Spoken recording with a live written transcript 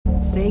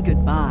Say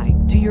goodbye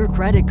to your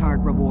credit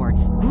card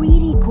rewards.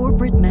 Greedy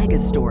corporate mega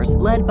stores,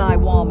 led by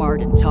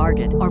Walmart and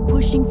Target, are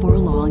pushing for a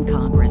law in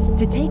Congress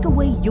to take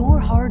away your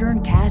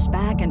hard-earned cash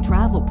back and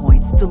travel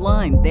points to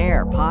line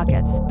their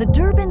pockets. The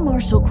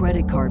Durbin-Marshall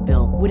credit card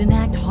bill would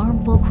enact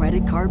harmful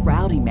credit card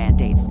routing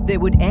mandates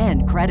that would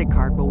end credit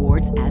card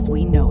rewards as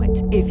we know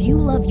it. If you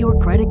love your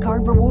credit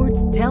card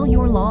rewards, tell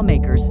your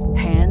lawmakers,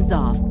 hands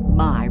off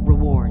my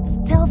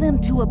rewards. Tell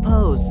them to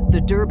oppose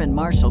the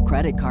Durbin-Marshall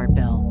credit card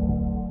bill.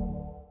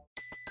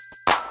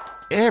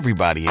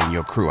 Everybody in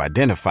your crew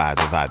identifies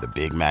as either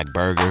Big Mac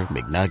Burger,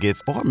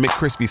 McNuggets, or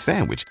McCrispy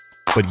Sandwich.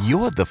 But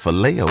you're the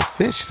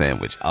Filet-O-Fish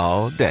Sandwich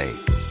all day.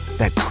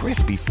 That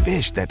crispy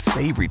fish, that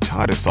savory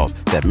tartar sauce,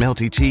 that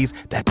melty cheese,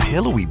 that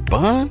pillowy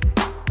bun.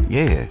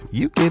 Yeah,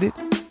 you get it.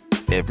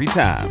 Every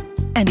time.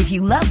 And if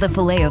you love the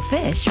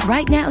Filet-O-Fish,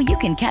 right now you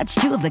can catch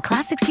two of the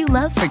classics you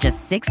love for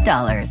just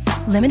 $6.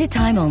 Limited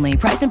time only.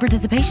 Price and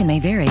participation may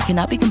vary.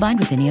 Cannot be combined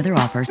with any other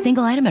offer.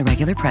 Single item at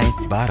regular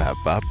price.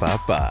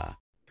 Ba-da-ba-ba-ba.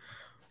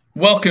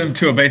 Welcome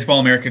to a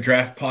Baseball America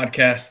Draft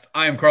podcast.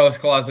 I am Carlos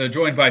Collazo,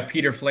 joined by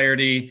Peter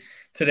Flaherty.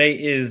 Today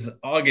is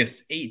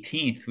August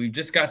 18th. We've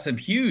just got some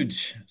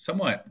huge,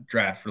 somewhat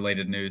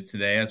draft-related news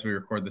today as we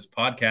record this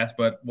podcast.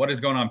 But what is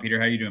going on,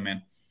 Peter? How you doing,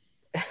 man?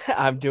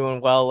 I'm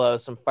doing well,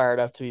 Los. I'm fired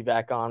up to be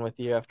back on with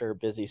you after a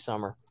busy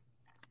summer.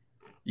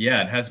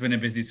 Yeah, it has been a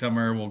busy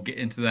summer. We'll get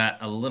into that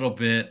a little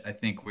bit. I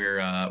think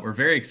we're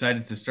very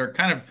excited to start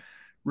kind of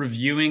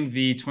reviewing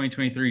the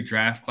 2023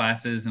 draft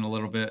classes in a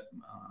little bit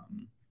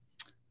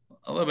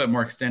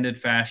more extended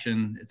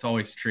fashion. It's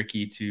always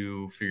tricky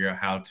to figure out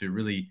how to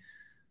really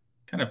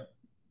kind of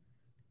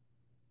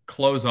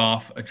close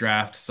off a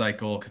draft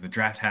cycle because the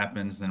draft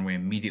happens, then we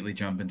immediately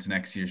jump into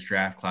next year's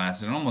draft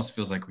class. And it almost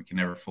feels like we can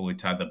never fully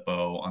tie the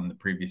bow on the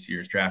previous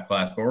year's draft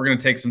class. But we're going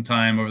to take some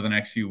time over the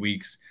next few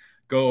weeks,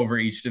 go over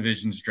each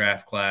division's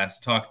draft class,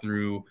 talk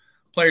through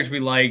players we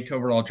liked,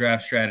 overall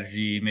draft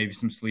strategy, maybe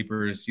some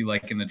sleepers you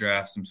like in the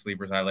draft, some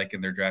sleepers I like in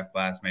their draft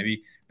class.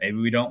 Maybe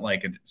we don't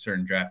like a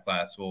certain draft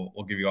class.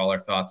 We'll give you all our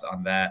thoughts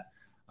on that.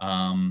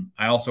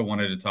 I also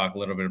wanted to talk a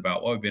little bit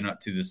about what we've been up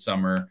to this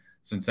summer,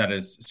 since that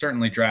is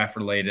certainly draft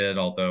related,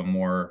 although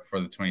more for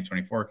the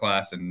 2024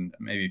 class and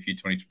maybe a few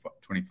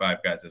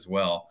 2025 guys as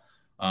well.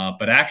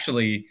 But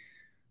actually,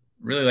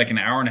 really like an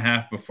hour and a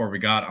half before we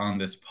got on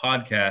this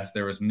podcast,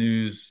 there was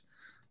news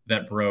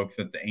that broke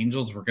that the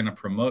Angels were going to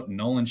promote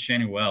Nolan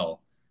Schanuel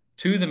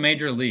to the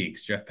major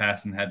leagues. Jeff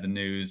Passan had the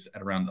news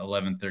at around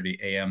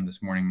 11:30 a.m.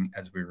 this morning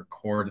as we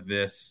record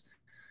this.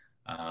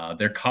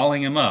 They're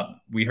calling him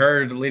up. We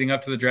heard leading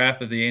up to the draft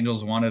that the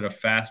Angels wanted a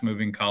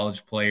fast-moving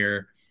college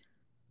player.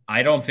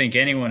 I don't think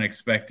anyone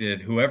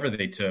expected whoever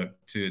they took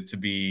to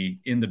be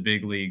in the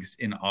big leagues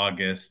in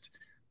August,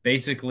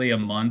 basically a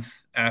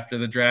month after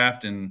the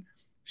draft, and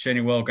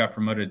Schanuel got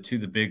promoted to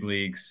the big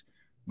leagues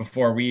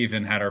before we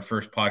even had our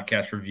first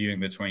podcast reviewing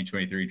the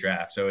 2023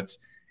 draft. So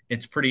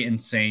it's pretty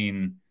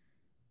insane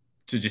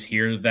to just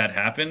hear that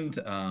happened.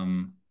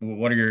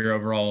 What are your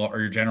overall or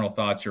your general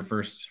thoughts, your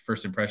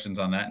first impressions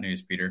on that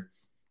news, Peter?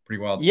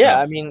 Pretty wild stuff.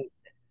 I mean,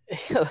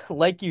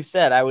 like you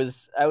said, I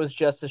was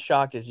just as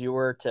shocked as you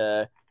were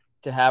to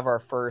have our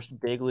first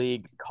big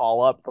league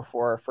call up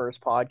before our first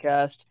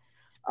podcast.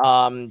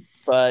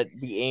 But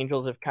the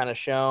Angels have kind of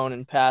shown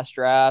in past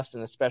drafts,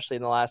 and especially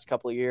in the last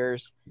couple of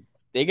years,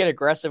 they get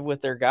aggressive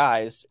with their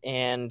guys.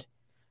 And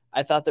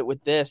I thought that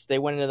with this, they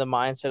went into the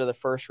mindset of the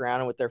first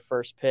round and with their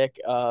first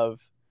pick of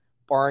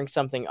barring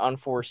something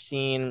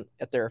unforeseen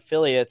at their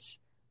affiliates,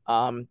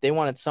 they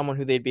wanted someone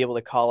who they'd be able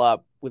to call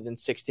up within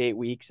 6 to 8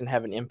 weeks and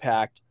have an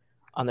impact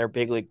on their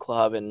big league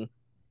club. And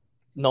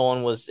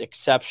Nolan was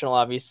exceptional,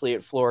 obviously,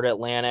 at Florida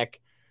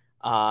Atlantic.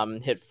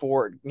 Hit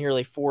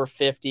nearly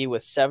 450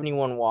 with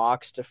 71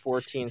 walks to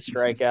 14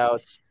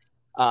 strikeouts.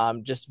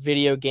 Just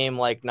video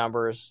game-like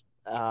numbers.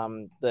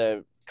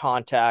 The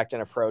contact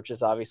and approach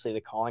is obviously the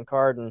calling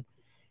card. And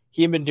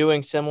he had been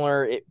doing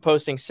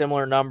posting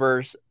similar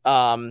numbers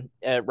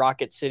at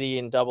Rocket City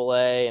in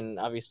AA and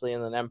obviously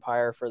in the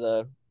Empire for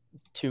the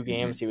 2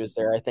 games he was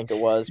there, I think it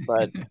was.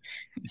 But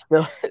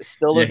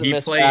still doesn't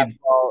miss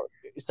fastball.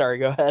 Sorry,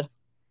 go ahead.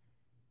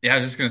 Yeah, I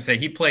was just going to say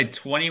he played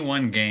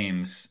 21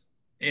 games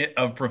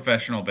of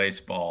professional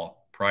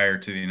baseball prior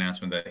to the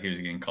announcement that he was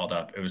getting called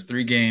up. It was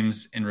 3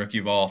 games in rookie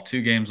ball,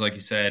 2 games, like you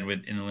said,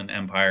 with Inland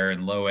Empire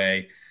and Low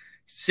A,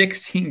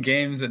 16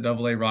 games at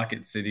AA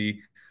Rocket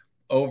City.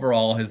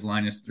 Overall, his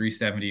line is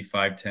 370,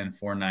 510,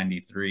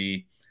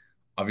 493.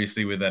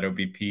 Obviously, with that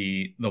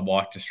OBP, the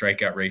walk to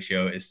strikeout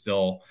ratio is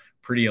still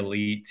pretty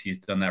elite. He's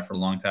done that for a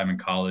long time in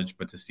college,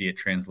 but to see it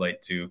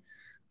translate to,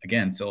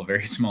 again, still a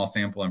very small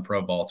sample in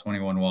pro ball,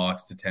 21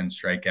 walks to 10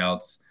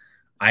 strikeouts.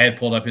 I had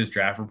pulled up his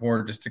draft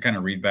report just to kind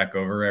of read back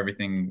over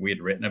everything we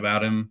had written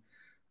about him.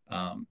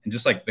 And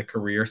just like the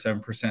career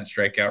 7%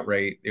 strikeout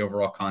rate, the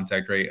overall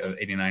contact rate of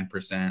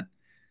 89%.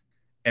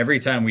 Every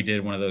time we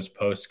did one of those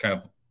posts kind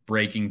of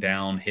breaking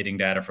down hitting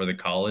data for the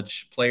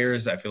college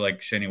players, I feel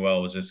like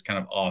Schanuel was just kind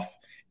of off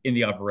in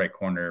the upper right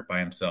corner by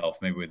himself,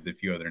 maybe with a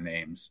few other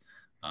names.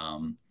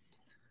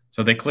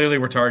 So they clearly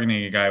were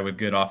targeting a guy with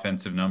good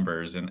offensive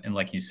numbers. And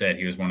like you said,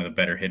 he was one of the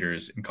better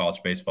hitters in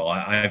college baseball.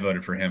 I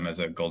voted for him as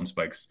a Golden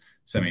Spikes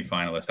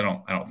semifinalist.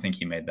 I don't think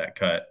he made that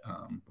cut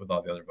with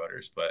all the other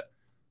voters, but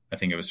I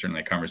think it was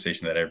certainly a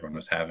conversation that everyone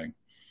was having.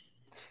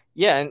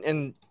 Yeah,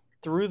 and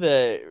through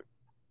the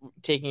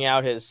taking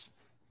out his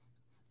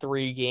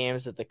 3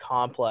 games at the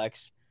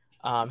complex,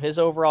 his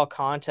overall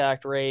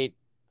contact rate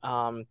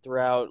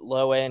throughout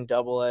low A and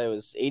double A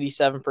was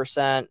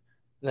 87%.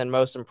 And then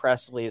most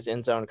impressively, his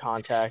in zone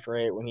contact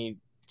rate when he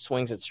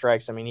swings at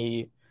strikes. I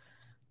mean,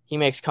 he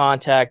makes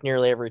contact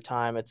nearly every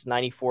time. It's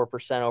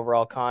 94%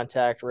 overall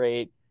contact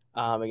rate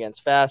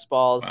against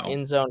fastballs. Wow.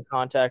 In zone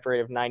contact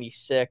rate of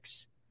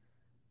 96.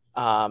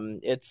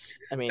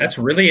 That's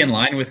really in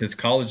line with his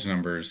college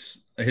numbers.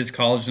 His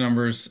college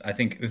numbers, I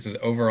think this is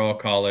overall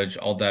college,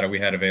 all data we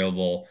had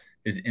available.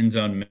 His in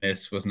zone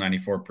miss was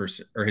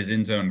 94%, or his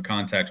in zone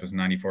contact was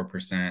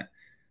 94%.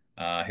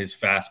 His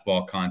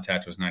fastball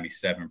contact was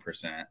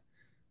 97%.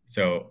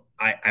 So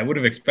I would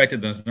have expected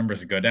those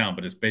numbers to go down,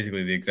 but it's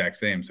basically the exact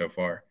same so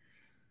far.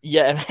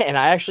 Yeah, and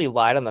I actually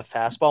lied on the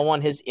fastball one.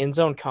 His in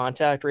zone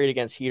contact rate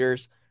against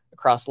heaters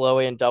across low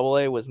A and double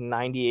A was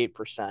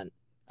 98%.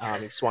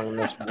 He swung and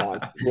missed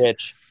once,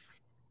 which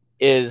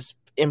is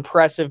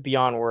impressive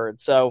beyond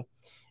words. So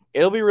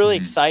it'll be really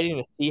exciting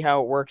to see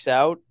how it works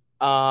out.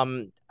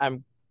 I'm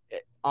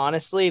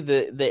honestly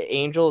the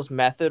Angels'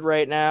 method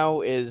right now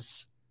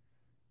is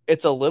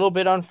it's a little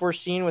bit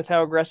unforeseen with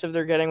how aggressive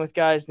they're getting with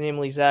guys,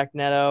 namely Zach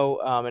Neto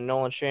and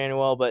Nolan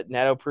Schanuel, but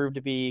Neto proved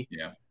to be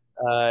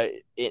an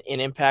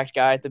impact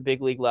guy at the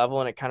big league level,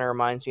 and it kind of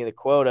reminds me of the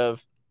quote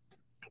of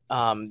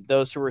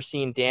those who were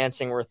seen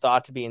dancing were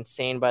thought to be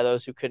insane by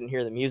those who couldn't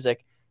hear the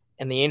music,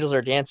 and the Angels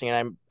are dancing,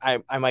 and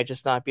I might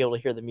just not be able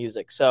to hear the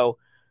music. So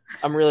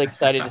I'm really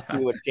excited to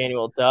see what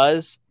Schanuel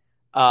does.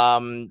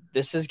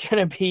 This is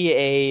going to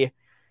be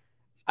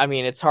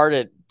it's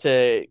hard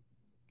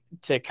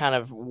to kind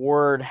of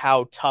word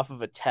how tough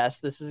of a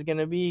test this is going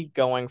to be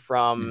going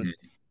from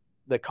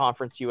the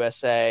Conference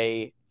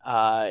USA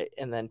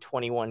and then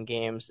 21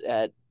 games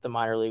at the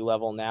minor league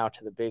level now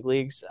to the big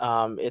leagues.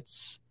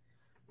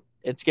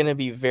 It's going to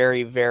be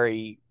very,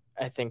 very,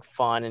 I think,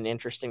 fun and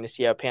interesting to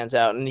see how it pans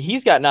out. And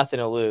he's got nothing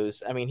to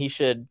lose. I mean, he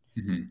should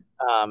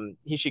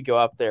go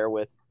up there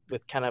with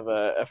kind of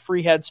a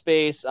free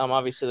headspace.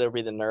 Obviously there'll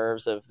be the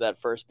nerves of that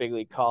first big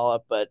league call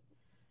up, but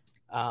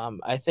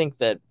I think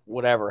that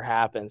whatever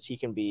happens, he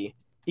can be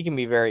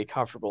very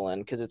comfortable in,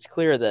 because it's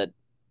clear that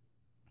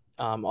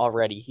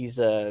already he's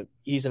an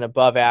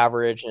above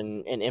average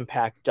and an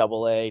impact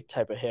double A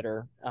type of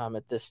hitter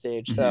at this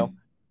stage. So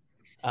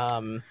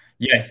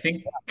I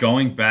think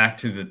going back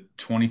to the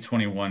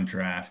 2021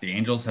 draft, the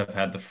Angels have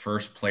had the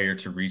first player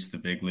to reach the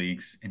big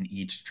leagues in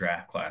each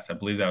draft class. I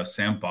believe that was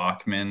Sam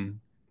Bachman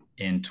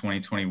in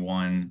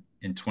 2021.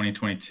 In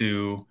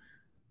 2022,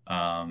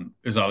 it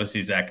was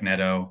obviously Zach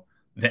Neto.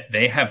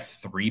 They have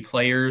 3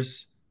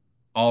 players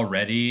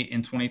already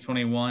in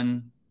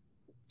 2021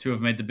 to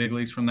have made the big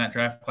leagues from that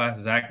draft class: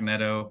 Zach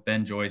Neto,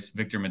 Ben Joyce,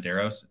 Victor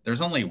Medeiros.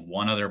 There's only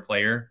one other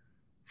player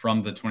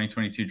from the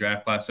 2022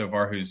 draft class so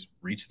far who's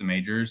reached the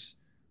majors.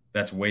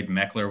 That's Wade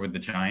Meckler with the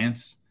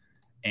Giants.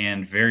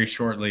 And very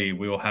shortly,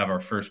 we will have our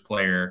first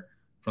player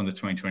from the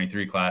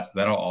 2023 class.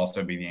 That'll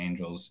also be the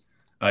Angels.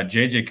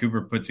 JJ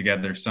Cooper put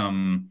together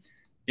some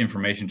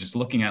information just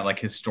looking at, like,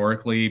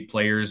 historically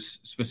players,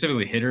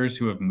 specifically hitters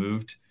who have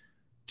moved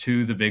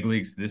to the big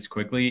leagues this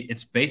quickly.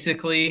 It's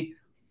basically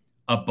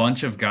a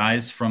bunch of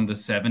guys from the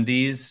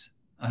 70s,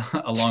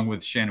 along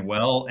with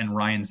Schanuel and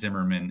Ryan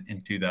Zimmerman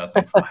in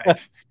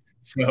 2005.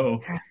 So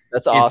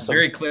that's awesome. It's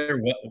very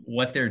clear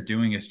what they're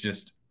doing is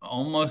just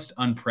almost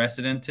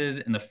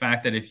unprecedented. And the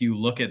fact that if you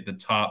look at the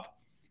top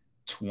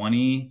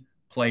 20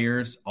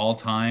 players all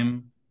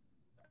time,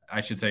 I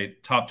should say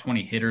top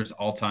 20 hitters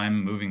all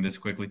time moving this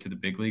quickly to the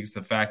big leagues,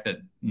 the fact that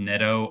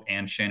Neto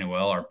and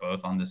Schanuel are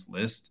both on this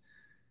list.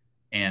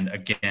 And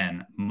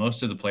again,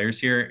 most of the players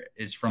here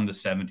is from the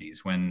 70s,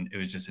 when it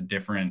was just a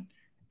different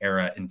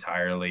era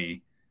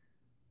entirely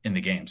in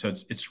the game. So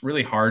it's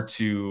really hard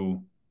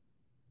to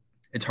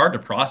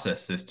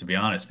process this, to be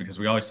honest, because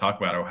we always talk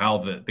about how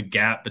the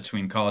gap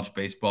between college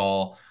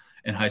baseball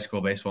and high school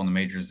baseball in the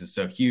majors is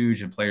so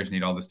huge, and players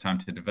need all this time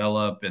to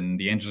develop. And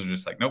the Angels are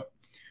just like, nope,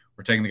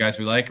 we're taking the guys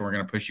we like and we're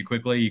going to push you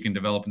quickly. You can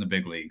develop in the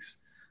big leagues.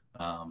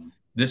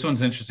 This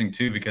one's interesting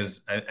too, because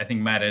I think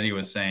Matt Eddy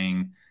was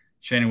saying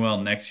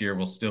Schanuel next year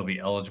will still be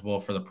eligible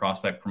for the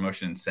prospect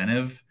promotion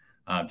incentive,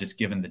 just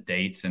given the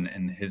dates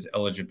and his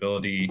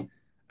eligibility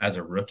as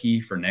a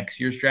rookie for next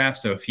year's draft.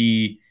 So if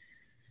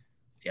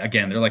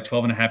again, they're like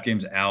 12 and a half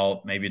games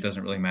out. Maybe it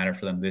doesn't really matter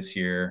for them this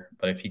year,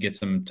 but if he gets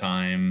some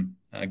time,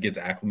 gets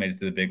acclimated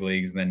to the big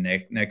leagues, and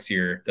then next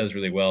year does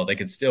really well, they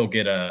could still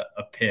get a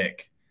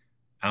pick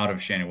out of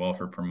Schanuel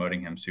for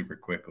promoting him super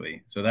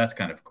quickly. So that's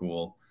kind of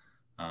cool.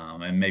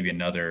 And maybe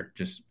another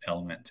just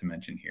element to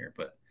mention here.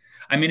 But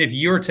I mean, if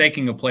you were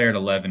taking a player at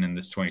 11 in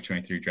this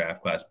 2023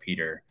 draft class,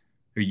 Peter,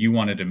 who you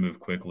wanted to move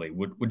quickly,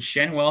 would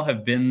Schanuel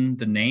have been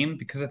the name?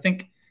 Because I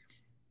think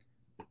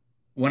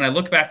when I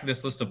look back at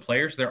this list of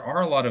players, there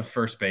are a lot of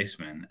first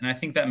basemen. And I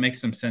think that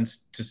makes some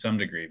sense to some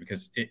degree,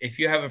 because if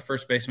you have a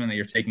first baseman that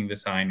you're taking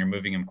this high and you're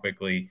moving him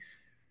quickly,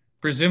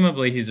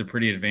 presumably he's a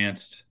pretty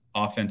advanced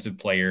offensive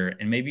player.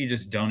 And maybe you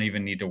just don't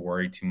even need to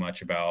worry too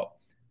much about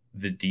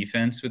the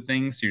defense with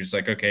things. You're just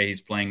like, okay,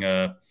 he's playing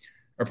a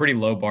pretty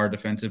low bar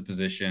defensive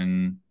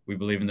position. We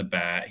believe in the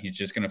bat. He's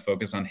just going to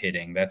focus on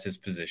hitting. That's his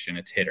position.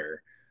 It's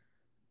hitter.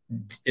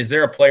 Is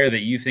there a player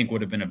that you think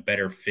would have been a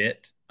better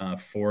fit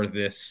for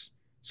this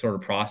sort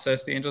of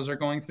process the Angels are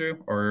going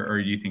through?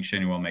 Or do you think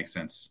Schanuel makes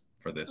sense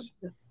for this?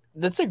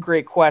 That's a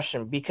great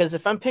question, because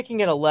if I'm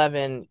picking at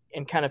 11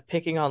 and kind of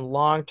picking on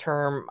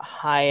long-term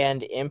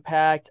high-end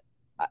impact,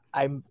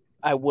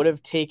 I would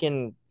have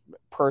taken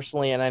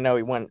personally, and I know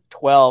he went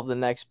 12 the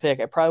next pick,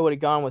 I probably would have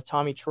gone with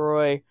Tommy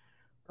Troy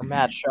or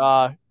Matt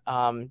Shaw,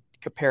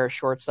 compare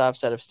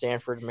shortstops out of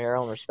Stanford and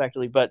Maryland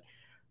respectively. But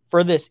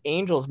for this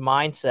Angels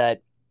mindset,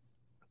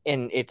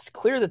 and it's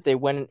clear that they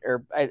went,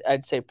 or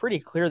I'd say pretty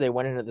clear they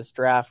went into this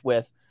draft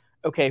with,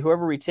 okay,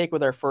 whoever we take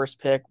with our first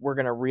pick, we're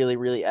going to really,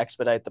 really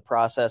expedite the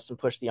process and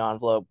push the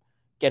envelope,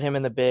 get him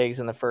in the bigs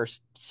in the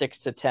first 6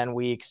 to 10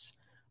 weeks,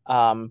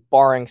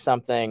 barring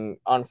something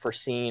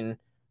unforeseen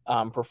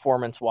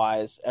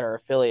performance-wise at our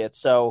affiliates.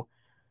 So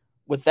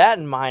with that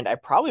in mind, I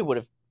probably would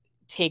have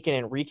taken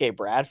Enrique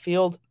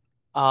Bradfield,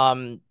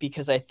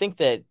 because I think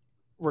that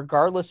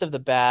regardless of the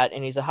bat,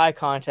 and he's a high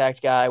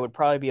contact guy, would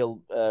probably be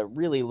a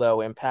really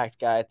low impact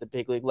guy at the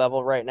big league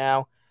level right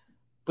now,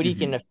 but he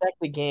can affect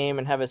the game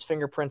and have his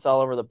fingerprints all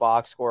over the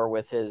box score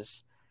with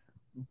his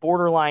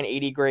borderline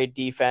 80 grade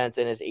defense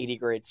and his 80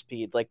 grade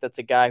speed. Like, that's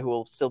a guy who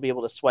will still be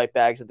able to swipe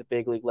bags at the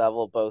big league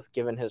level, both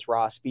given his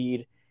raw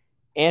speed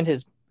and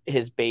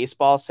his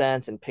baseball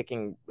sense and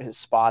picking his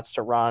spots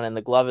to run. And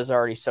the glove is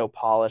already so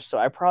polished. So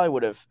I probably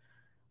would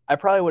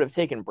have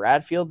taken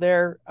Bradfield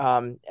there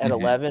at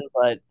 11,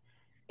 but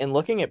in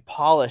looking at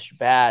polished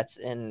bats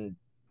and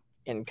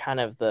in kind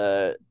of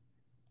the,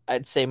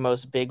 I'd say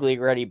most big league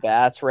ready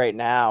bats right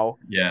now.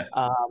 Yeah.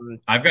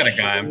 I've got a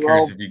guy. I'm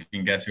curious if you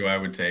can guess who I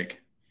would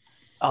take.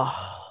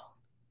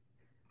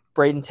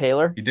 Braden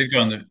Taylor. He did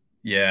go on the,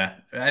 yeah.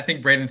 I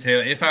think Braden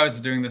Taylor, if I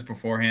was doing this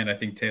beforehand, I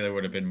think Taylor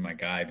would have been my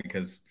guy,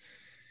 because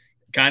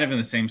kind of in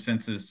the same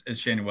sense as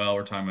Schanuel,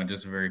 we're talking about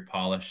just a very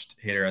polished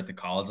hitter at the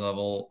college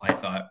level. I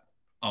thought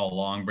all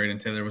along Braden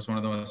Taylor was one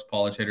of the most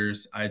polished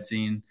hitters I'd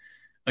seen.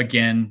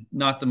 Again,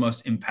 not the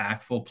most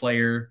impactful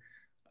player.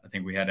 I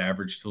think we had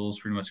average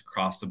tools pretty much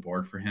across the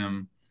board for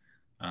him.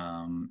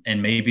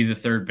 And maybe the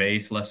third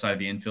base, left side of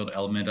the infield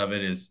element of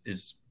it is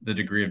the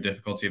degree of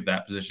difficulty of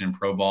that position in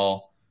pro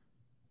ball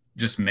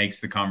just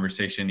makes the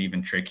conversation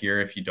even trickier.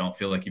 If you don't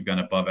feel like you've got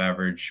an above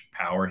average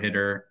power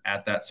hitter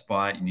at that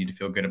spot, you need to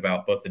feel good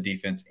about both the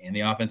defense and the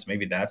offense.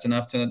 Maybe that's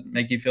enough to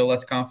make you feel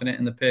less confident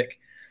in the pick.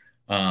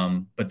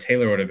 But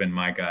Taylor would have been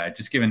my guy,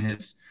 just given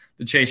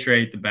the chase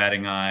rate, the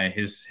batting eye,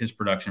 his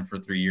production for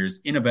 3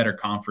 years in a better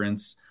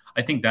conference.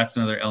 I think that's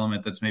another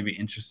element that's maybe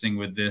interesting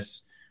with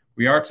this.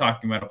 We are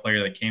talking about a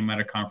player that came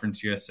out of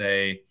Conference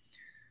USA. I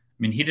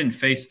mean, he didn't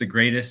face the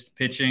greatest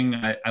pitching.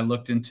 I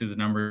looked into the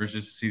numbers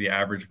just to see the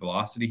average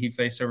velocity he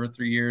faced over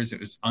 3 years. It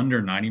was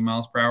under 90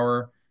 miles per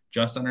hour,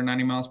 just under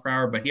 90 miles per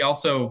hour. But he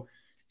also,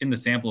 in the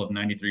sample of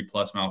 93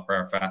 plus mile per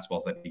hour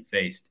fastballs that he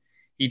faced,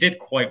 he did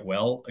quite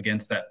well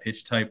against that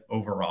pitch type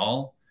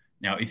overall.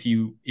 Now, if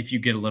you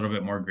get a little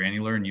bit more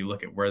granular and you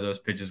look at where those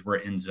pitches were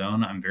in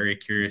zone, I'm very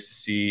curious to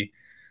see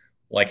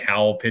like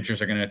how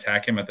pitchers are going to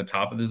attack him at the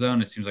top of the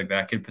zone. It seems like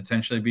that could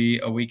potentially be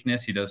a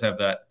weakness. He does have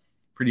that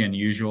pretty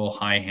unusual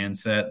high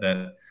handset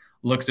that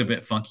looks a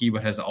bit funky,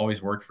 but has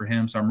always worked for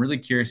him. So I'm really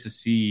curious to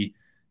see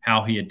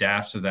how he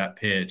adapts to that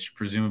pitch.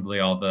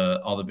 Presumably all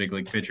the big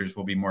league pitchers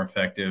will be more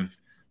effective,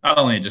 not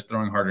only just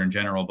throwing harder in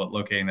general, but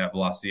locating that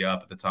velocity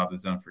up at the top of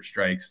the zone for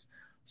strikes.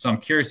 So I'm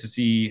curious to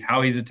see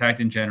how he's attacked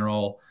in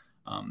general,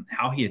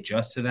 how he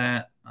adjusts to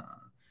that.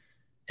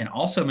 And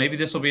also maybe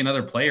this will be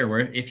another player where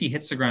if he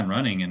hits the ground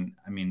running, and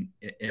I mean,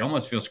 it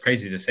almost feels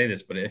crazy to say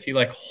this, but if he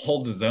like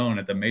holds his own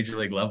at the major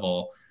league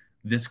level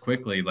this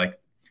quickly, like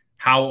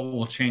how it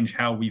will change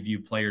how we view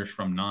players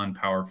from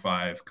non-Power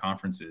 5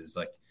 conferences.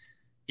 Like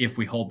if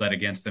we hold that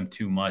against them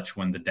too much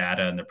when the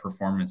data and the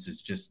performance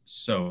is just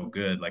so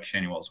good, like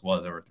Schanuel's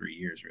was over 3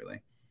 years,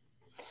 really.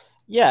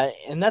 Yeah,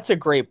 and that's a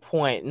great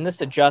point. And this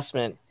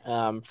adjustment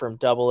from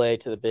AA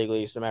to the big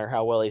leagues, no matter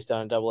how well he's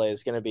done in AA,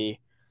 is going to be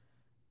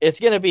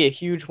a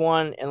huge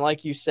one. And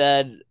like you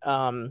said,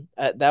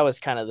 that was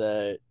kind of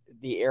the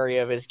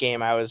area of his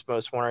game I was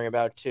most wondering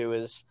about too,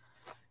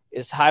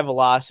 is high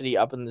velocity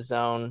up in the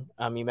zone.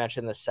 You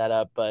mentioned the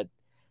setup, but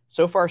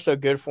so far so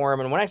good for him.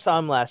 And when I saw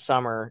him last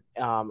summer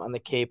on the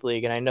Cape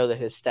League, and I know that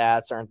his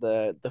stats aren't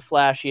the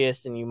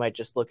flashiest, and you might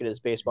just look at his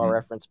baseball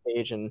reference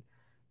page and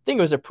think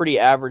it was a pretty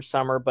average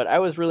summer, but I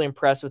was really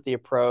impressed with the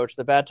approach.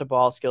 The bat to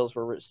ball skills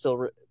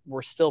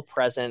were still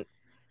present.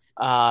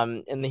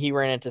 And he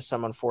ran into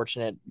some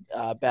unfortunate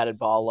batted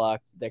ball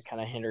luck that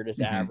kind of hindered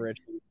his average.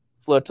 He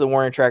flew to the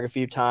warning track a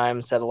few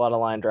times, had a lot of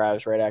line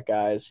drives right at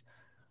guys.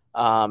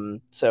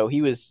 So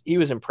he was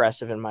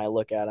impressive in my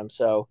look at him.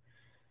 So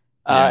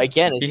Yeah.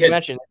 Again, as you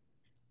mentioned,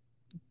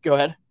 go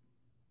ahead.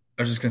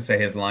 I was just going to say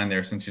his line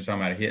there since you're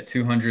talking about it. He hit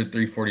 200,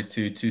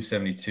 342,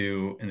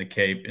 272 in the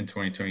Cape in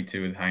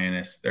 2022 with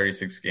Hyannis,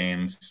 36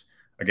 games.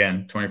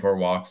 Again, 24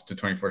 walks to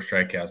 24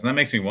 strikeouts. And that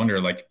makes me wonder,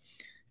 like,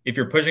 if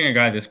you're pushing a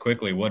guy this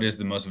quickly, what is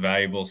the most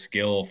valuable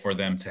skill for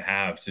them to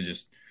have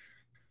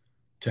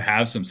to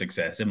have some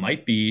success? It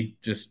might be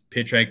just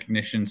pitch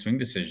recognition, swing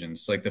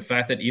decisions. Like the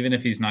fact that even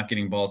if he's not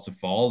getting balls to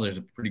fall, there's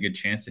a pretty good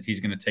chance that he's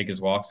going to take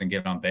his walks and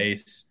get on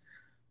base.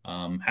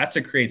 Has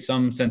to create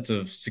some sense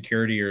of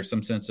security or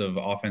some sense of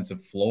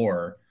offensive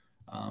floor.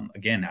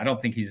 Again, I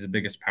don't think he's the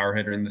biggest power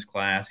hitter in this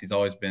class. He's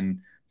always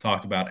been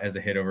talked about as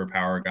a hit over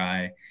power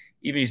guy.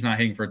 Even if he's not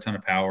hitting for a ton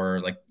of power,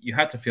 like you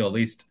have to feel at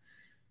least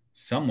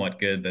somewhat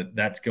good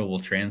that skill will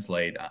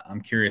translate.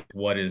 I'm curious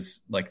what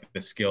is like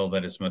the skill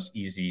that is most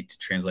easy to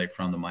translate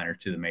from the minor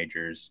to the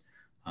majors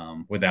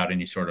without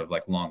any sort of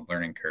like long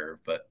learning curve.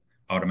 But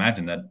I would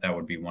imagine that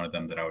would be one of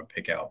them that I would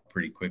pick out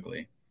pretty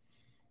quickly.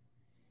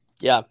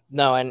 Yeah,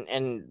 no,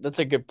 and that's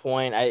a good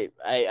point.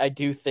 I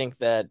do think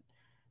that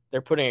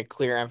they're putting a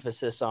clear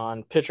emphasis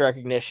on pitch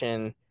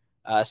recognition,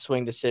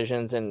 swing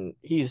decisions, and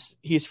he's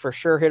for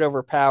sure hit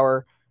over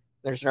power.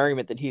 There's an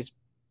argument that he's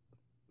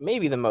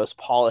maybe the most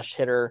polished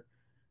hitter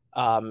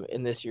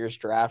in this year's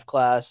draft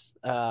class.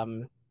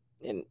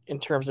 In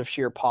terms of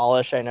sheer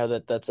polish, I know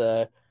that that's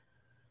a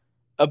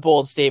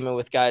bold statement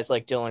with guys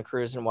like Dylan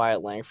Cruz and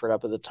Wyatt Langford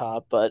up at the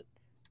top, but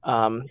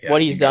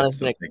what he's done has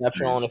been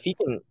exceptional.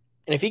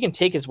 And if he can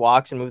take his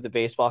walks and move the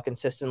baseball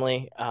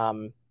consistently,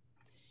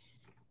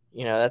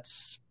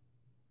 that's,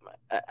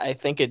 I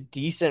think, a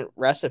decent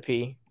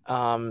recipe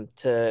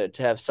to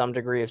have some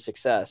degree of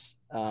success.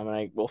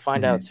 And we'll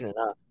find out soon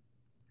enough.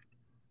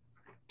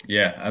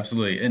 Yeah,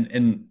 absolutely.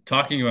 And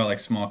talking about like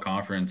small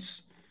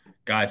conference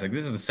guys, like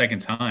this is the second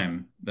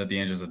time that the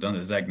Angels have done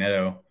this. Zach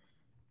Neto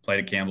played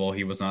at Campbell.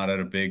 He was not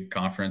at a big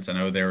conference. I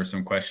know there were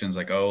some questions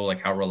like,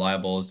 how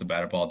reliable is the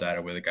batted ball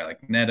data with a guy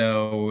like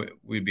Neto?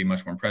 We'd be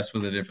much more impressed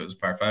with it if it was a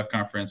Power 5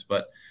 conference.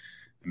 But,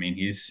 I mean,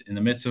 he's in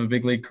the midst of a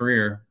big league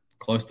career,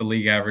 close to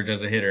league average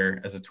as a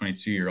hitter, as a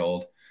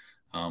 22-year-old,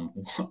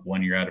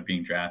 1 year out of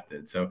being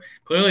drafted. So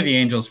clearly the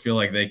Angels feel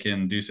like they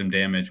can do some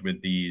damage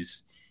with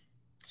these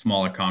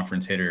smaller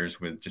conference hitters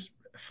with just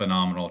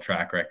phenomenal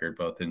track record,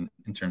 both in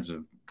terms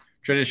of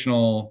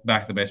traditional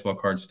back of the baseball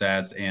card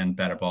stats and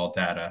batted ball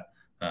data.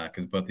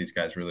 Because both these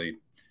guys really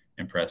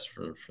impressed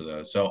for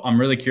those. So I'm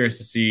really curious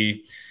to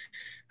see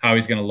how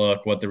he's going to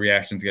look, what the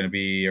reaction is going to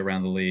be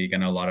around the league. I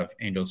know a lot of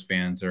Angels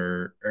fans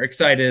are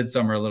excited.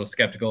 Some are a little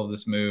skeptical of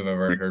this move. I've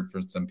already heard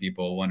from some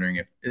people wondering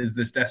is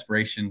this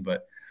desperation,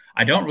 but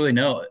I don't really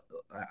know.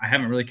 I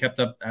haven't really kept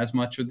up as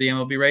much with the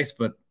MLB race,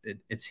 but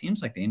it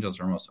seems like the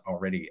Angels are almost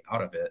already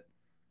out of it.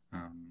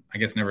 I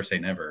guess never say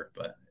never,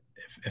 but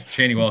if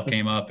Schanuel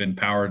came up and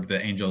powered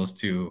the Angels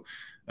to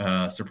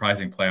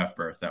surprising playoff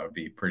berth, that would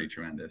be pretty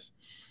tremendous.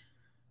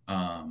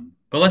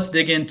 But let's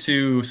dig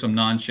into some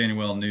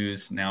non-Schanuel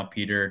news now,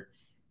 Peter.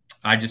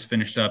 I just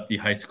finished up the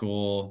high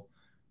school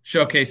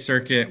showcase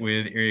circuit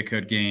with area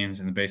code games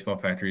and the Baseball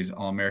Factory's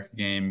All-America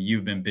game.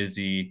 You've been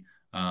busy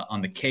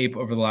on the Cape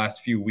over the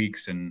last few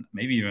weeks and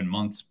maybe even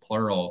months,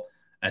 plural,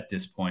 at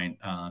this point.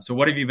 So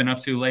what have you been up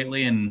to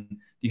lately? And do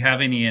you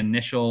have any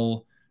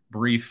initial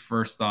brief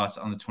first thoughts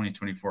on the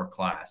 2024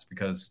 class?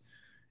 Because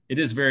it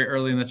is very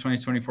early in the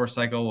 2024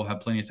 cycle. We'll have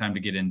plenty of time to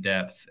get in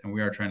depth, and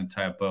we are trying to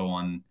tie a bow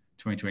on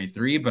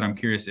 2023. But I'm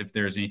curious if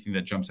there's anything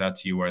that jumps out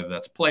to you, whether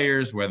that's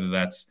players, whether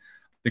that's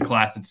the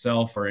class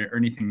itself, or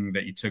anything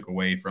that you took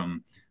away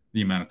from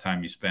the amount of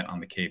time you spent on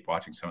the Cape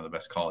watching some of the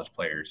best college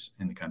players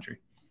in the country.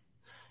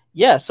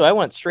 Yeah, so I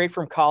went straight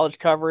from college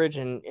coverage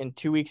in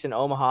 2 weeks in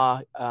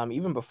Omaha.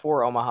 Even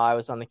before Omaha, I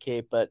was on the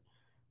Cape, but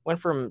went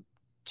from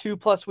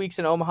 2+ weeks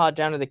in Omaha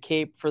down to the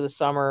Cape for the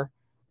summer,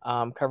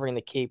 covering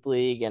the Cape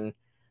League. And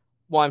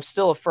well, I'm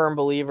still a firm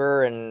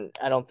believer, and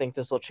I don't think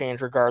this will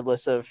change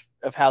regardless of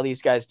how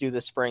these guys do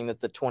this spring, that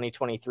the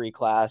 2023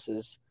 class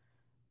is,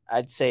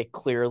 I'd say,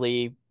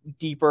 clearly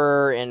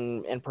deeper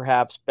and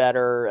perhaps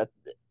better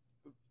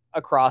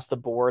across the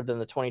board than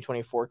the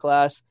 2024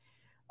 class.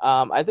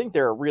 I think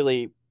there are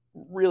really,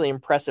 really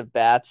impressive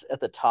bats at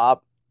the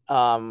top,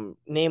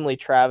 namely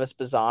Travis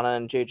Bazzana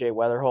and JJ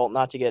Weatherholt.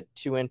 Not to get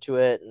too into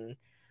it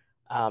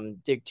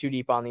and dig too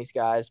deep on these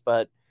guys,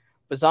 but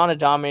Bazzana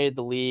dominated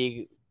the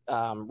league.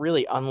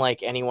 Really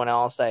unlike anyone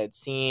else I had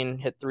seen.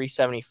 Hit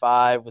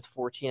 375 with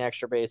 14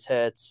 extra base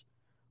hits,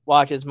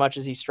 walked as much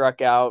as he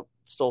struck out,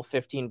 stole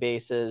 15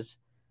 bases,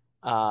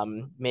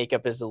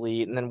 makeup is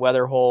elite. And then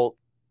Weatherholt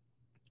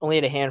only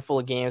had a handful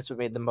of games, but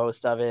made the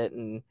most of it.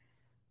 And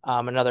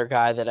another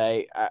guy that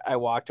I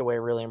walked away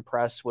really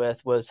impressed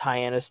with was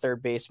Hyannis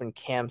third baseman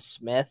Cam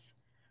Smith.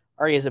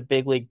 Already has a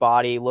big league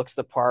body, looks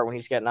the part when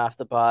he's getting off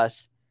the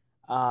bus.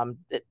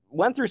 It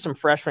went through some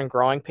freshman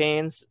growing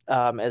pains,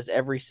 as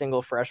every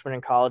single freshman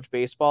in college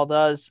baseball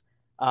does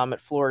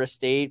at Florida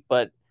State,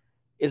 but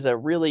is a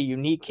really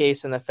unique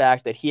case in the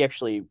fact that he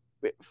actually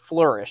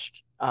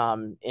flourished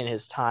in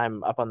his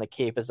time up on the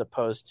Cape, as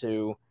opposed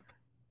to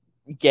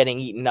getting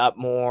eaten up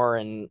more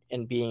and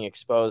being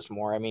exposed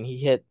more. I mean, he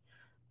hit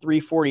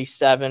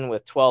 347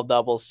 with 12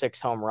 doubles,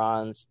 6 home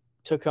runs,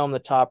 took home the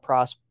top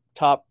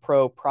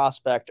pro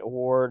prospect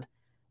award,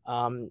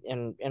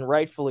 and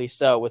rightfully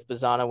so, with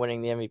Bazzana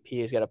winning the MVP.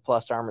 He's got a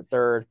plus arm at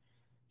third.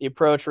 The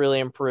approach really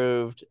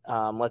improved,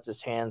 lets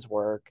his hands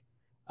work.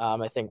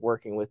 I think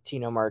working with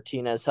Tino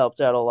Martinez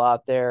helped out a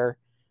lot there.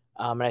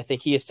 And I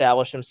think he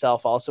established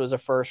himself also as a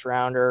first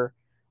rounder.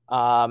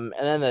 And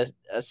then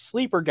a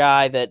sleeper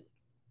guy that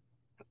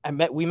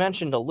we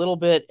mentioned a little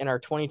bit in our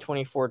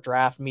 2024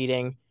 draft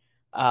meeting,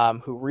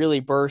 who really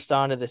burst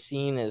onto the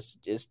scene is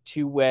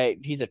two-way.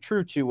 He's a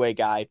true two-way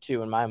guy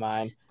too, in my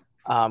mind.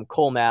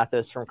 Cole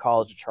Mathis from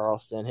College of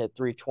Charleston hit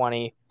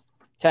 320,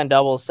 10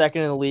 doubles,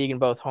 second in the league in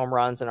both home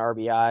runs and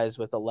RBIs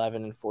with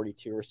 11 and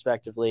 42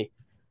 respectively,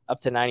 up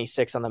to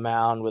 96 on the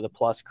mound with a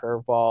plus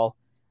curveball,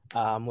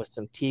 with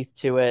some teeth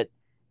to it.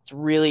 It's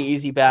really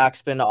easy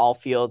backspin to all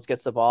fields,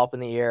 gets the ball up in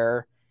the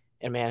air,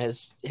 and man,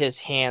 his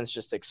hands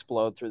just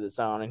explode through the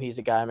zone. And he's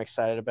a guy I'm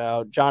excited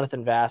about.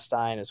 Jonathan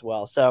Vastine as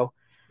well. So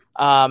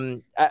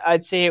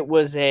I'd say it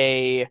was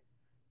a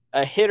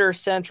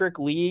hitter-centric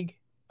league.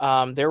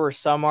 There were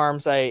some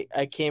arms I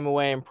came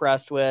away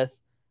impressed with.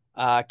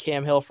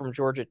 Cam Hill from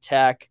Georgia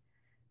Tech,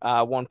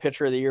 won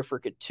pitcher of the year for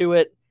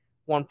Katuitt,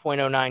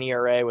 1.09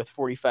 ERA with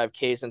 45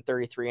 Ks in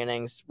 33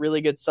 innings.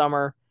 Really good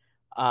summer.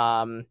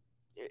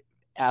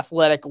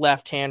 Athletic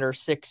left-hander,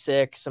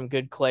 6'6", some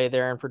good clay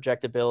there and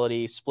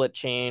projectability, split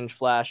change,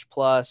 flash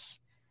plus.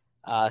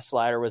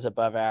 Slider was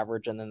above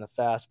average, and then the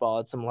fastball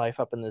had some life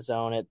up in the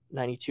zone at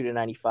 92 to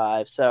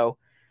 95. So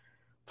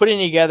putting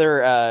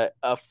together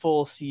a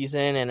full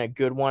season and a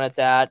good one at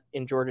that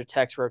in Georgia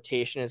Tech's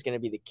rotation is going to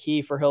be the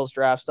key for Hill's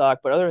draft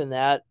stock. But other than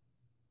that,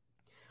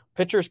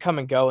 pitchers come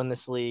and go in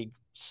this league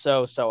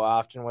so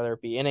often, whether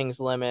it be innings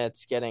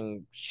limits,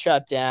 getting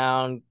shut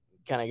down,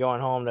 kind of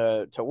going home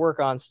to work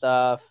on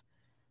stuff.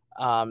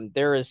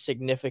 There is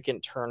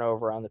significant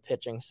turnover on the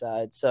pitching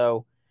side.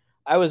 So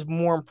I was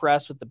more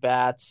impressed with the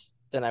bats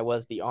than I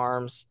was the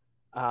arms.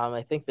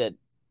 I think that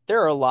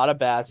there are a lot of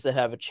bats that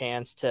have a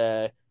chance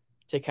to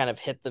kind of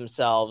hit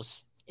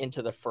themselves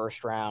into the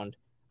first round,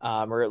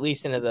 or at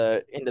least into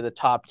the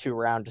top 2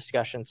 round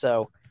discussion.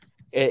 So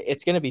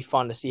it's going to be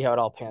fun to see how it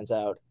all pans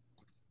out.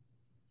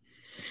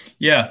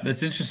 Yeah,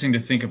 that's interesting to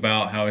think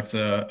about how it's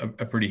a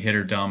pretty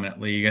hitter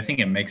dominant league. I think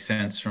it makes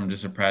sense from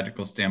just a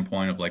practical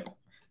standpoint of like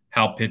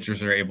how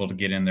pitchers are able to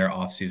get in their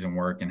offseason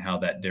work and how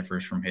that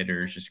differs from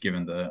hitters, just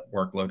given the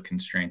workload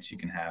constraints you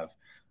can have.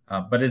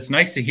 But it's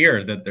nice to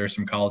hear that there's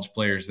some college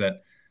players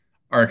that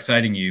are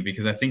exciting you,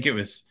 because I think it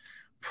was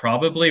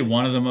probably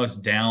one of the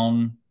most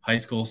down high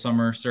school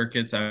summer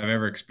circuits I've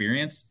ever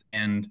experienced.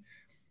 And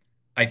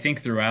I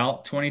think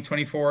throughout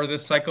 2024,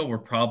 this cycle, we're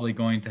probably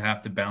going to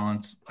have to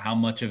balance how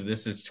much of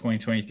this is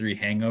 2023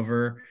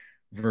 hangover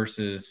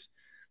versus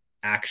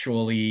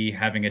actually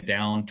having a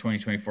down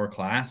 2024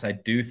 class. I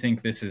do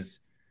think this is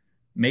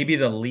maybe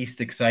the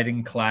least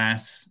exciting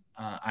class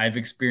I've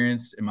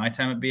experienced in my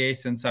time at BA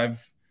since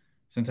I've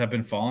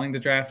been following the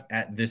draft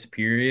at this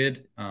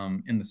period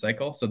in the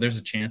cycle. So there's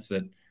a chance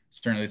that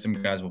certainly some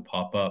guys will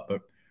pop up,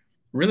 but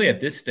really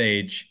at this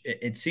stage,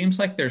 it seems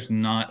like there's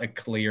not a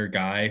clear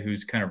guy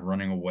who's kind of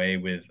running away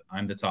with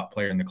I'm the top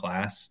player in the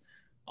class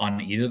on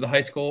either the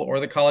high school or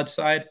the college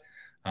side.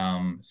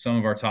 Some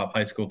of our top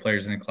high school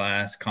players in the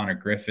class, Connor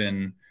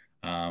Griffin,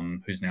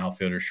 who's an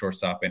outfielder,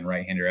 shortstop, and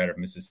right-hander out of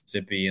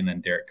Mississippi, and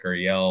then Derek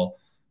Curiel,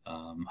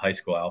 high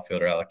school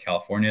outfielder out of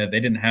California. They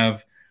didn't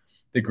have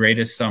the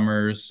greatest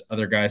summers.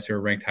 Other guys who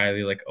are ranked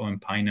highly, like Owen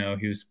Pino,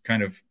 he was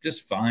kind of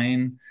just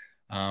fine.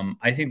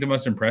 I think the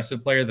most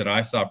impressive player that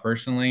I saw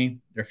personally,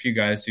 there are a few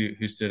guys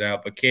who stood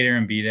out, but Kader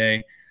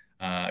Mbide,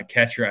 a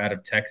catcher out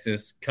of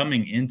Texas,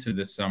 coming into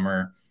this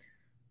summer,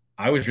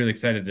 I was really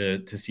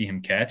excited to see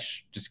him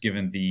catch, just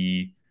given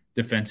the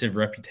defensive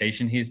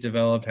reputation he's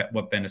developed,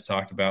 what Ben has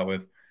talked about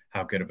with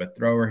how good of a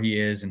thrower he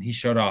is. And he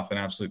showed off an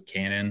absolute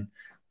cannon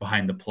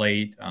behind the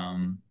plate.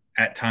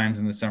 At times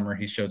in the summer,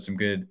 he showed some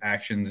good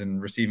actions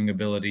and receiving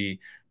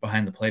ability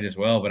behind the plate as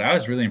well. But I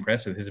was really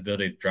impressed with his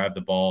ability to drive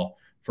the ball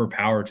for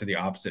power to the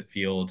opposite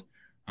field,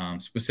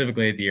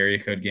 specifically at the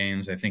area code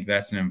games. I think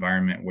that's an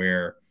environment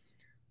where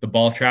the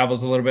ball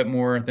travels a little bit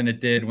more than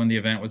it did when the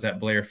event was at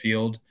Blair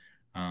Field.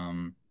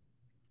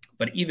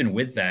 But even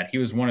with that, he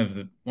was one of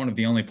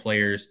the only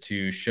players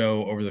to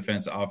show over the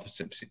fence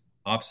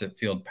opposite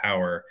field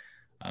power,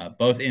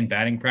 both in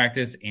batting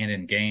practice and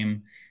in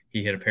game.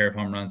 He hit a pair of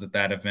home runs at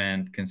that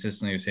event.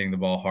 Consistently was hitting the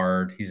ball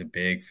hard. He's a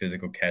big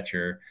physical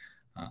catcher.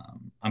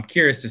 I'm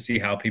curious to see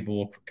how people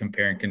will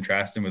compare and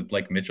contrast him with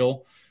Blake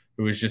Mitchell,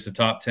 who was just a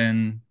top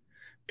 10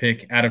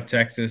 pick out of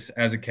Texas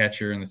as a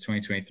catcher in the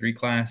 2023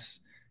 class.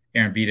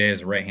 Aaron Bide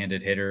is a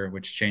right-handed hitter,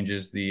 which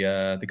changes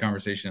the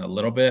conversation a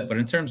little bit. But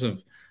in terms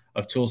of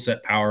tool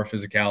set, power,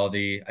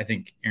 physicality, I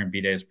think Aaron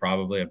Bide is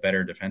probably a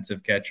better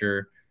defensive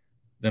catcher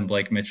than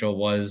Blake Mitchell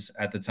was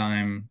at the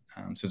time.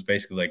 So it's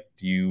basically like,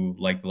 do you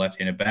like the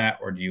left-handed bat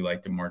or do you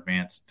like the more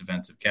advanced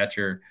defensive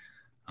catcher?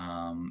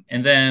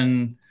 And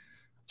then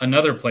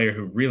Another player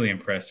who really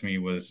impressed me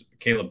was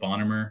Caleb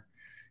Bonnemer.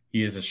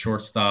 He is a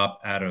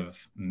shortstop out of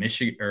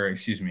Michigan, or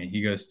excuse me,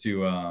 he goes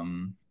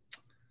to,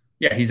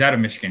 he's out of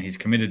Michigan. He's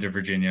committed to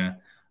Virginia.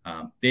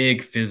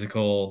 Big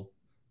physical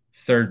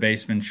third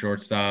baseman,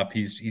 shortstop.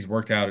 He's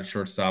worked out at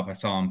shortstop. I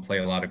saw him play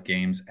a lot of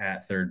games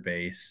at third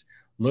base.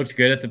 Looked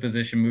good at the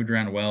position, moved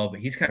around well, but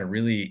he's got a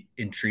really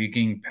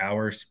intriguing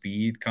power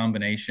speed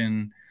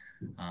combination.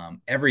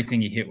 Everything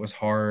he hit was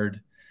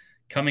hard.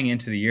 Coming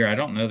into the year, I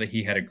don't know that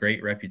he had a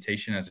great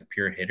reputation as a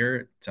pure hitter.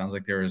 It sounds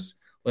like there was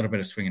a little bit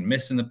of swing and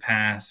miss in the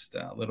past,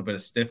 a little bit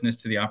of stiffness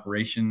to the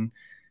operation.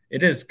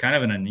 It is kind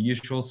of an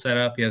unusual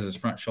setup. He has his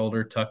front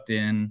shoulder tucked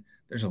in.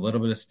 There's a little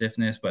bit of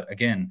stiffness, but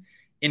again,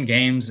 in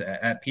games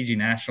at PG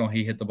National,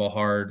 he hit the ball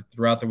hard.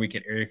 Throughout the week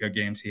at Area Code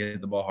games, he hit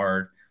the ball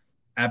hard.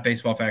 At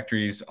Baseball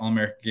Factory's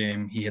All-American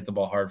game, he hit the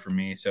ball hard for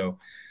me. So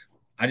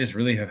I just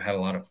really have had a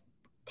lot of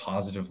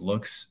positive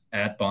looks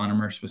at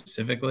Bonnemer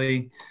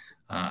specifically.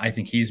 I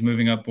think he's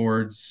moving up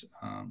boards.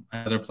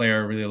 Another player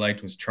I really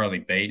liked was Charlie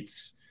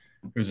Bates,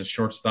 who was a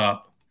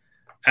shortstop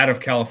out of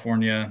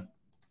California.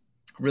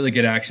 Really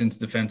good actions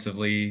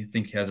defensively. I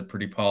think he has a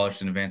pretty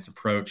polished and advanced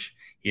approach.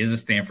 He is a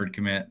Stanford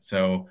commit,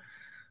 so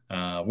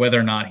whether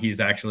or not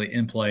he's actually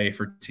in play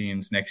for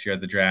teams next year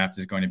at the draft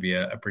is going to be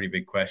a pretty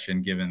big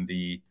question, given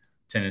the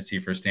tendency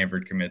for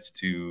Stanford commits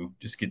to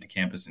just get to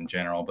campus in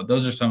general. But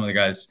those are some of the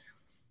guys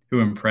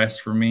who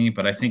impressed for me.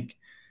 But I think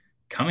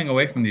coming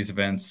away from these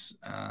events,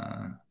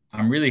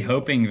 I'm really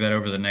hoping that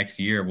over the next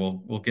year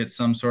we'll get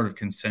some sort of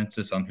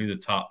consensus on who the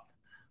top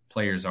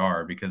players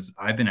are, because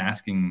I've been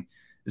asking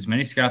as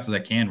many scouts as I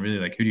can, really,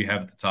 like, who do you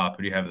have at the top?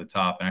 Who do you have at the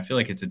top? And I feel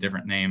like it's a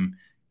different name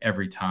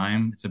every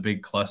time. It's a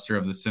big cluster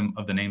of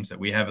the names that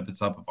we have at the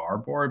top of our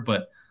board,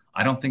 but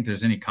I don't think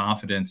there's any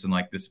confidence in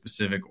like the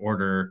specific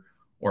order,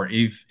 or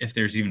if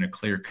there's even a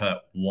clear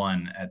cut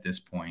one at this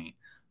point.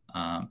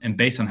 And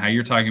based on how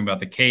you're talking about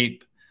the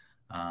Cape,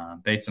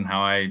 based on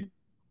how I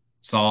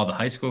saw the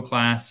high school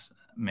class,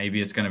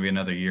 maybe it's going to be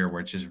another year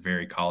where it's just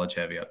very college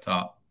heavy up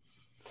top.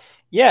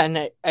 Yeah,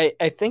 and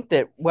I think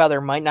that while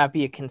there might not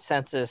be a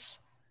consensus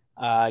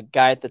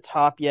guy at the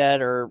top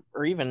yet, or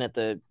even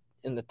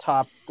in the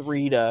top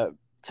 3 to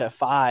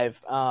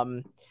 5,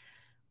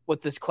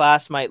 what this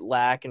class might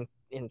lack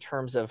in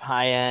terms of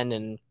high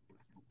end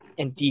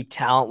and deep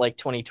talent like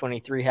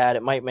 2023 had,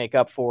 it might make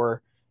up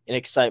for an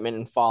excitement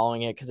in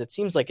following it, because it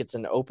seems like it's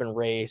an open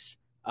race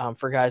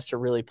for guys to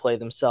really play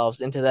themselves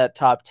into that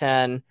top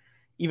 10,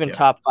 even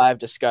top 5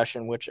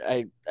 discussion, which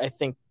I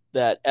think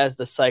that as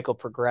the cycle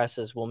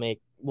progresses will make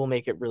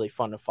it really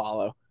fun to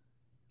follow.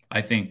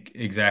 I think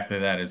exactly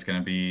that is going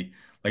to be,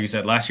 like you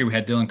said, last year we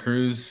had Dylan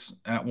Cruz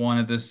at 1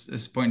 at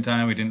this point in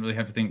time. We didn't really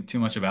have to think too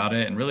much about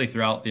it. And really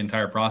throughout the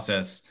entire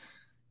process,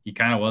 he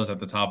kind of was at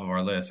the top of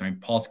our list. I mean,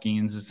 Paul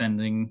Skeens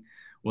ascending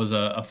was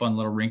a fun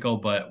little wrinkle,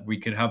 but we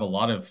could have a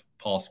lot of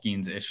Paul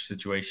Skeens-ish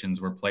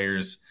situations where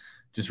players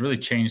just really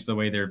change the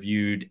way they're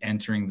viewed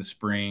entering the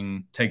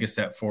spring, take a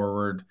step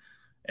forward.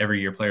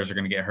 Every year players are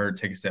going to get hurt,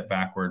 take a step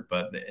backward,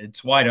 but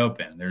it's wide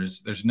open.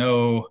 There's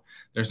no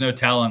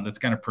talent that's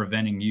kind of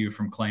preventing you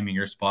from claiming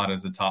your spot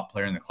as the top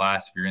player in the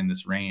class if you're in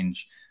this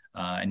range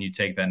and you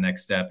take that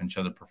next step and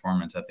show the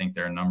performance. I think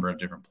there are a number of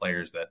different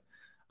players that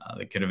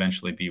could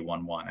eventually be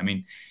 1-1. I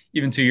mean,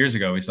 even 2 years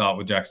ago, we saw it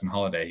with Jackson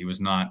Holiday. He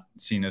was not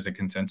seen as a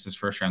consensus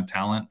first-round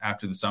talent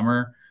after the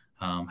summer,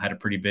 had a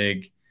pretty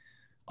big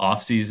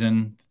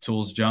offseason, the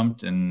tools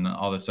jumped, and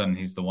all of a sudden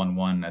he's the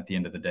 1-1 at the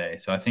end of the day.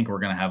 So I think we're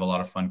going to have a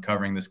lot of fun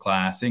covering this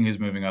class, seeing who's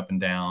moving up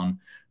and down,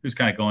 who's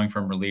kind of going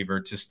from reliever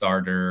to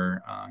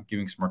starter,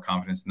 giving some more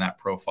confidence in that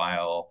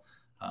profile,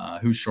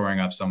 who's shoring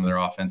up some of their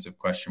offensive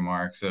question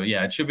marks. So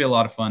yeah, it should be a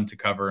lot of fun to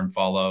cover and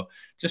follow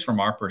just from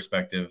our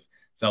perspective.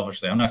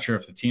 Selfishly, I'm not sure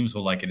if the teams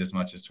will like it as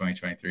much as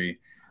 2023,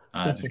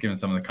 just given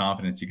some of the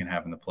confidence you can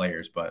have in the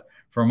players. But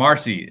for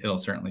Marcy, it'll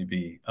certainly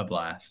be a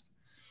blast.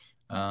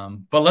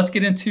 But let's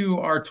get into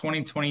our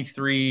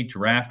 2023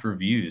 draft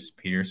reviews,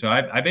 Peter. So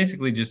I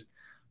basically just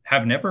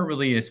have never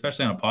really,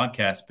 especially on a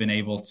podcast, been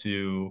able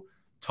to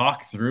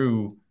talk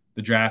through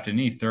the draft in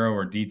any thorough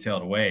or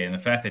detailed way. And the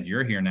fact that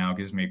you're here now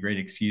gives me a great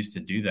excuse to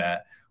do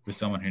that with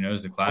someone who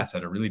knows the class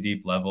at a really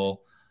deep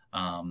level.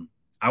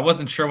 I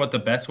wasn't sure what the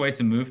best way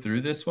to move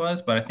through this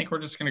was, but I think we're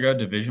just going to go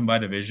division by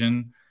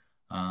division.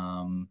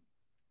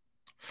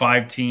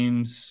 5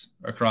 teams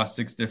across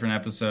 6 different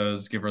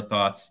episodes, give our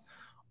thoughts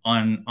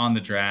on the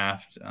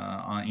draft,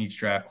 on each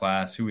draft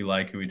class, who we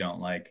like, who we don't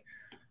like.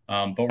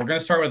 But we're going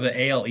to start with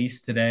the AL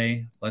East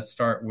today. Let's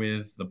start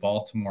with the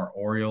Baltimore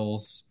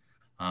Orioles.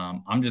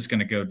 I'm just going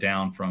to go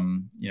down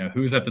from,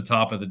 who's at the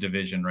top of the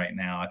division right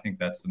now. I think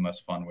that's the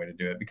most fun way to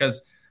do it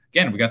because,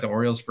 again, we got the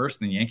Orioles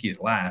first and the Yankees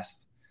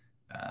last.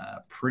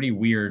 Pretty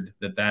weird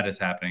that is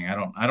happening.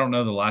 I don't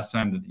know the last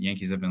time that the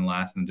Yankees have been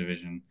last in the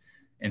division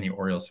and the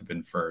Orioles have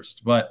been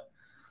first. But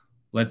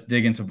let's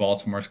dig into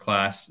Baltimore's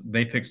class.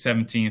 They picked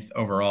 17th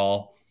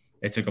overall.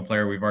 They took a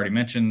player we've already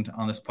mentioned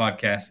on this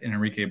podcast,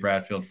 Enrique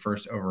Bradfield,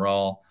 first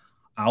overall.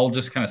 I'll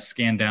just kind of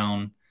scan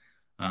down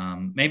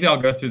Maybe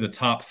I'll go through the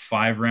top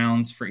 5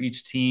 rounds for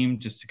each team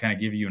just to kind of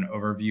give you an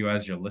overview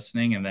as you're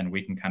listening, and then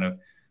we can kind of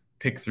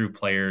pick through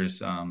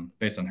players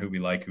based on who we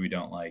like, who we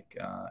don't like,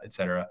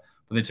 etc.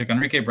 But they took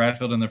Enrique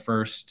Bradfield in the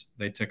first.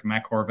 They took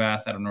Matt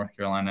Horvath out of North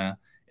Carolina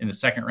in the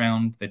second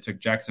round. They took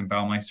Jackson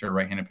Baumeister, a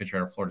right-handed pitcher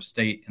out of Florida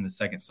State, in the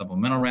second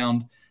supplemental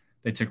round.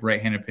 They took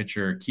right-handed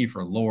pitcher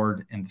Kiefer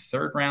Lord in the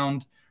third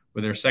round.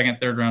 With their second,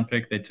 third-round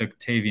pick, they took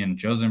Tavian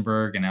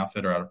Josenberg, an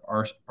outfielder out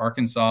of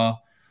Arkansas.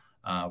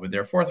 With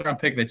their fourth-round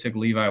pick, they took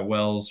Levi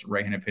Wells,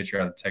 right-handed pitcher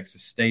out of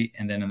Texas State.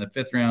 And then in the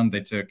fifth round, they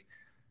took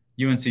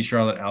UNC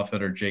Charlotte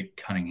outfielder Jake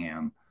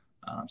Cunningham.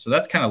 So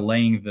that's kind of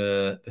laying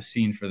the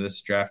scene for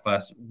this draft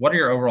class. What are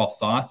your overall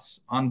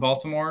thoughts on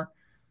Baltimore,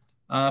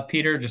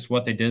 Peter? Just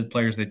what they did,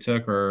 players they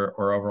took,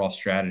 or overall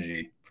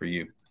strategy for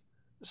you?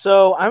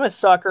 So I'm a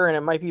sucker, and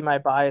it might be my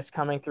bias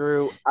coming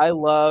through. I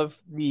love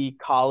the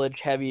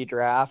college-heavy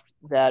draft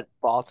that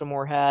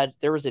Baltimore had.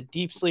 There was a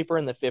deep sleeper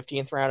in the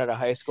 15th round at a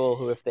high school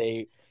who, if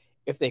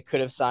they could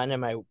have signed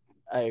him,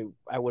 I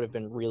would have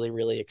been really,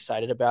 really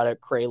excited about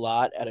it. Cray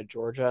Lott out of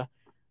Georgia.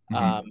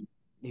 Mm-hmm.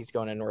 He's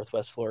going to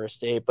Northwest Florida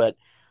State, but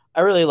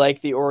I really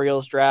like the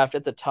Orioles draft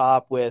at the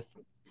top with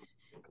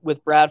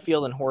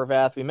Bradfield and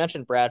Horvath. We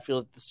mentioned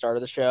Bradfield at the start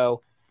of the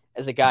show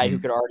as a guy who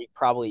could already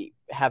probably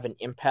have an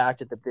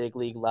impact at the big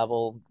league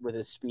level with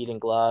his speed and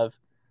glove.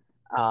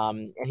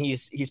 And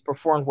he's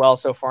performed well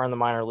so far in the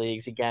minor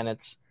leagues. Again,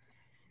 it's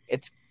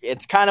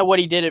kind of what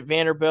he did at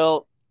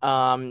Vanderbilt.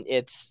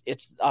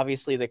 It's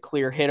obviously the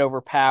clear hit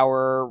over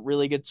power,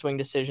 really good swing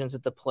decisions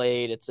at the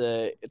plate. It's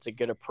a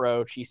good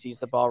approach. He sees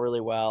the ball really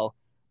well.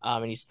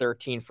 And he's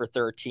 13 for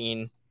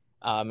 13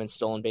 in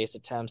stolen base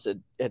attempts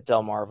at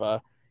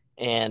Delmarva.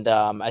 And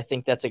I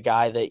think that's a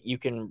guy that you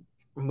can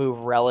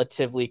move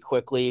relatively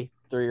quickly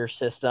through your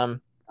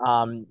system.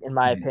 In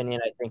my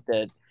opinion, I think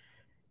that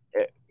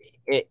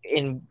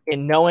in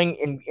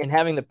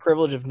having the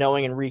privilege of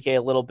knowing Enrique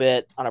a little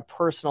bit on a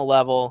personal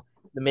level,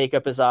 the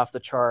makeup is off the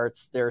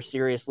charts. There are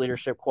serious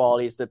leadership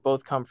qualities that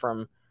both come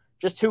from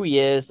just who he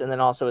is, and then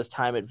also his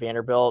time at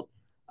Vanderbilt.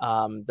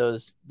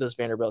 Those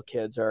Vanderbilt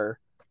kids are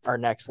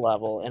next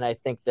level, and I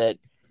think that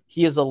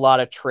he has a lot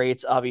of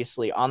traits,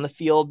 obviously, on the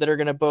field that are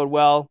going to bode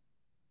well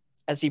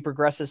as he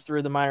progresses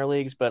through the minor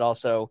leagues, but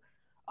also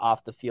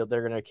off the field,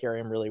 they're going to carry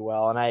him really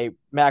well. And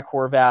Mac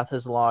Horvath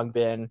has long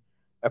been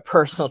a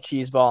personal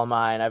cheeseball of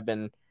mine. I've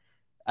been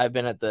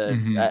at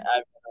the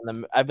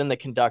I've been the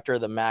conductor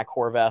of the Mac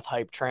Horvath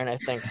hype train, I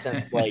think,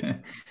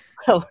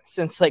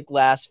 since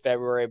last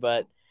February.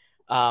 But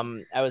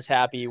I was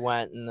happy he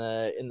went in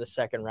the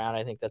second round.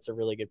 I think that's a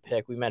really good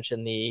pick. We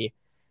mentioned the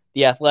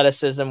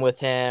athleticism with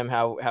him,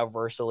 how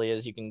versatile he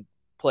is. You can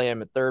play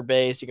him at third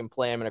base. You can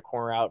play him in a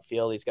corner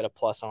outfield. He's got a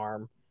plus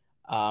arm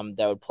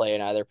that would play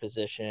in either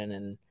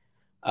position.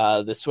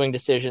 And the swing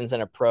decisions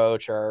and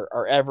approach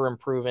are ever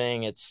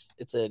improving.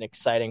 It's an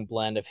exciting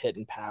blend of hit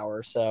and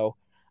power. So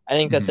I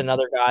think that's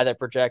another guy that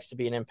projects to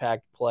be an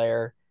impact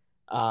player,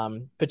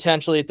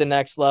 potentially at the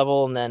next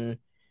level. And then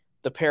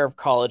the pair of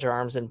college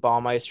arms in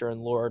Baumeister and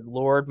Lord.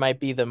 Lord might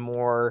be the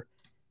more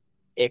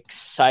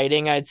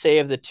exciting, I'd say,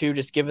 of the two,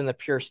 just given the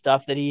pure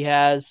stuff that he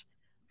has,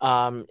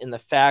 and the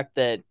fact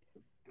that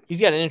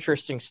he's got an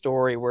interesting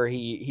story where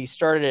he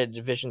started at a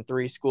Division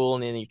III school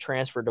and then he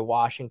transferred to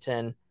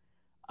Washington.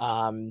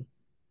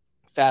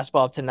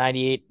 Fastball up to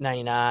 98,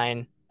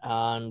 99,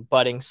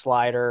 budding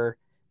slider.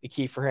 The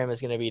key for him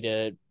is going to be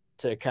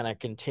to kind of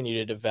continue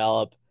to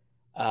develop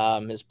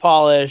his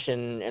polish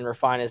and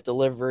refine his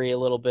delivery a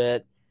little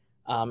bit.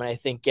 And I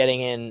think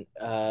getting in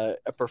a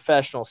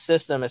professional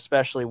system,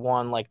 especially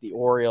one like the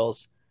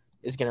Orioles,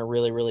 is going to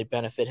really, really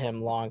benefit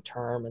him long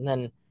term. And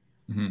then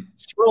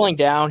scrolling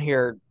down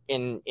here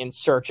in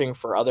searching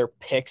for other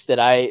picks that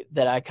I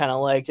kind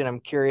of liked, and I'm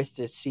curious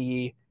to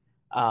see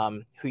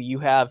who you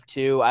have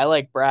too. I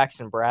like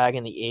Braxton Bragg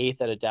in the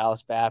 8th at a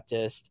Dallas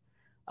Baptist.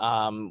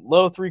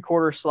 Low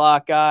 3/4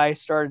 slot guy,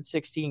 started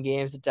 16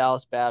 games at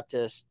Dallas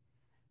Baptist.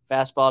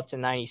 Fastball up to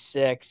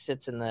 96,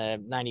 sits in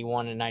the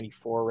 91 and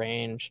 94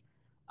 range.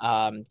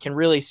 Can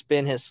really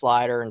spin his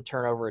slider and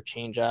turn over a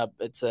changeup.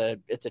 It's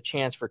a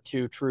chance for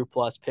 2 true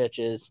plus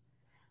pitches.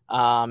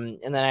 And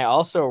then I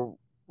also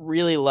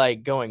really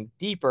like going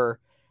deeper.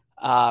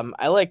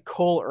 I like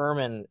Cole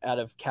Ehrman out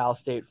of Cal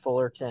State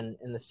Fullerton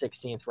in the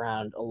 16th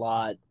round a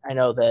lot. I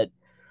know that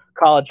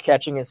college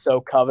catching is so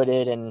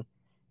coveted, and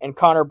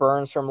Connor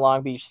Burns from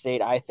Long Beach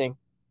State, I think,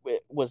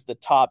 was the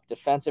top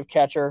defensive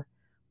catcher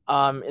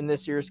in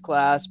this year's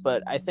class.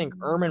 But I think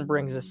Ehrman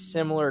brings a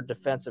similar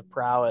defensive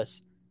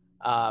prowess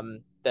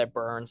that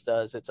Burns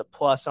does. It's a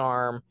plus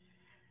arm,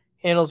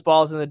 handles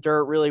balls in the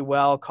dirt really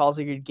well, calls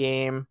a good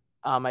game.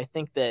 I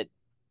think that,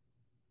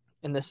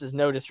 and this is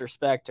no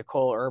disrespect to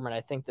Cole Ehrman,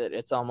 I think that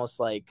it's almost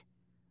like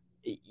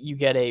you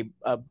get a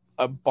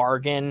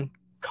bargain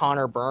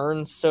Connor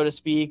Burns, so to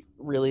speak,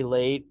 really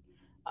late.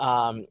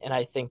 And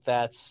I think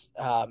that's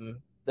a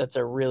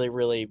really,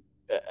 really,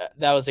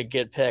 that was a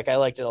good pick. I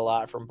liked it a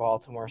lot from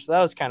Baltimore. So that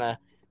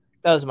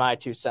was my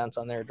 2 cents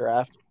on their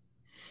draft.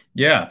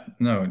 Yeah,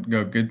 no,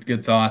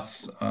 good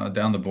thoughts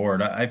down the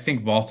board. I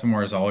think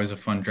Baltimore is always a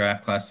fun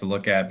draft class to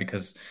look at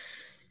because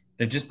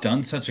they've just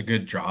done such a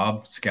good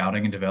job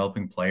scouting and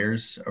developing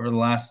players over the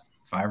last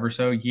 5 or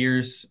so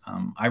years.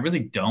 I really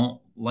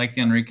don't like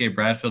the Enrique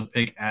Bradfield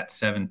pick at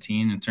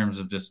 17 in terms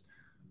of just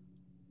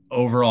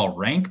overall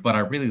rank, but I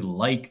really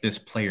like this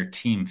player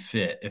team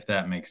fit, if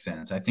that makes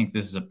sense. I think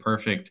this is a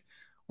perfect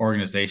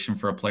organization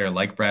for a player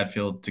like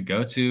Bradfield to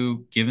go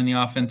to, given the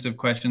offensive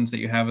questions that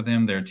you have with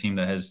him. They're a team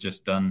that has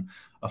just done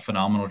a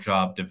phenomenal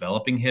job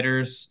developing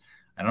hitters.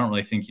 I don't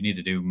really think you need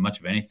to do much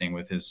of anything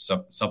with his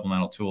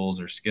supplemental tools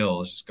or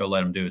skills. Just go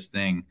let him do his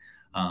thing.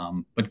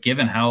 But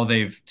given how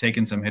they've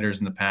taken some hitters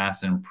in the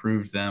past and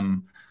improved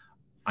them,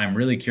 I'm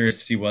really curious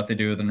to see what they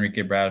do with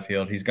Enrique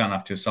Bradfield. He's gotten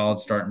off to a solid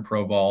start in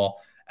pro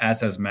ball, as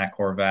has Matt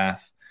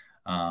Horvath.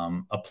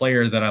 A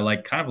player that I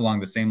like kind of along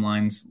the same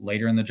lines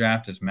later in the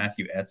draft is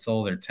Matthew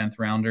Etzel, their 10th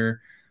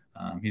rounder.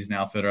 He's an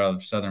outfielder out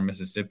of Southern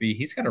Mississippi.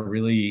 He's got a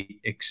really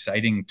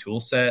exciting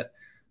tool set,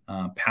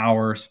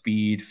 power,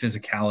 speed,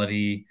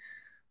 physicality.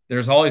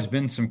 There's always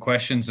been some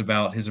questions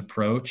about his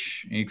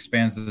approach. He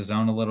expands the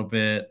zone a little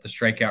bit, the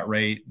strikeout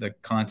rate, the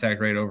contact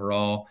rate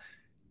overall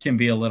can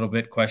be a little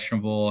bit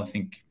questionable. I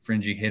think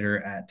fringy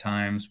hitter at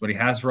times, but he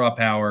has raw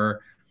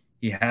power.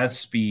 He has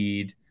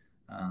speed.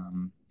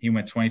 He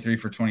went 23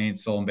 for 28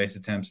 stolen base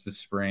attempts this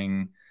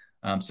spring.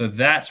 So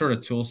that sort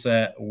of tool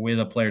set with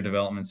a player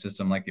development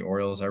system like the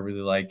Orioles, I really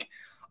like.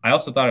 I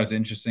also thought it was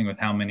interesting with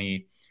how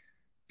many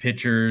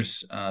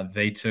pitchers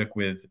they took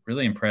with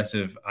really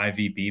impressive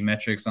IVB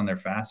metrics on their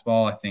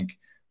fastball. I think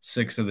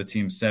 6 of the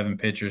team's 7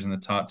 pitchers in the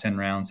top 10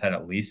 rounds had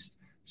at least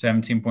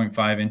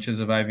 17.5 inches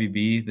of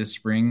IVB this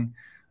spring.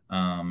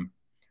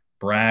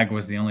 Bragg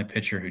was the only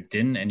pitcher who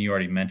didn't, and you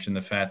already mentioned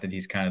the fact that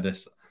he's kind of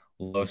this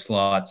low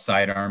slot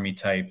side army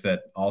type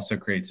that also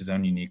creates his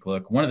own unique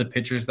look. One of the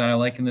pitchers that I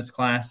like in this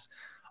class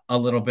a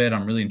little bit,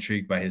 I'm really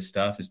intrigued by his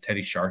stuff, is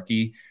Teddy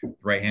Sharkey,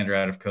 right-hander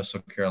out of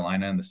Coastal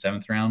Carolina in the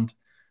 7th round.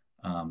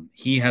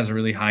 He has a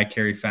really high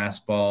carry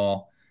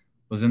fastball,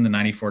 was in the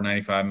 94,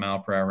 95 mile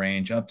per hour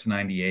range, up to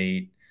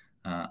 98.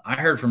 I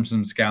heard from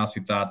some scouts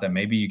who thought that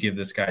maybe you give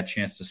this guy a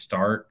chance to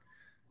start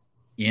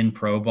in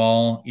pro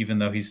ball, even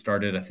though he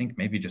started, I think,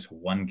 maybe just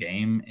one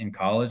game in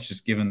college,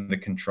 just given the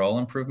control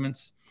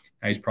improvements.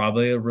 He's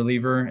probably a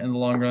reliever in the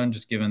long run,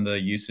 just given the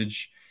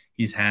usage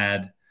he's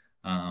had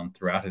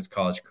throughout his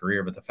college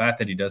career. But the fact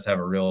that he does have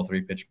a real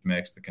 3-pitch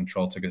mix, the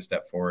control took a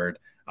step forward.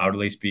 I would at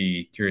least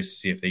be curious to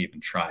see if they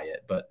even try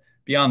it. But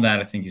beyond that,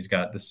 I think he's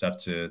got the stuff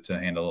to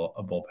handle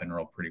a bullpen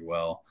role pretty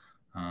well.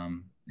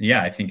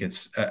 I think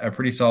it's a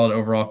pretty solid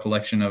overall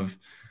collection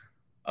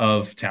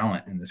of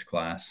talent in this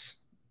class.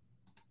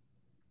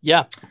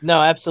 Yeah,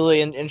 no,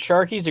 absolutely. And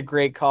Sharky's a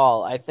great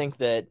call. I think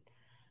that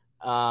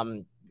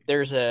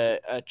there's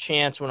a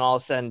chance when all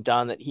is said and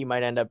done that he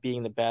might end up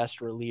being the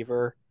best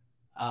reliever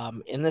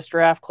in this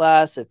draft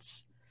class.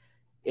 It's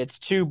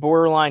 2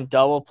 borderline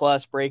double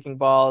plus breaking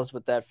balls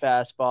with that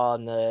fastball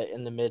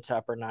in the mid to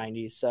upper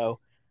 90s. So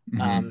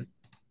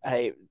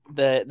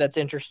that's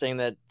interesting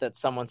that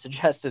someone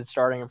suggested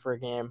starting him for a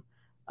game.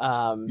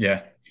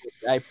 I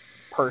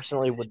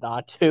personally would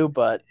not do,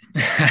 but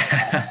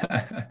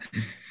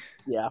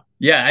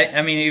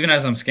I mean, even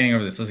as I'm scanning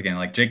over this list again,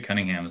 like Jake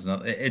Cunningham,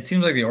 it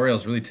seems like the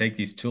Orioles really take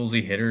these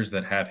toolsy hitters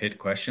that have hit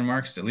question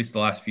marks. At least the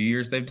last few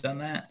years they've done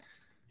that.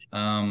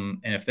 And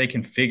if they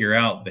can figure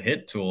out the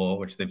hit tool,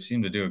 which they've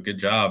seemed to do a good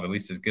job, at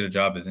least as good a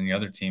job as any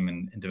other team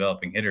in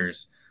developing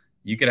hitters,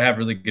 you could have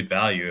really good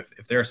value.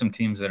 If there are some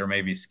teams that are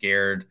maybe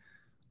scared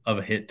of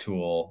a hit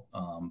tool,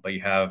 but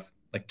you have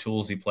like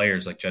toolsy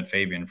players like Jed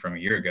Fabian from a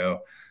year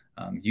ago,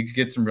 you could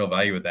get some real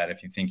value with that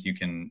if you think you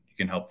can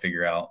help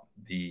figure out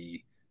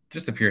the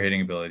pure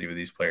hitting ability with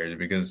these players.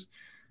 Because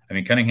I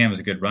mean, Cunningham is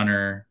a good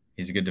runner,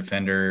 he's a good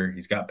defender,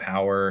 he's got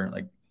power.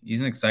 Like, he's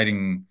an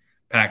exciting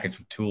package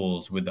of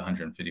tools with the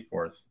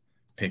 154th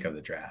pick of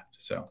the draft.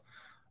 So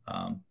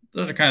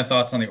those are kind of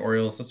thoughts on the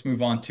Orioles. Let's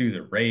move on to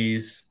the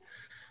Rays.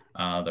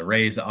 The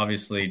Rays,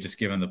 obviously, just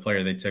given the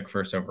player they took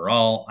first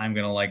overall, I'm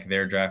going to like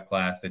their draft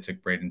class. They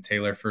took Braden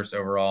Taylor first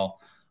overall.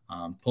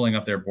 Pulling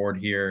up their board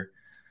here,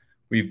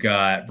 we've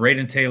got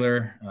Braden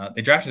Taylor.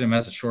 They drafted him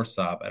as a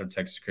shortstop out of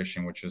Texas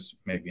Christian, which is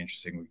maybe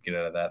interesting. We can get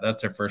out of that.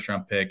 That's their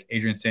first-round pick.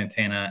 Adrian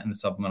Santana in the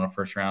supplemental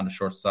first round, a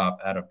shortstop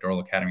out of Doral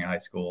Academy High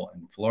School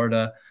in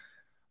Florida.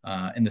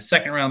 In the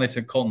second round, they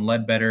took Colton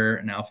Ledbetter,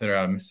 an outfielder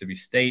out of Mississippi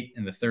State.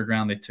 In the third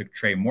round, they took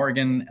Trey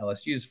Morgan,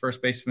 LSU's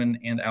first baseman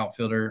and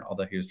outfielder,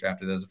 although he was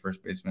drafted as a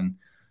first baseman.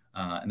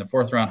 In the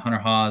fourth round, Hunter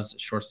Haas,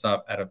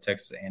 shortstop out of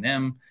Texas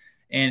A&M.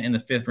 And in the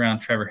fifth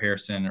round, Trevor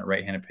Harrison, a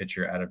right-handed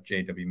pitcher out of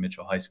J.W.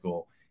 Mitchell High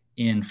School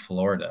in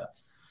Florida.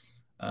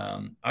 I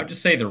would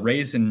just say the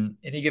Rays in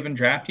any given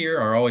draft year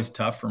are always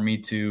tough for me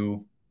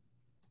to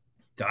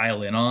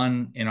dial in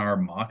on in our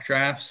mock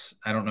drafts.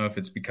 I don't know if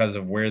it's because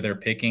of where they're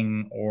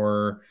picking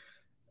or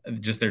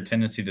just their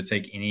tendency to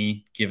take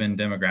any given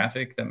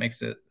demographic that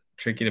makes it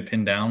tricky to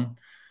pin down.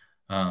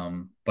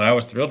 But I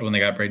was thrilled when they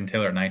got Braden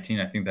Taylor at 19.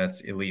 I think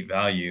that's elite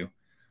value.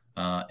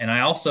 And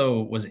I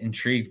also was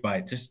intrigued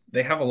by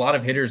they have a lot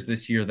of hitters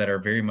this year that are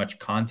very much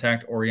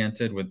contact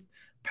oriented with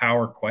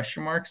power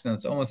question marks. And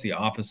it's almost the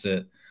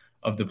opposite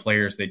of the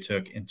players they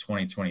took in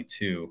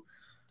 2022.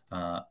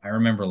 I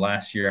remember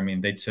last year,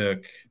 they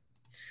took,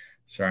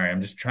 sorry,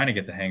 I'm just trying to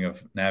get the hang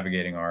of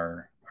navigating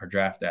our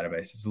draft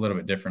database. It's a little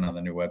bit different on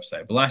the new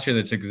website. But last year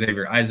they took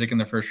Xavier Isaac in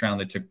the first round.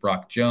 They took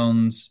Brock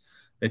Jones.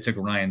 They took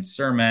Ryan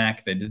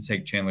Cermak. They did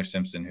take Chandler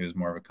Simpson, who's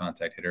more of a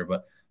contact hitter.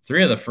 But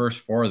 3 of the first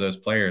 4 of those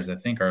players, I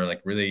think, are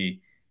like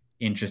really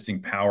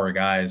interesting power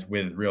guys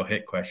with real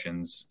hit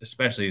questions,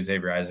 especially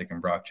Xavier Isaac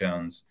and Brock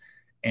Jones.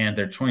 And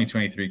their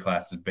 2023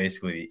 class is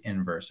basically the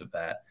inverse of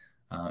that.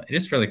 It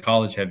is fairly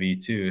college heavy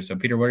too. So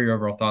Peter, what are your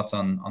overall thoughts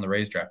on the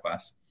Rays draft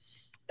class?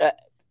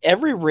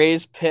 Every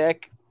Rays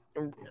pick,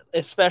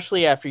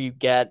 especially after you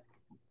get,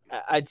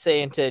 I'd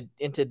say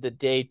into the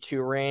day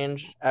 2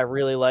 range, I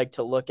really like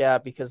to look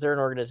at, because they're an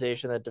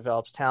organization that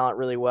develops talent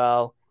really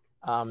well.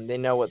 They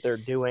know what they're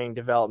doing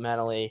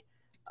developmentally.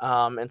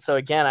 And so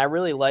again, I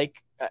really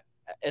like,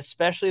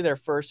 especially their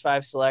first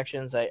 5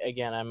 selections.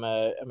 I'm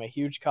a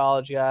huge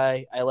college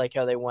guy. I like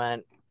how they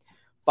went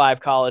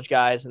 5 college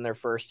guys in their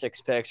first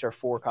 6 picks, or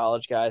 4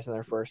 college guys in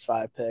their first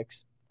 5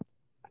 picks.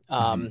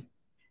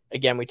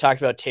 Again, we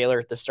talked about Taylor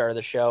at the start of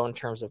the show in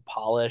terms of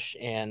polish,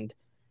 and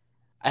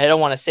I don't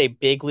want to say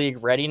big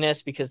league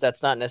readiness, because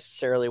that's not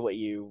necessarily what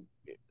you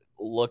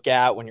look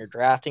at when you're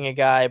drafting a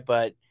guy,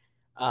 but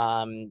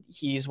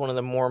he's one of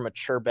the more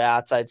mature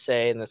bats, I'd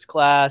say, in this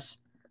class.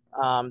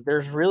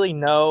 There's really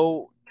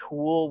no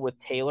tool with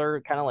Taylor,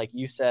 kind of like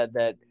you said,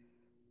 that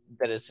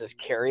is his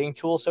carrying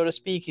tool, so to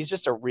speak. He's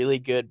just a really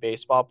good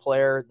baseball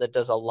player that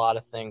does a lot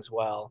of things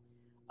well.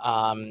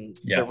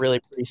 It's a really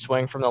pretty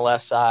swing from the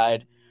left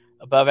side,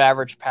 above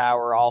average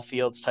power, all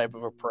fields type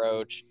of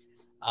approach.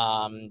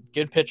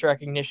 Good pitch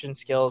recognition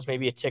skills,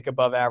 maybe a tick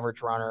above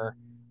average runner.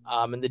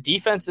 And the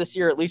defense this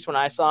year, at least when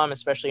I saw him,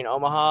 especially in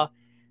Omaha,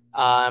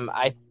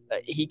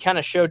 he kind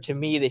of showed to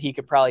me that he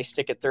could probably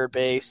stick at third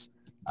base.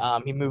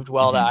 He moved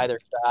well to either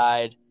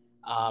side.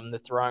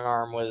 The throwing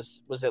arm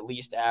was at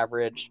least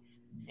average.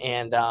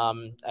 And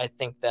I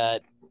think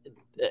that,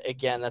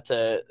 again, that's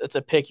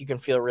a pick you can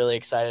feel really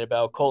excited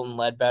about. Colton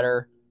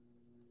Ledbetter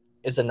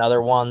is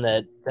another one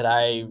that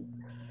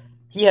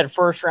he had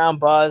first round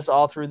buzz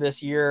all through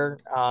this year,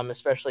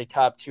 especially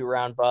top 2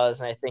 round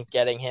buzz. And I think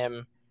getting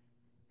him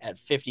at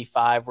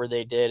 55 where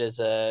they did is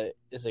a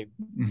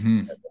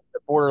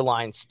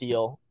borderline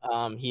steal.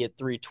 He had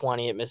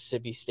 320 at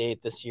Mississippi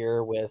State this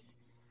year with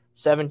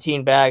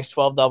 17 bags,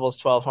 12 doubles,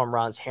 12 home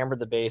runs, hammered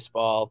the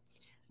baseball,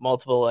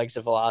 multiple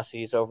exit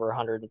velocities over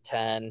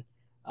 110,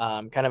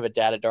 kind of a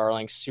data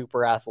darling,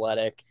 super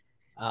athletic,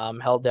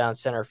 held down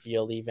center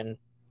field even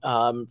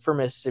for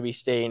Mississippi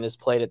State, and has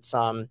played at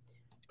some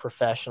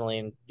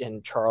professionally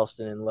in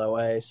Charleston and Low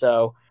A.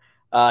 So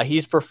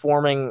he's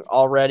performing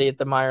already at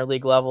the minor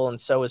league level, and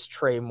so is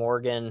Trey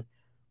Morgan,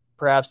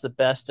 perhaps the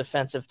best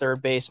defensive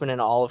third baseman in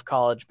all of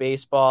college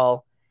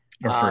baseball.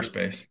 Or first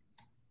base.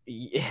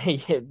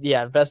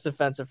 Yeah, best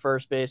defensive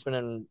first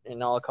baseman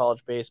in all of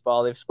college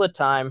baseball. They've split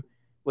time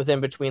with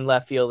him between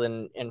left field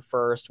and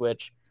first,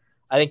 which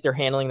I think they're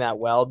handling that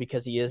well,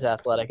 because he is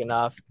athletic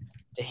enough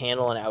to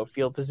handle an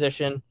outfield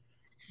position.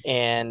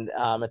 And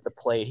at the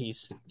plate,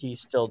 he's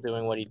still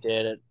doing what he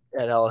did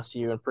at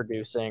LSU and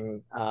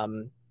producing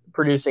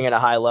at a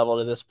high level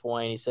to this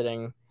point. He's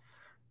hitting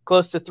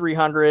close to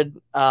 300,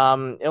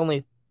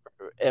 only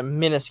a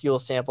minuscule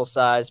sample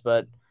size,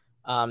 but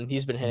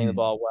he's been hitting the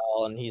ball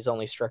well, and he's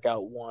only struck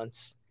out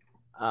once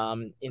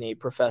in a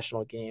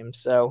professional game.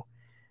 So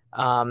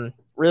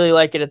really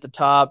like it at the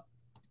top.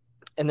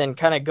 And then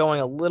kind of going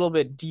a little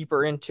bit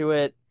deeper into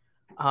it,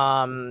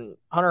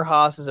 Hunter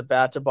Haas is a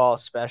bat to ball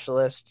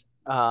specialist,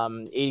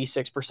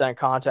 86%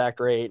 contact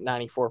rate,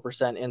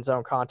 94% end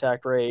zone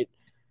contact rate,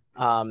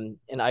 and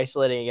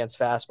isolating against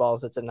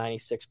fastballs, it's a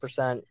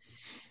 96%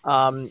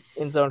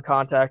 end zone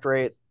contact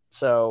rate.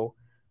 So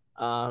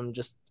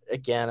just,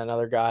 again,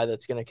 another guy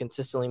that's going to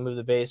consistently move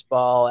the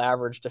baseball,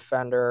 average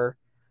defender.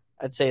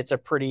 I'd say it's a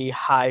pretty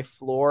high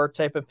floor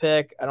type of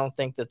pick. I don't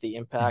think that the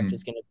impact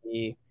is going to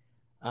be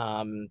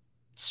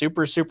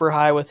super, super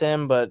high with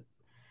him, but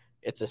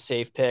it's a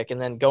safe pick. And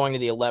then going to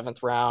the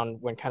 11th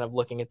round, when kind of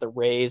looking at the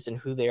Rays and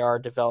who they are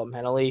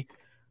developmentally,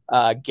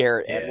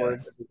 Garrett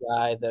Edwards is a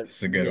guy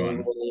that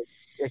really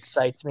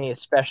excites me,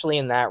 especially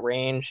in that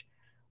range.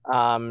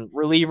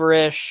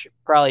 Reliever-ish,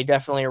 probably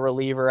definitely a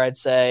reliever, I'd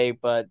say,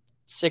 but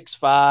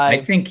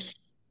 6'5".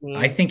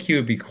 I think he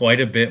would be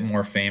quite a bit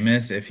more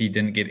famous if he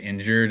didn't get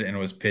injured and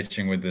was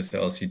pitching with this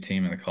LSU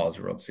team in the College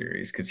World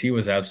Series, because he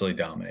was absolutely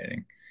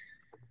dominating.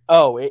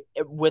 Oh,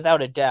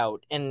 without a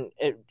doubt. And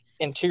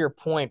to your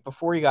point,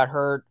 before he got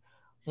hurt,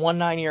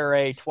 1.9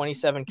 ERA,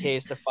 27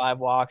 Ks to 5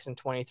 walks in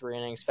 23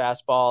 innings,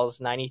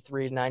 fastballs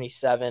 93 to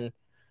 97,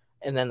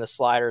 and then the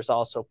sliders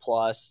also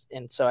plus.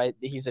 And so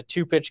he's a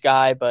 2-pitch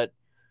guy, but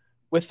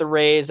with the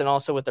Rays and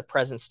also with the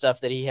present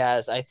stuff that he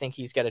has, I think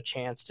he's got a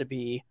chance to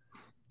be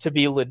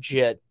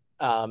legit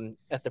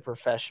at the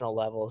professional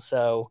level.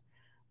 So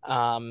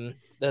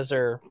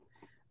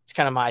it's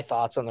kind of my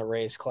thoughts on the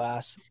Rays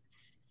class.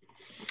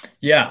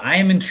 Yeah, I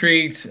am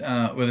intrigued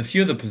with a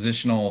few of the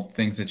positional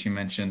things that you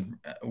mentioned.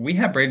 We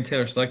have Braden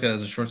Taylor selected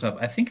as a shortstop.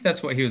 I think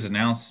that's what he was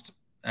announced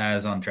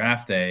as on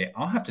draft day.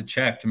 I'll have to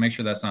check to make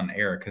sure that's not an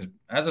error, because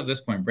as of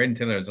this point, Braden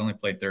Taylor has only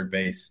played third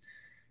base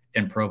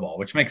in pro ball,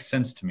 which makes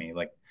sense to me.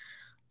 Like,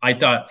 I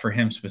thought for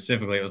him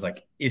specifically, it was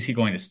like, is he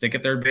going to stick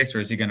at third base or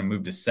is he going to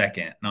move to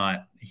second?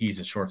 Not he's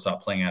a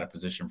shortstop playing out of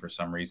position for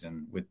some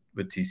reason with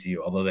TCU,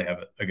 although they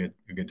have a good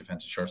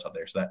defensive shortstop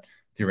there. So that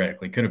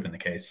theoretically could have been the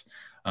case.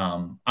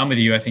 I'm with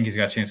you. I think he's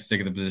got a chance to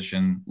stick at the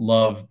position.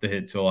 Love the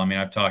hit tool. I mean,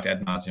 I've talked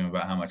ad nauseum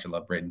about how much I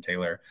love Braden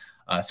Taylor.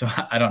 So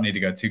I don't need to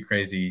go too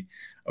crazy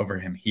over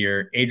him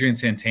here. Adrian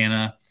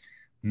Santana,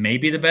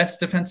 maybe the best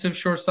defensive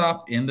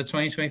shortstop in the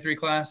 2023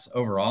 class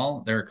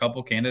overall. There are a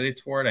couple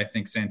candidates for it. I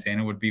think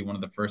Santana would be one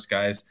of the first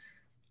guys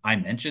I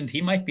mentioned.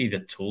 He might be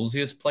the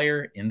toolsiest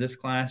player in this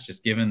class,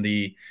 just given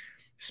the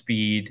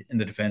speed and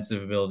the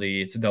defensive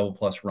ability. It's a double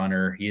plus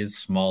runner. He is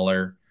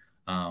smaller.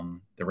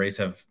 The Rays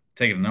have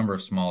taken a number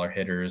of smaller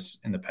hitters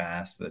in the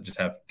past that just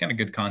have kind of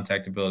good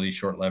contact ability,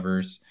 short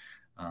levers.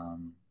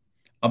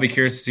 I'll be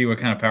curious to see what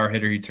kind of power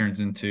hitter he turns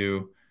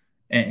into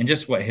and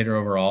just what hitter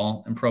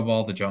overall in pro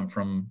ball. The jump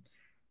from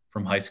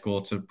high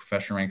school to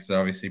professional ranks is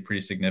obviously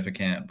pretty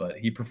significant, but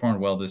he performed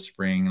well this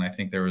spring. And I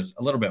think there was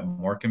a little bit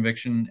more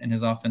conviction in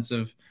his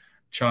offensive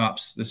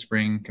chops this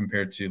spring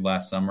compared to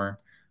last summer.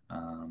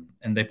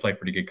 And they play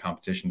pretty good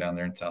competition down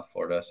there in South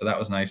Florida. So that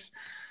was nice.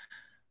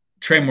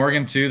 Trey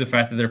Morgan too, the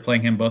fact that they're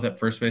playing him both at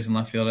first base and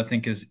left field, I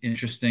think is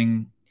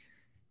interesting.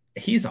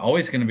 He's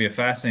always going to be a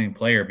fascinating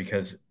player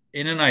because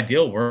in an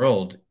ideal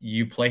world,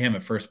 you play him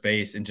at first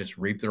base and just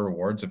reap the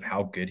rewards of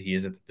how good he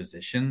is at the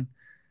position.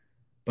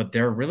 But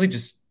they're really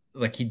just,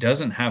 like, he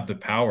doesn't have the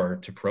power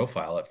to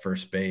profile at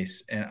first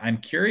base. And I'm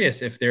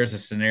curious if there's a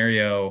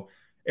scenario,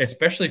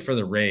 especially for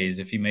the Rays,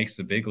 if he makes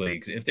the big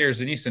leagues, if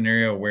there's any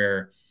scenario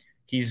where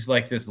he's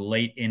like this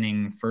late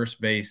inning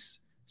first base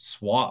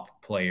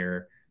swap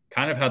player,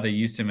 kind of how they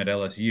used him at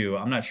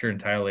LSU. I'm not sure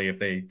entirely if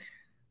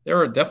there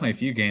were definitely a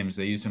few games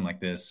they used him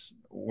like this,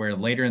 where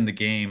later in the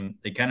game,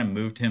 they kind of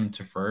moved him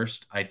to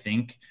first, I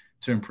think,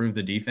 to improve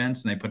the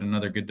defense. And they put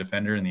another good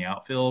defender in the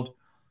outfield.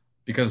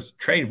 Because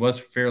Trey was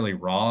fairly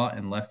raw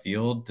in left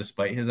field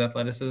despite his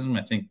athleticism.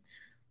 I think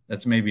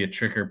that's maybe a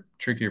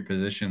trickier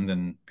position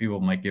than people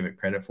might give it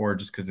credit for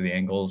just because of the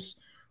angles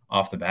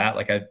off the bat.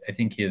 Like I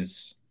think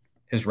his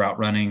route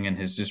running and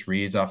his just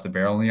reads off the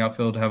barrel in the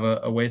outfield have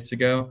a ways to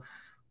go.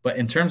 But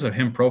in terms of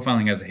him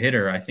profiling as a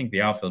hitter, I think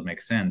the outfield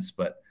makes sense.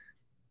 But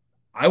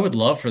I would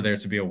love for there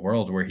to be a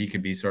world where he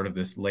could be sort of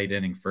this late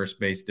inning first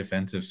base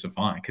defensive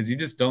savant, because you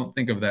just don't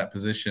think of that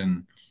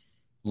position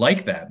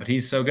like that, but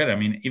he's so good. I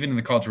mean, even in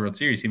the College World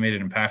Series, he made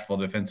an impactful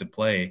defensive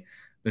play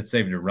that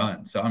saved a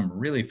run. So I'm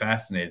really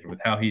fascinated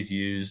with how he's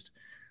used.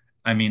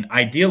 I mean,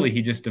 ideally,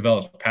 he just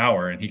develops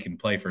power and he can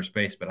play first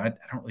base, but I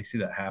don't really see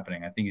that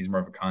happening. I think he's more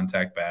of a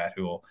contact bat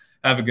who will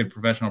have a good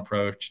professional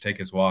approach, take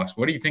his walks.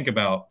 What do you think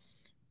about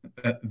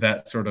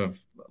that sort of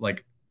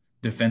like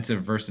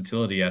defensive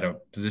versatility at a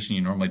position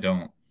you normally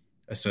don't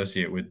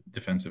associate with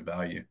defensive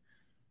value?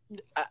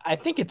 I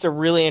think it's a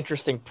really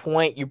interesting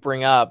point you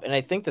bring up, and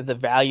I think that the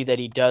value that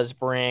he does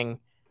bring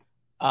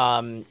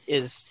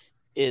is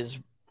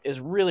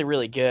really,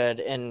 really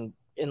good. And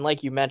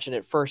like you mentioned,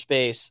 at first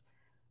base,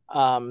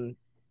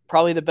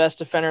 probably the best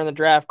defender in the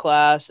draft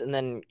class. And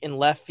then in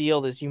left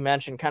field, as you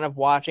mentioned, kind of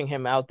watching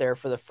him out there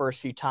for the first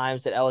few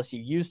times that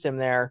LSU used him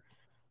there,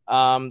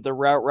 the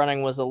route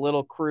running was a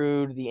little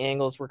crude. The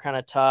angles were kind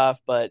of tough,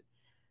 but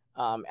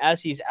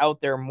as he's out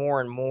there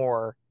more and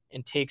more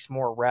and takes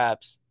more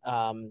reps,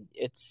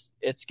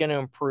 it's going to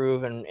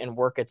improve and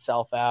work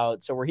itself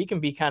out. So where he can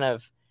be kind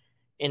of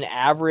an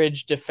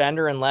average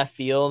defender in left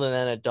field and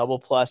then a double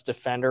plus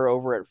defender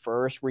over at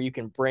first, where you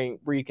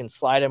can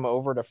slide him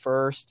over to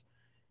first,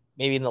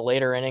 maybe in the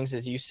later innings,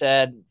 as you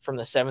said, from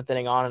the seventh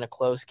inning on in a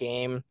close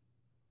game.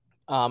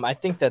 I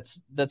think that's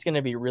going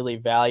to be really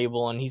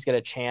valuable, and he's got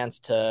a chance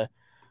to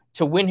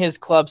win his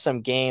club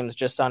some games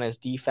just on his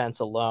defense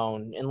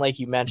alone. And like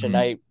you mentioned,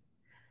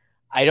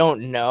 I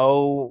don't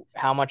know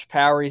how much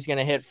power he's going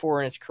to hit for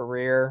in his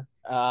career.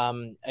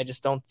 I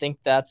just don't think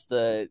that's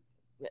the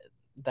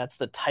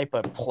type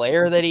of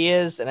player that he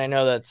is. And I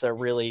know that's a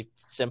really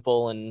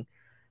simple and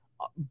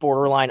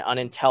borderline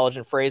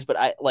unintelligent phrase,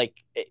 but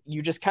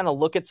you just kind of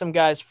look at some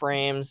guys'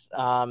 frames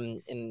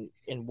in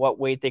what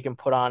weight they can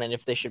put on and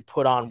if they should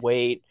put on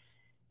weight.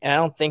 And I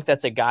don't think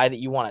that's a guy that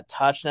you want to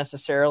touch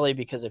necessarily,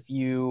 because if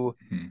you,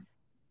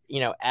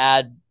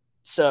 add,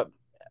 so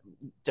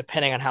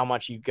depending on how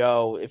much you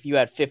go, if you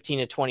add 15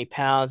 to 20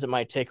 pounds, it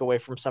might take away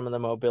from some of the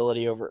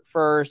mobility over at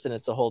first, and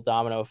it's a whole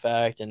domino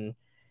effect. And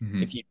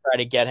if you try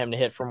to get him to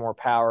hit for more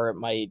power, it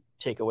might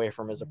take away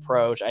from his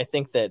approach. I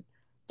think that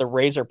the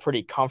Rays are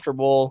pretty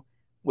comfortable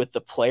with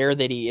the player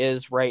that he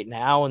is right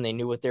now, and they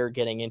knew what they were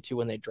getting into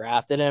when they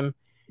drafted him.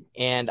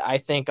 And I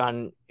think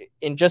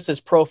in just his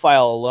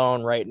profile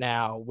alone right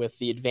now, with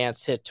the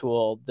advanced hit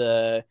tool,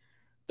 the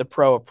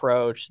pro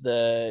approach,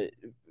 the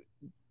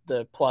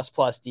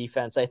plus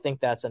defense, I think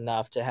that's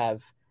enough to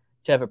have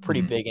to have a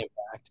pretty big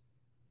impact.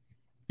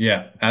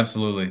 Yeah,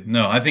 absolutely.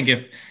 No, I think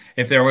if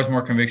there was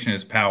more conviction in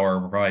his power,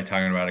 we're probably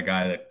talking about a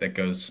guy that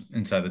goes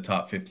inside the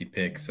top 50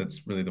 picks.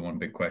 That's really the one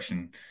big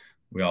question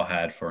we all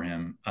had for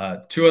him.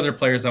 Two other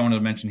players I wanted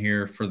to mention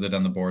here further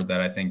down the board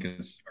that I think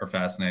are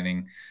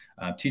fascinating.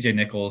 TJ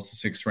Nichols,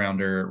 the 6th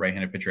rounder,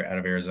 right-handed pitcher out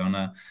of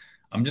Arizona.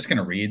 I'm just going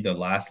to read the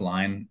last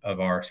line of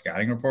our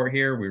scouting report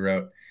here. We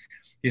wrote,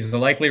 he's the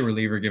likely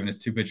reliever given his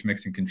 2-pitch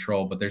mix and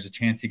control, but there's a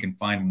chance he can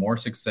find more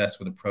success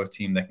with a pro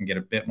team that can get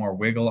a bit more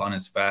wiggle on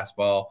his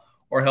fastball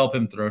or help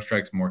him throw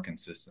strikes more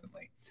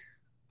consistently.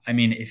 I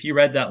mean, if you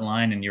read that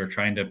line and you were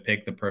trying to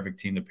pick the perfect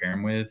team to pair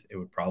him with, it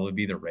would probably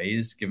be the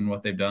Rays, given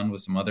what they've done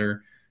with some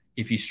other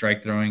iffy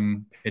strike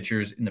throwing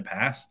pitchers in the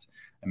past.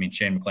 I mean,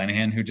 Shane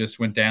McClanahan, who just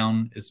went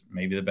down, is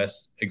maybe the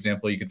best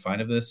example you could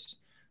find of this,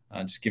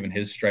 just given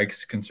his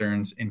strikes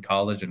concerns in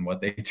college and what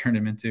they turned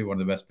him into,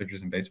 one of the best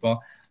pitchers in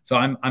baseball. So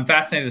I'm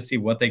fascinated to see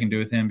what they can do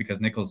with him,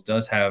 because Nichols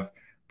does have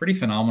pretty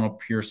phenomenal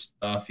pure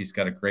stuff. He's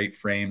got a great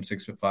frame,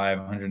 6'5",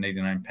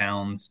 189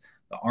 pounds.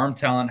 The arm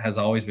talent has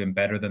always been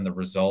better than the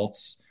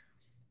results.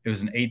 It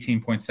was an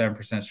 18.7%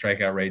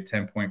 strikeout rate,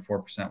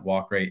 10.4%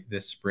 walk rate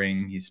this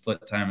spring. He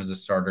split time as a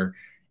starter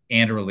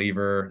and a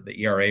reliever.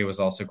 The ERA was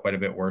also quite a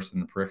bit worse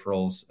than the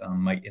peripherals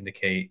might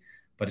indicate,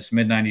 but it's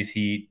mid-90s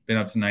heat, been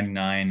up to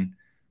 99.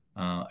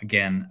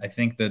 Again, I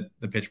think that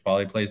the pitch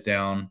probably plays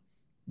down,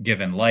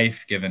 given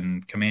life,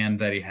 given command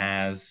that he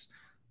has,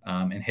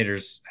 and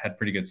hitters had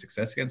pretty good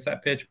success against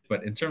that pitch.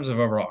 But in terms of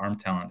overall arm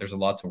talent, there's a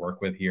lot to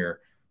work with here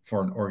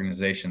for an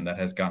organization that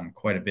has gotten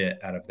quite a bit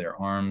out of their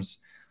arms.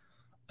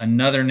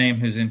 Another name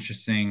who's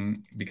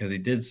interesting because he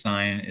did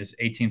sign is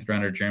 18th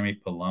rounder Jeremy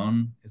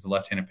Pallone. He's a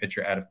left-handed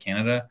pitcher out of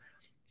Canada.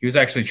 He was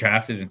actually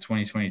drafted in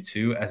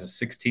 2022 as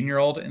a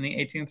 16-year-old in the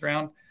 18th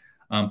round.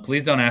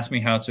 Please don't ask me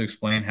how to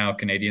explain how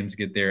Canadians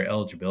get their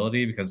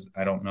eligibility, because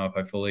I don't know if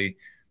I fully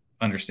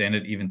understand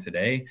it even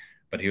today.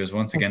 But he was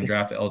once again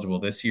draft eligible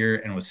this year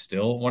and was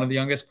still one of the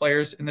youngest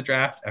players in the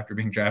draft after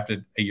being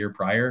drafted a year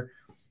prior.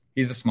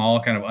 He's a small,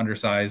 kind of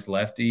undersized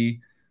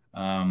lefty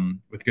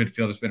with good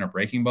field spin or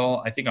breaking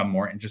ball. I think I'm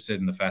more interested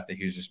in the fact that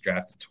he was just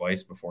drafted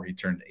twice before he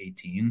turned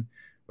 18,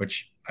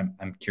 which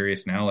I'm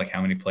curious now, like how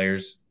many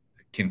players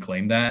can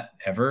claim that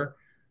ever.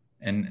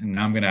 And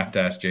now I'm going to have to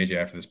ask JJ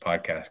after this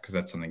podcast, because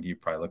that's something you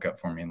probably look up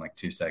for me in like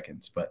 2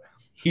 seconds. But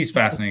he's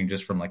fascinating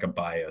just from like a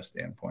bio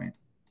standpoint.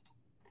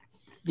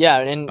 Yeah,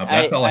 and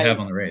that's all I have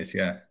on the Rays.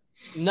 Yeah.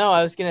 No,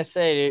 I was going to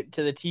say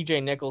to the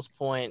TJ Nichols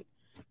point,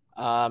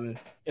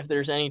 if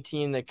there's any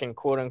team that can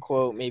quote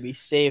unquote maybe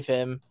save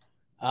him,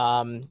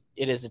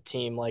 it is a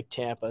team like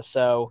Tampa.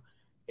 So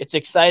it's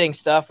exciting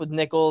stuff with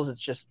Nichols.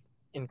 It's just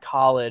in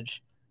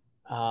college,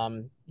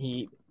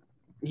 he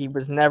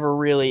was never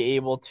really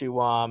able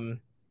to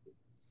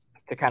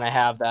kind of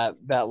have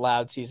that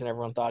loud season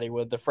everyone thought he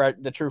would.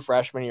 The true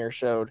freshman year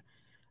showed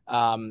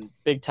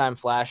big time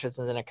flashes,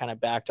 and then it kind of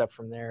backed up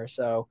from there.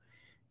 So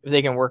if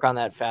they can work on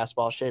that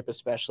fastball shape,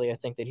 especially, I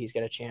think that he's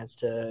got a chance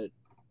to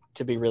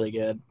be really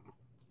good.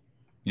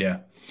 Yeah.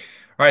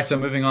 All right, so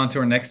moving on to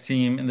our next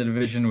team in the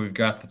division, we've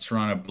got the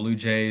Toronto Blue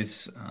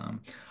Jays.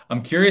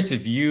 I'm curious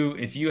if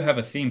you have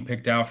a theme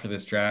picked out for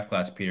this draft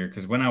class, Peter,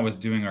 because when I was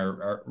doing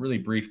our really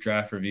brief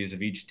draft reviews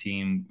of each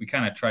team, we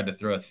kind of tried to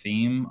throw a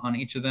theme on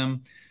each of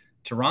them.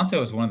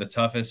 Toronto is one of the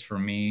toughest for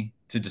me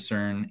to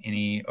discern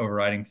any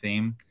overriding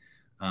theme.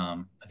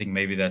 I think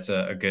maybe that's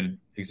a good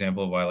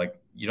example of why, like,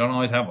 you don't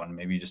always have one.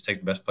 Maybe you just take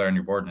the best player on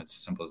your board, and it's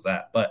as simple as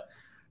that. But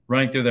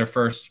running through their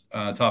first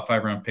top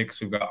 5 round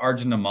picks, we've got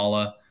Arjun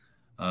Namala,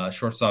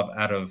 shortstop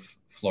out of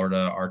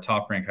Florida, our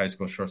top-ranked high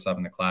school shortstop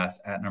in the class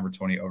at number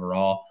 20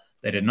 overall.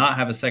 They did not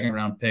have a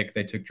second-round pick.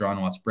 They took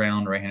John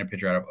Watts-Brown, right-handed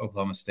pitcher out of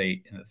Oklahoma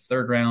State, in the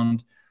 3rd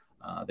round.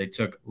 They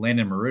took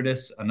Landon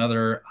Marutis,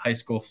 another high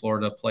school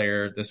Florida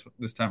player,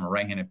 this time a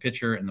right-handed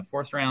pitcher, in the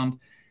 4th round.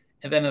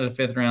 And then in the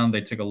 5th round,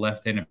 they took a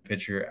left-handed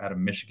pitcher out of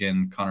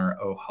Michigan, Connor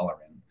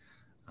O'Halloran.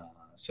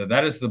 So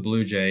that is the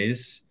Blue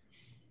Jays.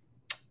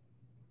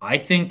 I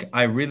think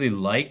I really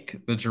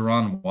like the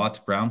Jerron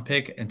Watts-Brown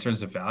pick in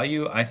terms of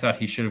value. I thought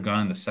he should have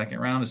gone in the 2nd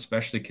round,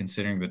 especially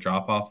considering the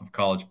drop-off of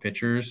college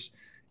pitchers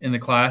in the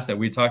class that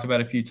we talked about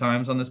a few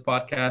times on this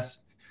podcast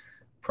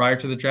prior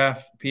to the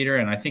draft, Peter.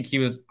 And I think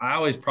I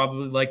always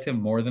probably liked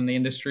him more than the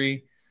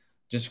industry,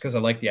 just because I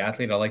like the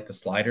athlete. I like the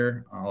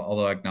slider,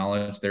 although I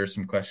acknowledge there's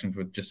some questions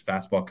with just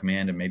fastball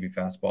command and maybe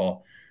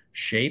fastball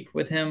shape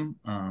with him.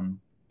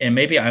 And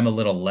maybe I'm a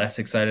little less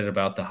excited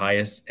about the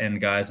highest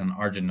end guys on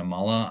Arjun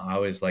Namala. I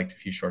always liked a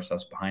few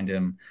shortstops behind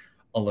him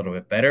a little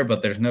bit better,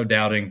 but there's no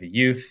doubting the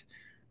youth,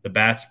 the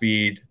bat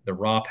speed, the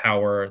raw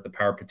power, the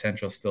power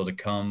potential still to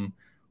come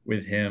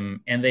with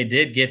him. And they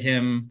did get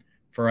him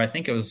for, I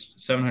think it was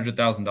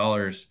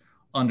 $700,000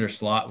 under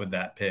slot with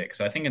that pick.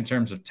 So I think in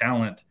terms of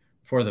talent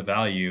for the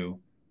value,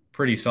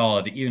 pretty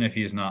solid, even if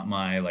he's not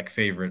my like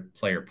favorite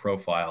player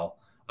profile.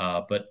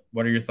 But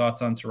what are your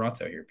thoughts on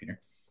Toronto here, Peter?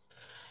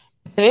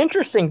 An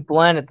interesting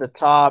blend at the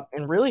top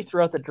and really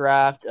throughout the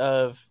draft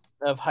of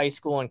high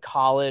school and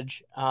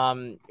college.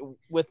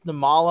 With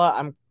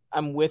Namala,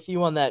 I'm with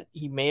you on that.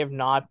 He may have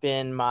not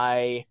been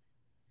my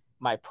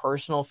my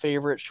personal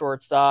favorite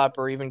shortstop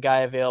or even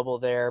guy available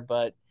there,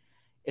 but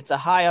it's a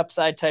high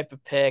upside type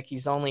of pick.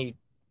 He's only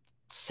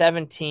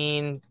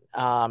 17.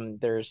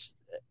 There's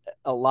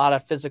a lot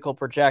of physical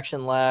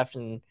projection left,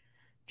 and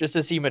just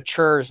as he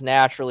matures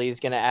naturally, he's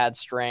going to add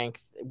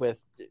strength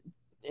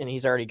and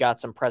he's already got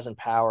some present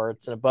power.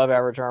 It's an above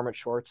average arm at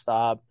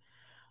shortstop.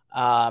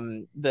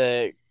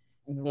 The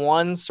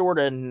one sort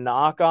of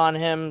knock on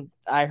him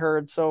I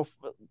heard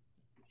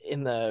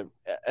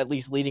at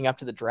least leading up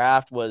to the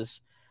draft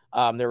was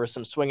there was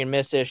some swing and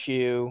miss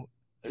issues,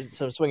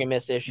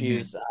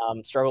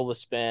 struggled with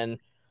spin.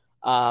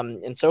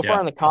 And so far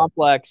in the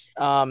complex,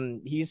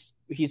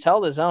 he's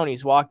held his own.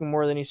 He's walking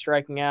more than he's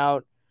striking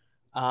out.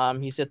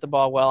 He's hit the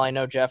ball well. I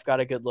know Jeff got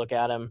a good look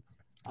at him.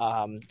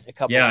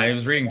 I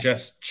was reading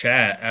Jeff's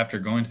chat after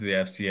going to the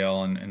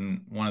FCL,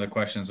 and one of the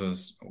questions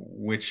was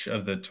which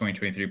of the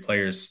 2023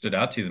 players stood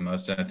out to you the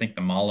most. And I think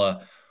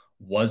Namala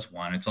was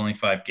one. It's only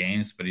 5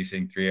 games, but he's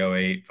hitting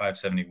 308,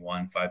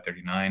 571,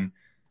 539.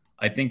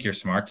 I think you're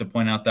smart to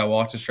point out that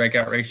walk to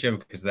strikeout ratio,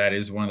 because that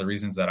is one of the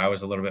reasons that I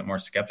was a little bit more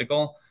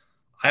skeptical.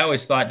 I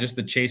always thought just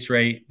the chase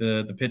rate,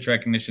 the pitch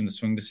recognition, the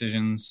swing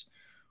decisions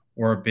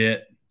were a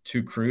bit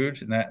too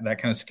crude, and that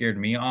kind of scared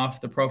me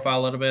off the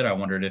profile a little bit. I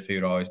wondered if he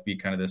would always be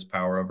kind of this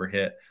power over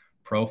hit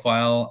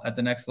profile at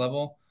the next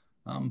level.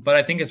 But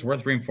I think it's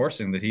worth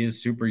reinforcing that he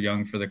is super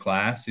young for the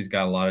class. He's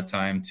got a lot of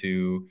time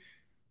to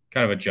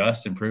kind of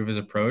adjust, improve his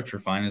approach,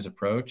 refine his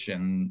approach.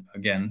 And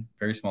again,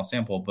 very small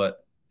sample,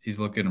 but he's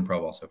looked good in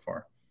pro ball so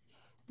far.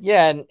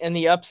 Yeah. And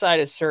the upside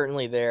is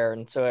certainly there.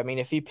 And so, I mean,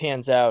 if he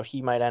pans out,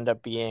 he might end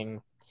up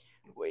being,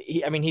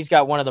 he's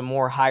got one of the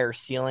more higher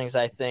ceilings,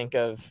 I think,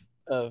 of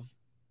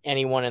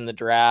anyone in the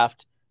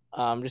draft,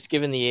 just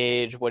given the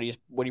age, what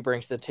he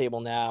brings to the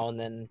table now, and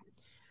then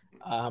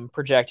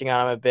projecting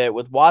on him a bit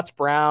with Watts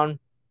Brown.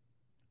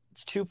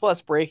 It's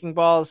 2+ breaking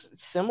balls.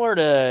 It's similar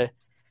to,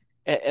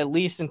 at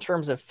least in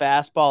terms of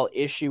fastball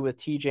issue, with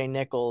TJ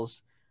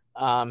Nichols.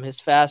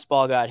 His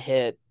fastball got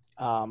hit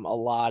a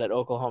lot at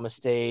Oklahoma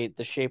State.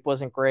 The shape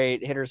wasn't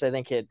great. Hitters, I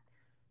think, hit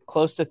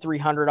close to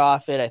 300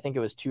 off it. I think it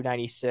was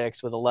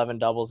 296 with 11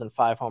 doubles and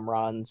 5 home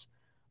runs.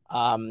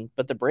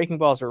 But the breaking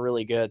balls are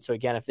really good. So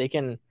again, if they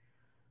can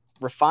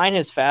refine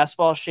his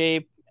fastball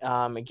shape,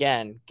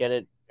 again, get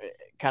it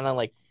kind of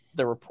like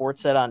the report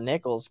said on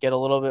Nichols, get a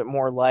little bit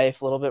more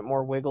life, a little bit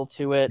more wiggle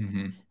to it.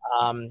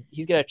 Mm-hmm.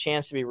 He's got a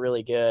chance to be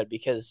really good,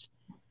 because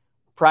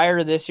prior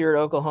to this year at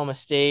Oklahoma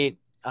State,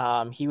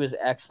 he was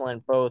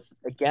excellent both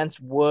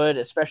against Wood,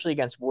 especially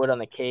against Wood on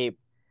the Cape.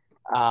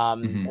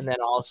 And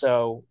then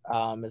also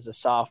as a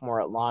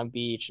sophomore at Long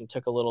Beach, and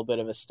took a little bit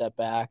of a step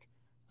back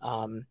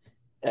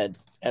at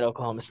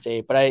Oklahoma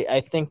State. But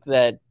I think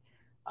that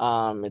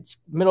it's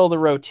middle of the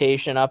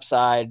rotation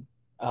upside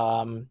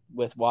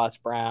with Watts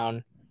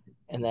Brown.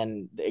 And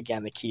then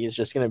again, the key is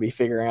just going to be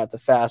figuring out the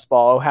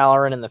fastball.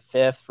 O'Halloran in the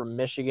 5th from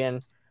Michigan.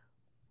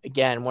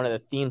 Again, one of the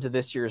themes of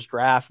this year's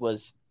draft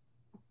was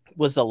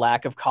the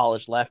lack of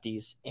college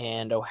lefties,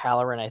 and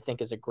O'Halloran, I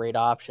think, is a great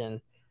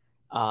option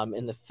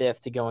in the 5th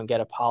to go and get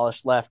a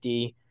polished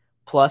lefty.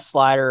 Plus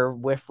slider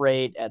whiff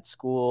rate at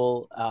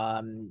school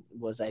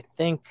was, I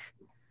think,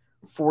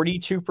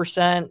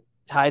 42%,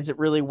 hides it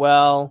really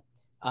well.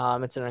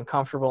 It's an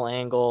uncomfortable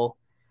angle.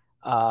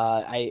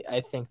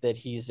 I think that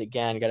he's,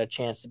 again, got a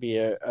chance to be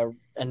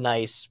a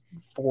nice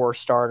 4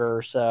 starter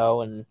or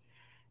so. And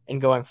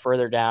going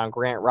further down,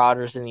 Grant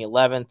Rodgers in the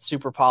 11th,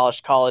 super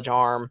polished college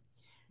arm.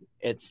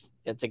 It's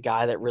a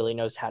guy that really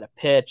knows how to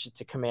pitch.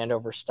 It's a command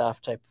over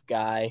stuff type of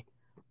guy.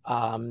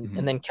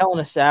 And then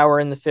Kellen Sauer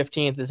in the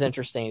 15th is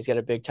interesting. He's got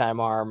a big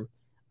time arm,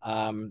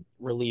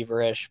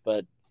 reliever-ish,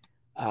 but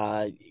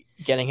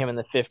getting him in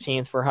the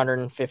 15th for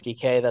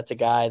 $150K, that's a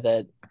guy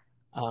that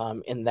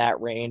in that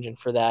range and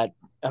for that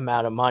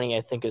amount of money,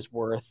 I think is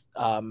worth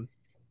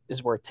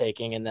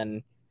taking. And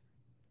then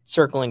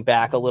circling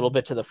back a little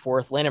bit to the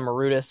 4th, Landon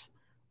Marutis,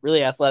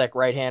 really athletic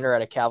right-hander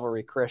out of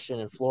Calvary Christian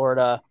in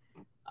Florida.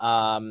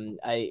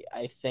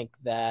 I think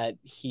that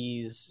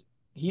he's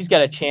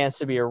got a chance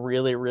to be a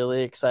really,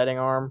 really exciting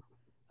arm.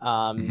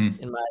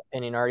 In my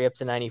opinion, already up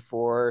to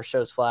 94,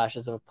 shows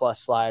flashes of a plus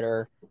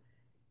slider.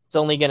 It's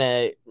only going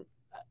to,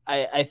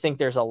 I think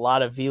there's a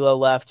lot of velo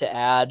left to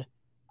add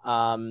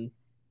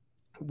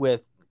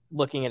with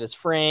looking at his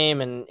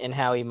frame and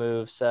how he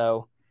moves.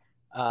 So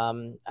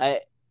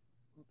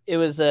it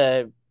was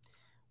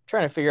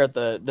trying to figure out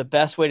the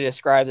best way to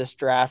describe this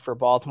draft for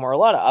Baltimore. A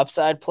lot of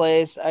upside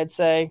plays, I'd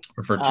say.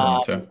 Or for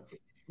Toronto.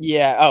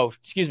 Yeah. Oh,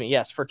 excuse me.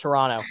 Yes, for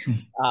Toronto,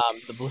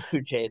 the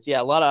Blue Jays.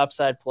 Yeah, a lot of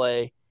upside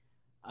play.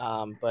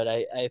 But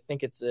I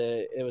think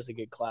it was a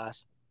good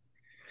class.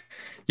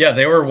 Yeah,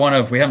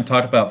 we haven't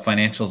talked about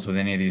financials with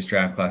any of these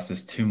draft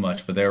classes too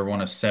much, but they were one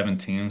of 7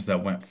 teams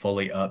that went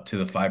fully up to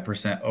the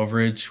 5%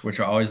 overage, which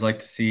I always like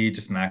to see,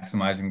 just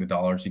maximizing the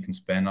dollars you can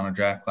spend on a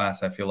draft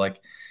class. I feel like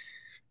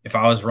if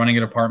I was running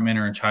a department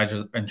or in charge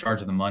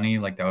of the money,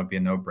 like that would be a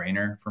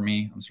no-brainer for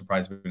me. I'm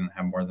surprised we didn't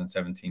have more than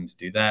 7 teams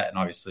do that. And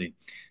obviously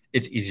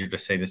it's easier to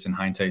say this in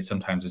hindsight.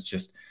 Sometimes it's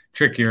just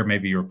trickier.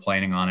 Maybe you were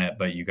planning on it,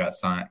 but you got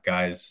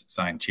guys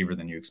signed cheaper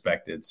than you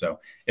expected. So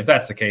if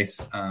that's the case,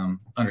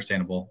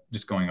 understandable.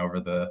 Just going over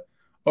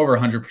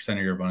 100% of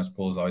your bonus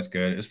pool is always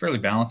good. It's fairly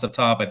balanced up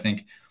top. I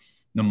think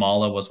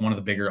Namala was one of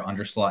the bigger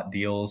underslot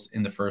deals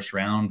in the first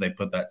round. They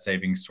put that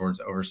savings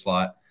towards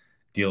overslot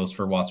deals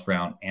for Watts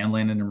Brown and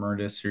Landon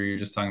Emeritus, who you're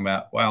just talking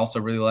about. Well, I also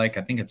really like.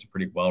 I think it's a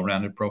pretty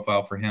well-rounded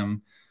profile for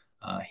him.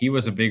 He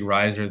was a big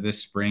riser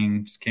this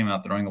spring, just came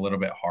out throwing a little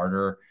bit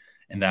harder,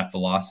 and that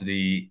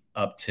velocity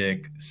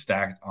uptick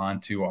stacked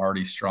onto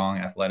already strong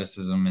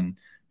athleticism and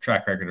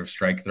track record of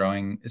strike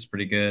throwing is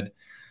pretty good.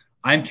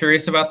 I'm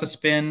curious about the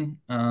spin,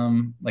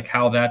 like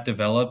how that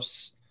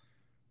develops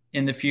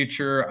in the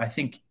future. I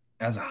think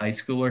as a high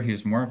schooler, he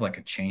was more of like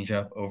a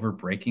changeup over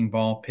breaking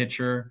ball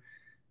pitcher.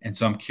 And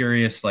so I'm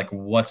curious, like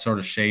what sort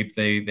of shape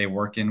they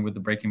work in with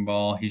the breaking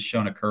ball. He's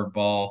shown a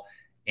curveball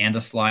and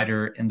a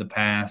slider in the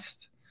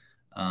past.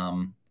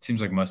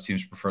 Seems like most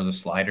teams prefer the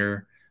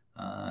slider.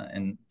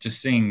 And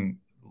just seeing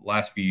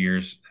last few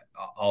years,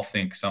 I'll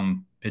think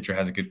some pitcher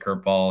has a good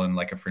curveball and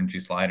like a fringy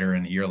slider,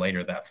 and a year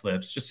later that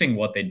flips. Just seeing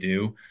what they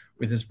do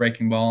with his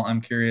breaking ball,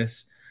 I'm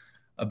curious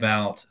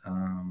about.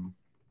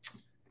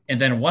 And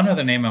then one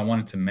other name I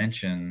wanted to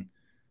mention,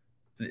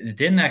 it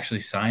didn't actually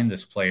sign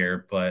this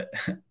player, but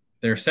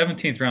their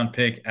 17th round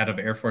pick out of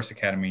Air Force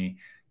Academy,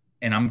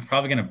 and I'm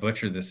probably going to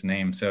butcher this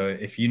name. So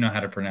if you know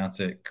how to pronounce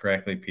it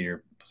correctly,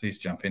 Peter, please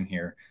jump in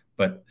here.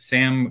 But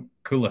Sam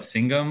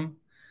Kulasingam,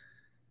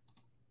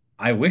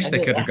 I wish they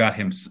could have got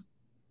him.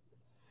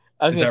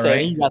 I was going to say,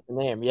 right? You got the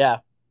name, yeah.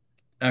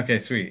 Okay,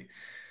 sweet.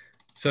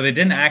 So they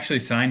didn't actually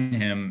sign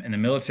him, and the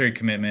military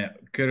commitment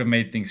could have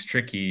made things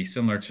tricky,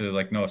 similar to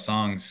like Noah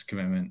Song's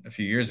commitment a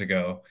few years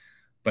ago.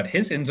 But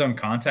his end zone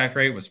contact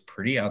rate was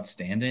pretty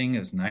outstanding. It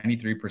was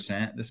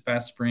 93% this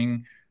past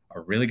spring, a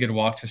really good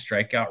walk to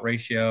strikeout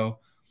ratio.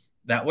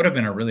 That would have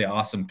been a really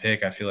awesome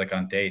pick, I feel like,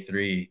 on day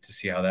 3 to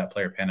see how that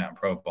player panned out in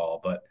pro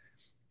ball. But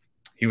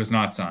he was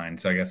not signed,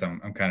 so I guess I'm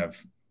kind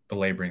of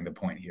belaboring the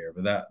point here.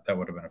 But that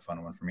would have been a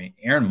fun one for me.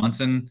 Aaron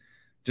Munson,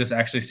 just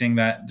actually seeing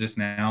that just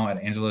now at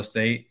Angelo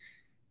State,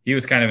 he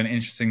was kind of an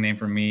interesting name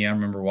for me. I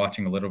remember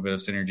watching a little bit of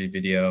Synergy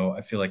video.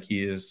 I feel like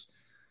he is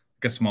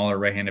a smaller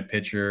right-handed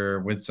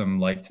pitcher with some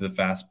life to the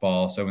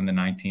fastball. So in the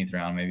 19th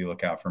round, maybe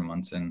look out for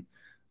Munson.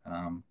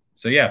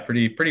 So yeah,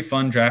 pretty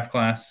fun draft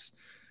class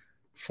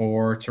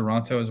for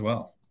Toronto as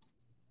well.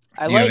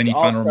 Do you have any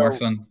final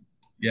remarks on?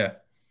 Yeah,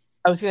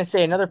 I was going to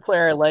say another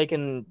player I like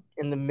in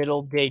the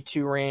middle day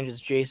 2 range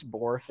is Jace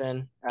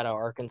Borfin out of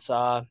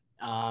Arkansas.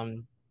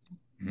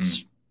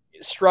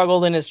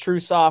 Struggled in his true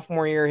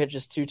sophomore year, hit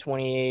just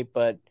 228,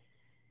 but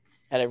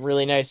had a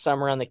really nice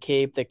summer on the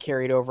Cape that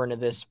carried over into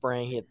this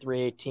spring. He hit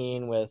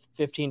 318 with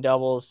 15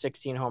 doubles,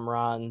 16 home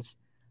runs,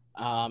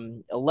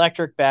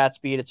 electric bat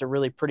speed. It's a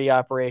really pretty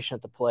operation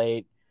at the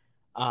plate.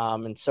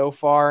 And so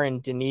far in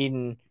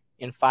Dunedin,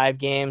 in 5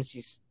 games,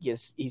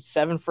 he's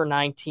 7 for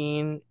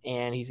 19,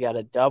 and he's got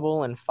a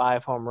double and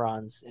 5 home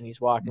runs, and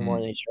he's walking more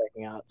than he's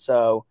striking out.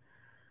 So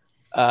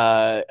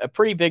a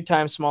pretty big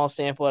time small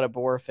sample out of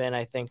Borfin.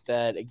 I think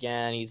that,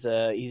 again, he's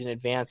an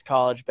advanced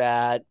college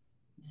bat.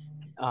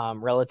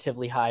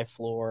 Relatively high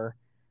floor,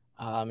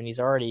 and he's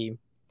already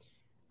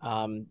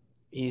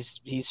he's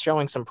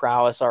showing some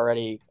prowess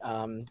already,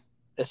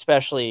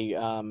 especially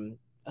on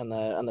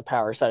the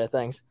power side of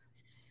things.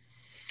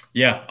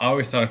 Yeah, I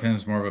always thought of him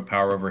as more of a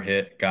power over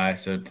hit guy.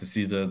 So to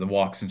see the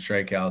walks and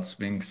strikeouts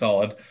being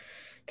solid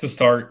to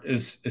start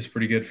is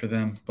pretty good for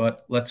them.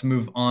 But let's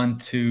move on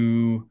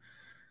to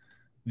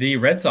the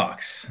Red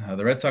Sox.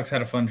 The Red Sox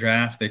had a fun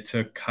draft. They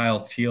took Kyle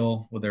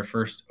Teal with their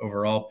first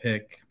overall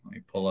pick. Let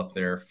me pull up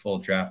their full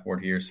draft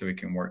board here so we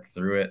can work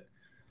through it.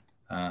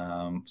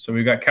 So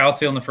we've got Kyle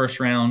Teal in the first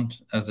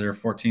round as their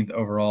 14th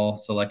overall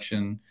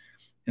selection.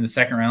 In the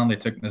second round, they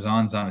took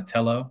Nazan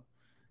Zanatello,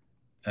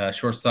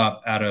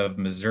 shortstop out of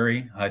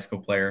Missouri, a high school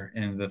player.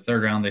 In the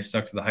third round, they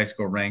stuck to the high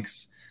school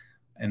ranks,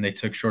 and they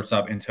took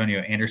shortstop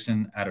Antonio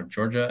Anderson out of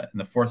Georgia. In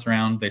the fourth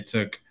round, they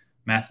took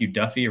Matthew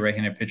Duffy, a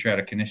right-handed pitcher out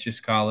of Canisius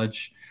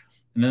College.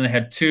 And then they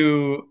had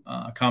 2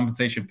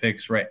 compensation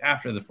picks right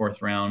after the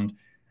fourth round,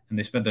 and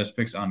they spent those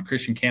picks on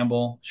Christian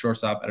Campbell,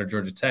 shortstop out of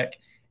Georgia Tech,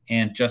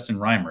 and Justin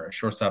Reimer, a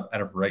shortstop out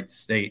of Wright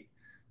State.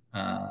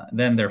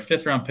 Then their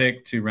 5th-round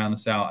pick to round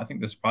this out, I think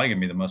this is probably going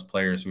to be the most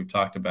players we've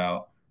talked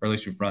about, or at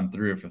least we've run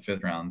through for the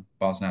 5th round.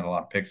 Boston had a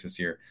lot of picks this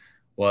year,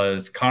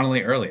 was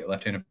Connolly Early, a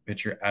left-handed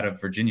pitcher out of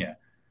Virginia.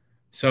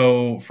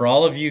 So for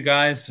all of you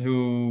guys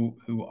who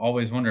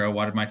always wonder,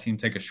 why did my team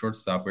take a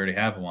shortstop? We already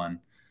have one.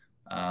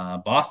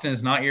 Boston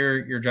is not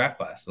your draft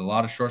class. A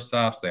lot of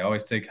shortstops. They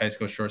always take high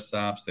school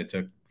shortstops. They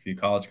took a few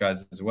college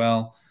guys as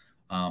well.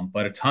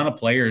 But a ton of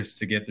players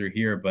to get through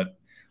here. But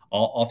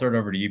I'll throw it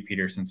over to you,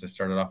 Peter, since I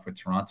started off with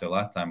Toronto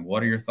last time.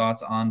 What are your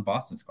thoughts on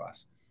Boston's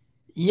class?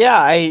 Yeah,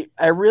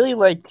 I really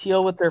like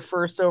Teal with their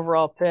first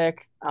overall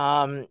pick.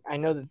 I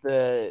know that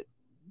the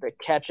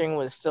catching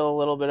was still a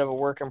little bit of a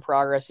work in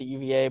progress at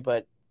UVA,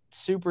 but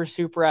super,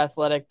 super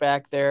athletic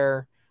back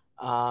there.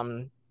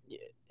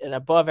 an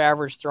above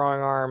average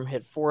throwing arm,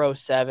 hit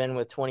 407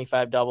 with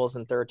 25 doubles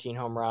and 13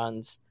 home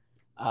runs.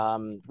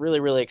 Really,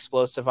 really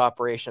explosive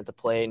operation at the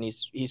plate, and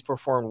he's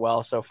performed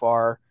well so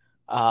far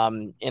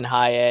in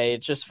high A.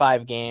 It's just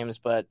 5 games,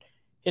 but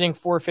hitting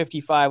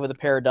 455 with a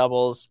pair of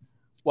doubles,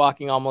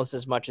 walking almost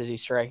as much as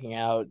he's striking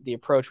out. The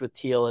approach with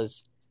Teal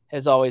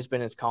has always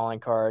been his calling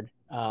card.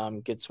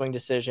 Good swing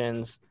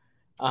decisions,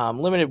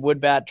 limited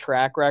wood bat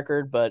track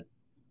record, but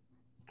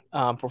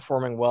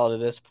performing well to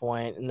this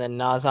point. And then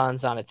Nazan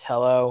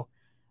Zanatello,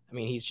 I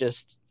mean, he's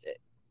just,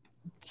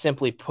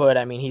 simply put,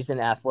 I mean, he's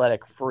an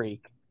athletic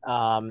freak.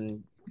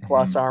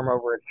 Plus arm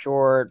over at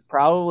short.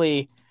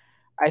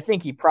 I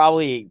think he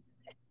probably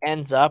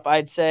ends up,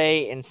 I'd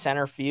say, in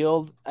center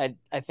field. I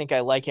think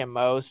I like him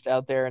most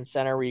out there in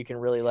center, where you can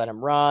really let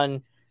him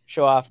run,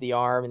 show off the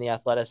arm and the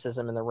athleticism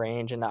and the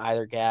range into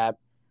either gap.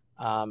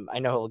 I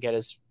know he'll get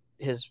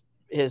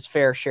his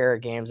fair share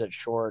of games at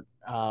short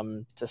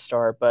to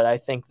start, but I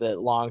think that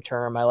long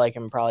term, I like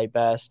him probably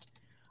best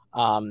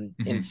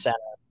in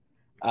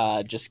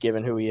center, just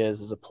given who he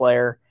is as a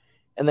player.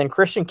 And then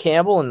Christian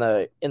Campbell in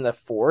the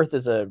fourth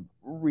is a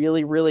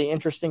really, really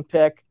interesting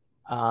pick.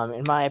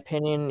 In my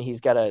opinion,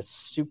 he's got a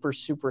super,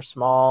 super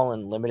small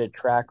and limited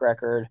track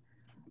record.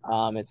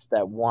 It's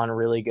that one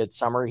really good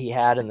summer he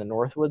had in the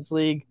Northwoods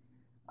League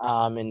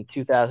in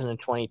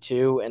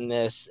 2022, and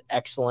this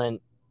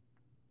excellent,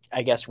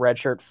 I guess,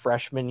 redshirt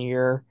freshman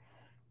year,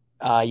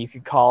 you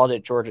could call it,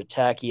 at Georgia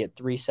Tech. He had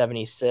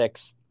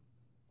 376,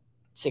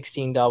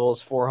 16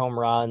 doubles, 4 home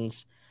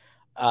runs,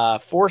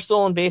 4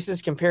 stolen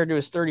bases compared to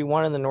his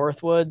 31 in the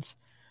Northwoods.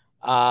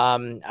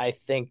 I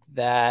think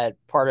that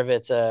part of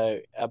it's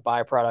a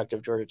byproduct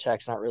of Georgia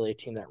Tech's not really a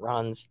team that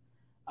runs,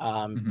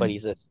 but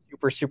he's a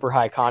super, super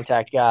high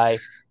contact guy,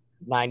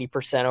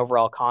 90%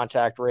 overall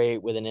contact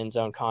rate with an end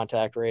zone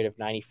contact rate of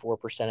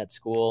 94% at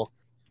school.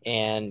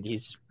 And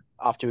he's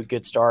off to a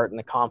good start in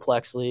the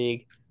complex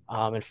league.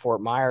 In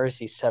Fort Myers,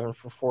 he's 7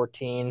 for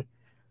 14,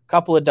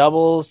 couple of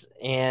doubles,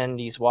 and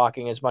he's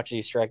walking as much as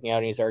he's striking out,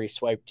 and he's already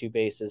swiped 2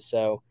 bases.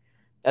 So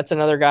that's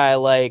another guy I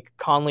like.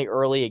 Conley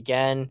Early,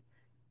 again,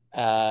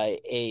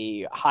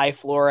 a high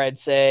floor, I'd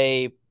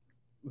say,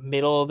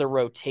 middle of the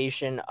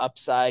rotation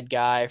upside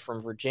guy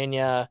from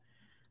Virginia.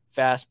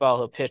 Fastball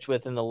he'll pitch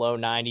with in the low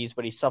 90s,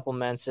 but he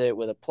supplements it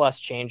with a plus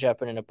changeup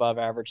and an above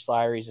average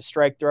slider. He's a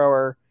strike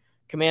thrower,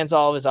 commands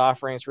all of his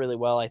offerings really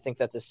well. I think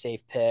that's a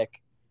safe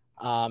pick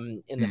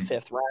in the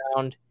 5th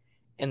round.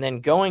 And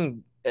then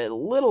going a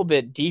little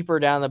bit deeper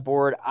down the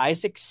board,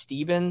 Isaac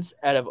Stevens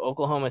out of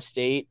Oklahoma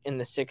State in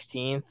the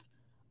 16th.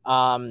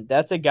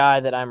 That's a guy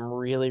that I'm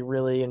really,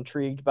 really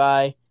intrigued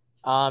by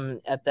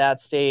at that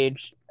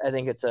stage. I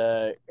think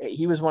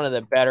he was one of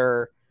the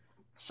better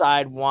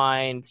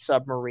sidewind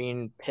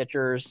submarine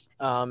pitchers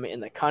in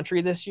the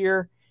country this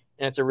year.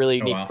 And it's a really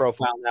unique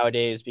profile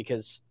nowadays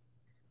because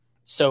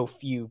so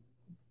few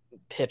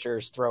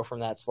pitchers throw from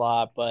that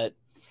slot. But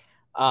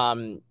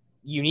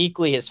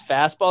uniquely, his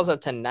fastball's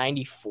up to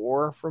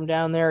 94 from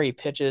down there. He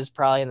pitches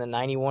probably in the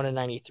 91 and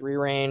 93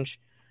 range.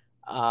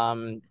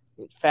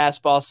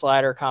 Fastball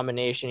slider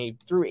combination. He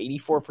threw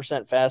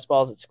 84%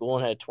 fastballs at school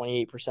and had a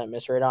 28%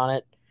 miss rate on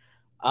it.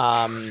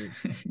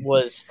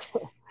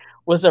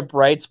 Was a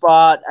bright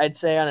spot, I'd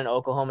say, on an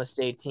Oklahoma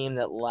State team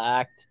that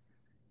lacked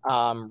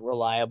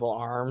reliable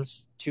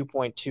arms.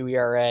 2.2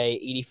 ERA,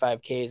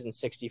 85 Ks in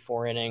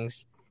 64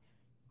 innings.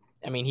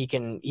 I mean, he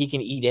can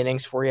eat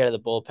innings for you out of the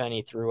bullpen.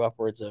 He threw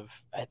upwards of,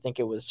 I think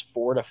it was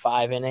 4 to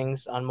 5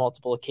 innings on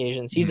multiple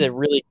occasions. He's a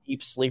really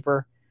deep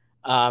sleeper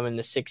in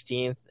the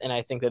 16th, and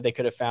I think that they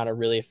could have found a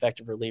really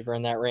effective reliever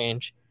in that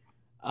range.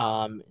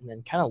 And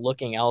then kind of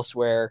looking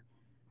elsewhere,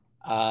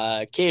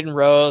 Caden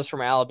Rose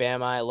from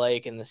Alabama I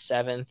like in the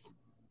 7th,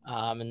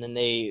 and then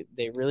they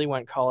really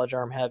went college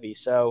arm heavy.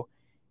 So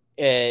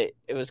it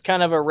was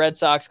kind of a Red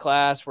Sox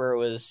class where it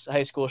was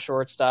high school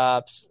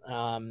shortstops,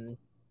 and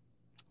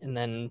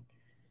then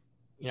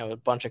a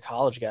bunch of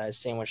college guys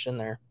sandwiched in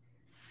there.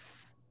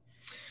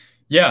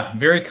 Yeah,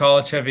 very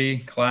college heavy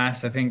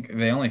class. I think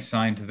they only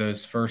signed to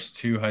those first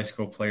 2 high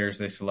school players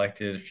they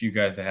selected. A few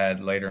guys they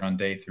had later on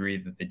day 3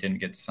 that they didn't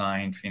get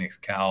signed. Phoenix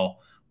Cal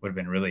would have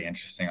been really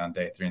interesting on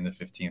day 3 in the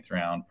 15th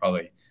round.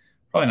 Probably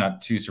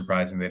not too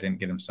surprising they didn't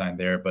get him signed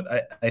there.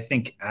 But I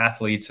think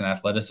athletes and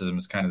athleticism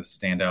is kind of the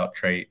standout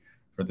trait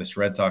for this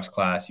Red Sox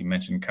class. You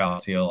mentioned Kyle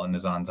Teal and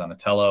Nazan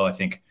Zanatello. I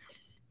think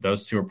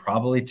those 2 are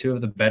probably 2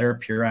 of the better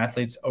pure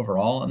athletes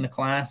overall in the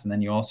class. And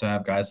then you also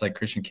have guys like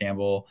Christian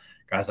Campbell,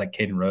 guys like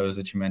Caden Rose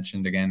that you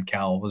mentioned. Again,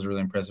 Cal was a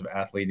really impressive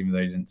athlete, even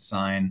though he didn't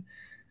sign.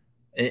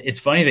 It's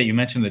funny that you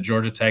mentioned that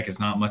Georgia Tech is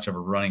not much of a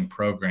running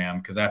program,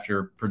 because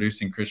after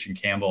producing Christian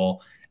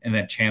Campbell and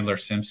then Chandler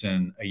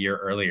Simpson a year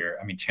earlier,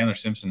 I mean, Chandler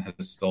Simpson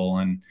has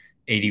stolen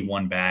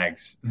 81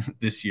 bags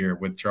this year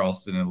with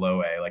Charleston and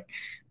low A. Like,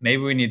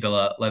 maybe we need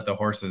to let the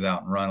horses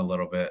out and run a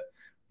little bit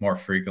more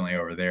frequently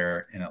over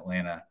there in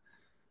Atlanta.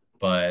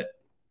 But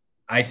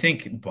I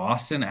think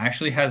Boston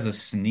actually has a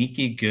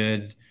sneaky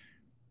good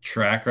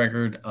track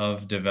record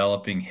of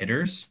developing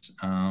hitters.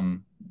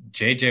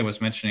 JJ was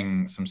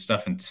mentioning some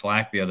stuff in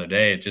Slack the other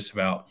day just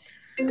about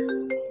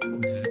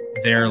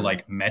their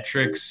like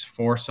metrics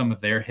for some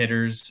of their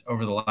hitters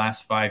over the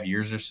last 5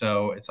 years or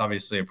so. It's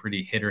obviously a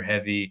pretty hitter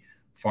heavy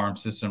farm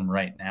system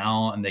right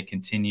now, and they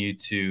continue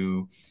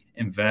to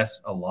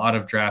invest a lot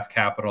of draft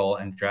capital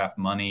and draft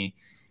money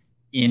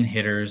in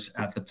hitters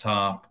at the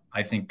top.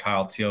 I think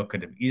Kyle Teal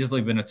could have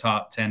easily been a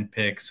top 10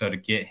 pick. So to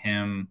get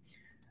him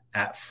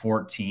at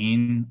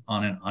 14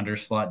 on an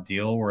underslot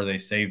deal where they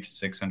saved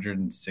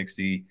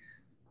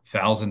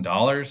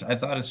 $660,000, I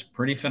thought is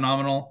pretty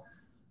phenomenal.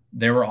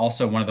 They were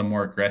also one of the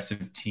more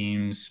aggressive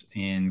teams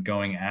in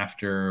going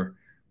after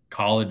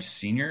college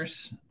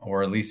seniors,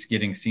 or at least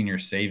getting senior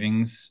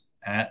savings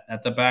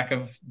at the back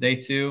of day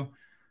two.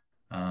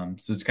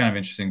 So it's kind of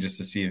interesting just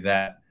to see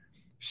that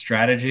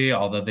strategy,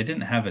 although they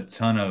didn't have a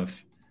ton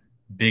of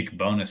big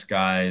bonus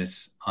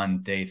guys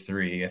on day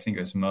three. I think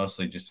it was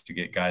mostly just to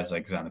get guys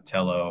like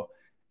Zanatello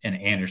and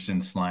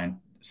Anderson signed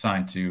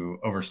to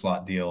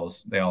overslot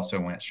deals. They also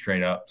went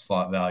straight up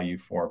slot value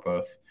for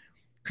both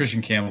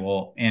Christian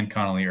Campbell and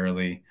Connolly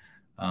Early.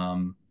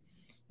 So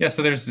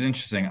there's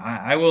interesting.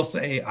 I will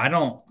say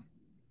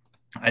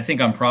I think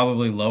I'm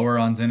probably lower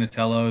on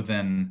Zanatello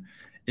than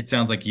it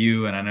sounds like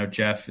you, and I know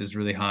Jeff is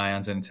really high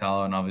on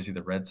Zanatello and obviously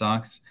the Red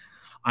Sox.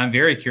 I'm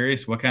very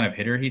curious what kind of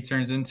hitter he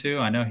turns into.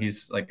 I know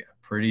he's like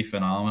a pretty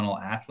phenomenal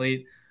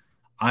athlete.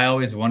 I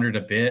always wondered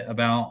a bit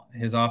about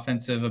his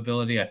offensive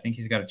ability. I think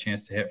he's got a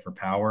chance to hit for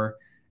power.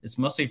 It's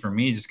mostly for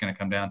me just going to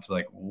come down to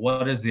like,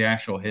 what does the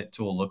actual hit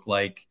tool look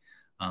like?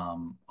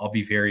 I'll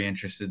be very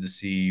interested to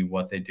see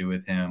what they do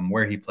with him,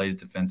 where he plays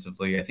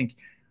defensively. I think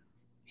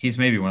he's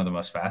maybe one of the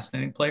most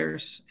fascinating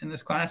players in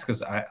this class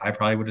because I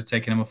probably would have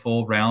taken him a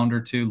full round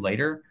or two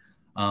later.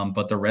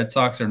 But the Red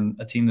Sox are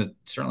a team that's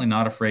certainly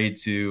not afraid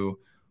to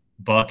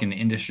buck an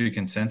industry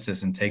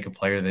consensus and take a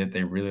player that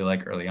they really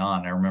like early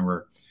on. I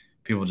remember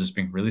people just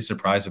being really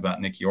surprised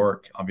about Nick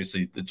York.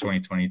 Obviously, the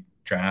 2020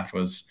 draft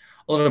was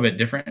a little bit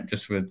different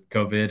just with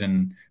COVID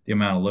and the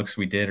amount of looks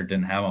we did or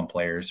didn't have on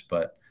players.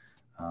 But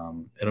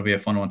it'll be a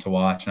fun one to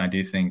watch. And I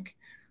do think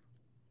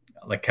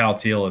like Kyle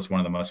Teal is one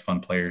of the most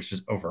fun players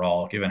just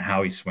overall, given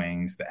how he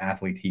swings, the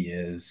athlete he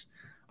is.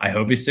 I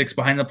hope he sticks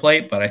behind the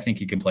plate, but I think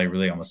he can play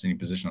really almost any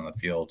position on the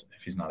field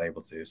if he's not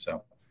able to. So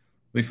it'll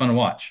be fun to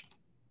watch.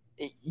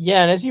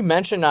 Yeah, and as you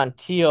mentioned on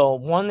Teal,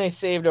 they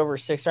saved over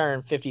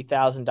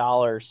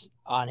 $650,000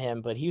 on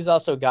him, but he was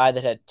also a guy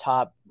that had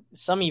top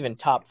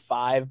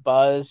 5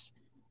 buzz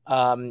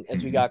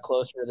as we got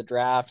closer to the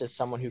draft, as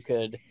someone who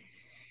could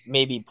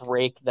maybe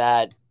break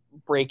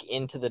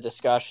into the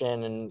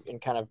discussion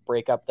and kind of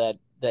break up that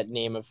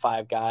name of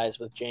 5 guys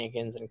with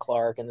Jenkins and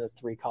Clark and the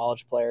 3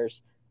 college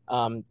players.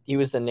 He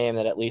was the name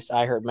that at least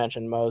I heard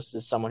mentioned most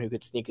as someone who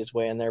could sneak his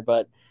way in there.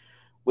 But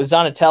with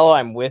Zanatello,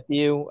 I'm with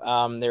you.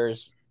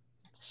 There's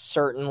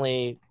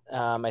certainly,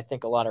 I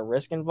think, a lot of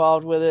risk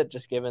involved with it,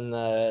 just given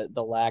the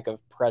lack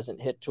of present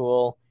hit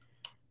tool.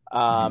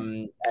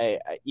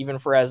 Even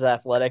for as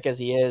athletic as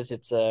he is,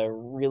 it's a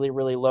really,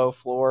 really low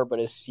floor, but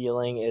his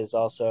ceiling is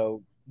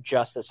also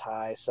just as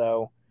high.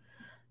 So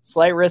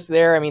slight risk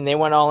there. I mean, they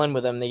went all in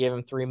with him. They gave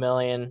him $3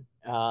 million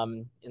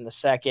in the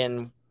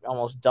second,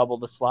 almost double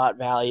the slot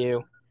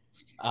value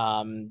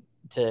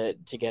to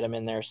get him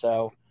in there.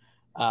 So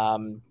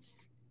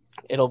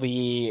it'll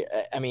be,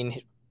 I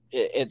mean,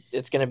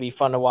 it's going to be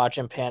fun to watch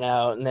him pan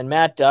out. And then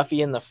Matt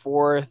Duffy in the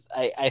 4th,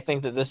 I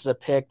think that this is a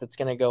pick that's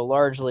going to go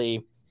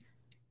largely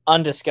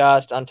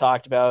undiscussed,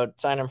 untalked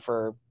about. Sign him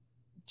for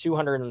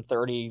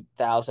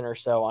 $230,000 or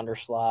so under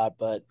slot,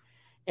 but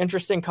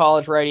interesting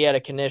college righty out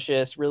of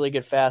Canisius, really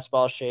good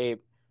fastball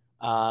shape.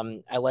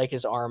 I like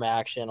his arm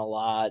action a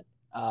lot.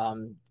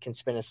 Can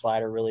spin his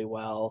slider really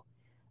well.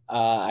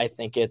 I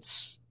think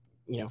it's,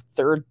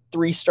 third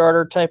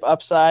 3-starter type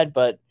upside,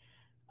 but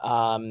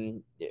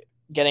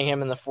getting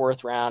him in the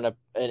 4th round,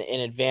 an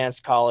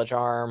advanced college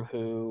arm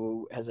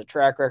who has a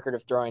track record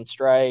of throwing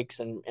strikes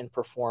and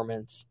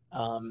performance.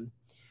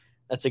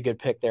 That's a good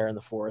pick there in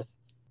the 4th.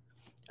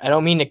 I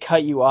don't mean to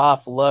cut you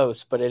off,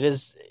 Los, but it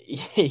is,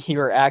 you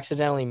were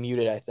accidentally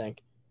muted, I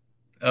think.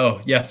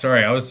 Oh yeah.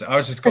 Sorry. I was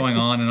just going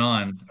on and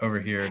on over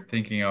here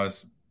thinking I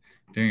was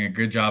doing a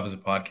good job as a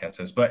podcast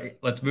host, but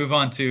let's move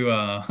on to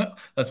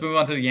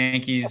the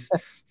Yankees,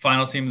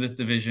 final team of this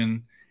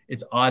division.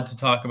 It's odd to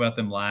talk about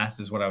them last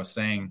is what I was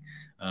saying,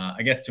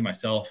 I guess to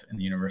myself in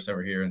the universe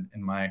over here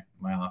in my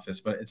office,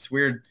 but it's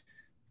weird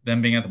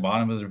them being at the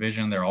bottom of the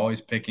division. They're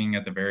always picking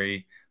at the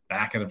very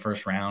back of the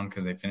first round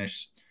because they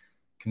finish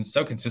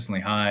so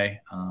consistently high.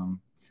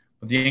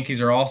 But the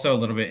Yankees are also a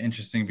little bit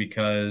interesting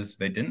because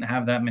they didn't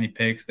have that many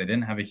picks. They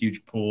didn't have a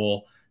huge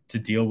pool to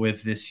deal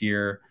with this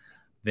year.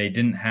 They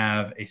didn't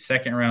have a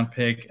 2nd round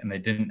pick and they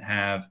didn't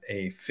have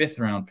a 5th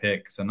round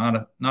pick. So not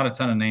a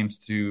ton of names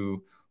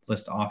to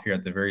list off here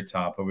at the very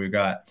top, but we've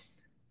got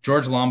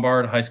George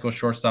Lombard, high school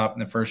shortstop in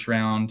the 1st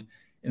round.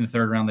 In the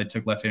 3rd round, they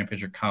took left-handed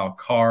pitcher Kyle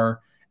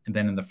Carr. And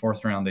then in the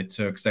 4th round, they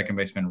took second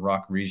baseman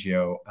Rock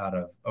Reggio out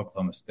of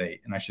Oklahoma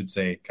State. And I should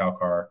say Kyle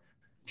Carr,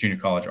 junior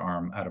college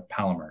arm out of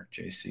Palomar,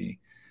 JC.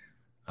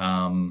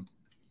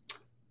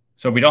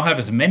 So we don't have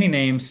as many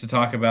names to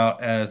talk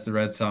about as the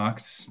Red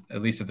Sox,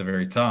 at least at the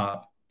very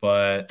top.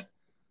 But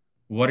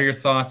what are your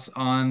thoughts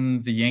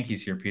on the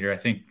Yankees here, Peter? I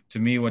think to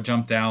me, what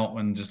jumped out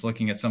when just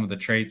looking at some of the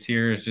traits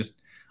here is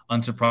just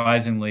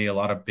unsurprisingly a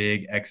lot of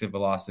big exit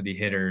velocity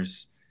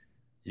hitters.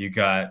 You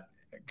got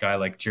a guy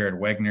like Jared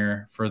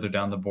Wegner further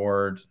down the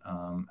board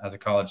as a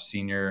college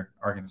senior,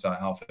 Arkansas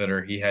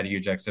outfitter. He had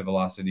huge exit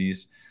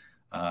velocities.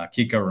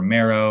 Kiko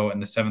Romero in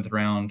the 7th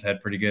round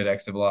had pretty good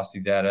exit velocity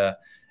data.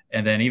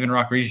 And then even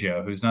Rock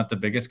Reggio, who's not the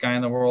biggest guy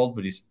in the world,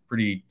 but he's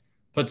pretty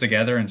put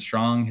together and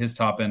strong. His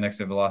top end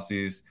exit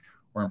velocities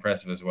were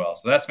impressive as well.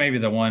 So that's maybe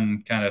the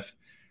one kind of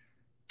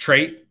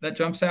trait that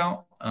jumps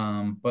out.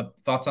 But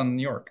thoughts on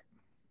New York?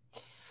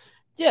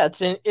 Yeah,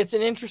 it's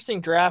an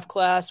interesting draft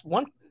class.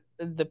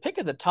 The pick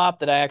at the top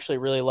that I actually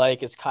really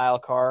like is Kyle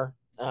Carr,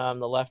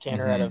 the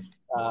left-hander out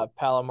of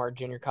Palomar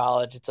Junior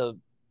College. It's a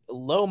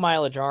low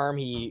mileage arm.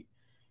 He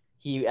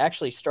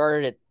actually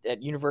started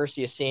at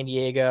University of San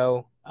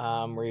Diego,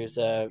 where he was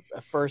a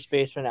first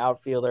baseman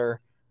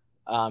outfielder,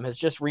 has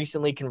just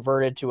recently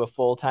converted to a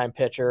full-time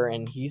pitcher,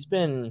 and he's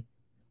been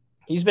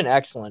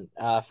excellent.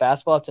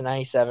 Fastball up to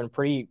 97,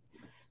 pretty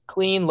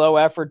clean, low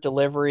effort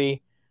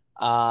delivery.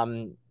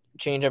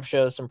 Changeup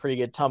shows some pretty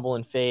good tumble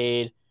and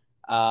fade.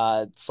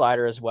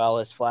 Slider as well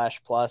as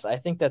flash plus. I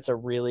think that's a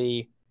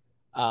really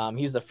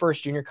he's the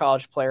first junior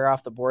college player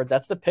off the board.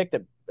 That's the pick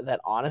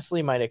that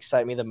honestly might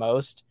excite me the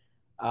most.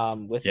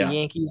 With the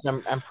Yankees,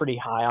 I'm pretty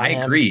high on him.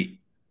 I agree.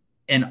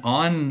 And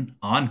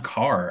on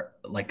Carr,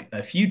 like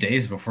a few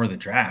days before the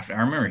draft, I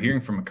remember hearing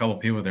from a couple of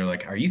people. They're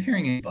like, "Are you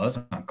hearing any buzz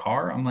on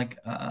Carr?" I'm like,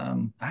 "I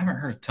haven't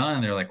heard a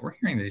ton." They're like, "We're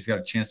hearing that he's got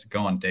a chance to go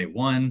on day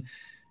one."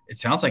 It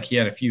sounds like he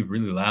had a few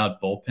really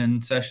loud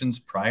bullpen sessions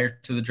prior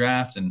to the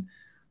draft, and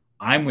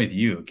I'm with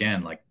you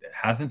again. Like,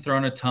 hasn't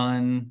thrown a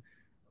ton,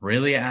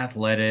 really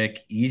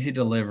athletic, easy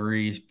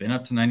deliveries, been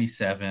up to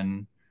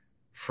 97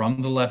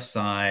 from the left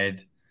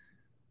side.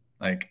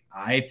 Like,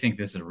 I think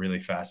this is a really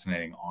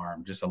fascinating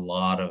arm. Just a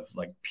lot of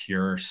like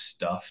pure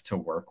stuff to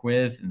work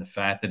with. And the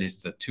fact that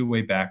he's a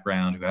two-way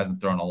background who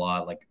hasn't thrown a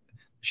lot, like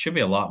should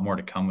be a lot more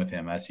to come with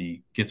him as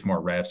he gets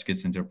more reps,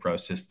 gets into a pro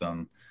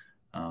system.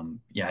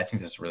 I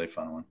think that's a really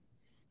fun one.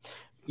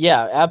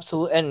 Yeah,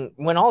 absolutely. And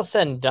when all is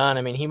said and done,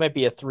 I mean, he might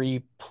be a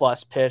 3+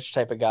 pitch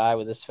type of guy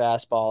with his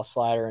fastball,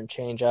 slider, and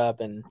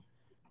changeup. And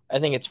I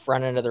think it's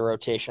front end of the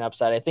rotation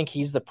upside. I think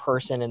he's the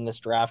person in this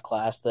draft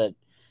class that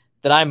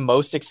I'm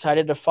most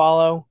excited to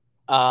follow.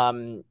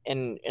 And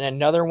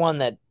another one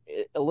that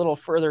a little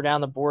further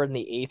down the board in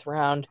the 8th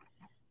round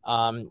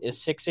is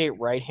 6'8"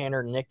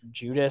 right-hander Nick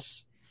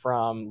Judas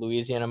from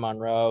Louisiana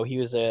Monroe. He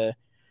was a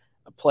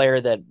player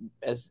that,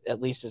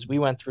 at least as we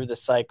went through the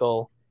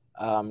cycle,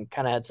 kind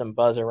of had some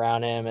buzz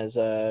around him as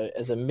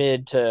a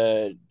mid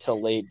to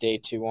late day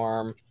 2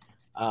 arm.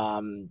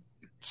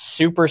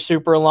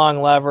 Super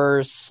long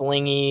levers,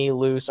 slingy,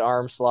 loose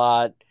arm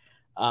slot,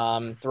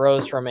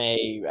 throws from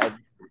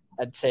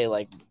I'd say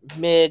like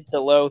mid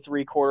to low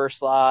 3/4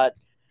 slot.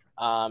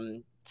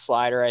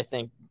 Slider, I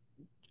think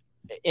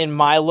in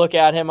my look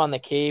at him on the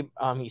Cape,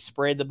 he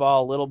sprayed the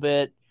ball a little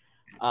bit,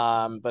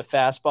 but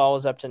fastball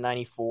was up to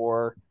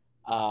 94,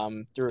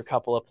 through a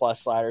couple of plus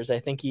sliders. I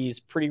think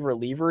he's pretty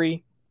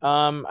relievery,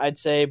 I'd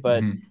say,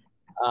 but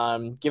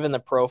given the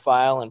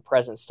profile and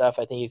present stuff,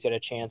 I think he's got a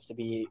chance to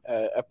be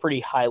a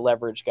pretty high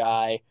leverage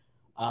guy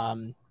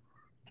in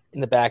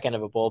the back end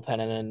of a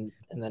bullpen,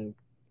 and then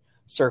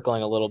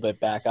circling a little bit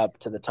back up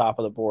to the top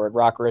of the board.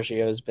 Rock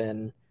Reggio has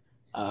been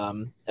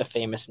a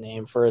famous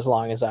name for as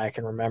long as I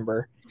can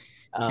remember.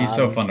 He's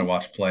so fun to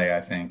watch play, I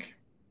think.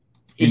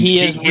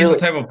 He's the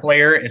type of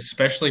player,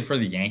 especially for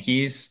the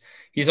Yankees.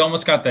 He's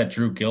almost got that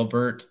Drew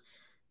Gilbert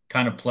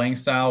kind of playing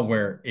style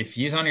where if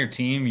he's on your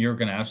team, you're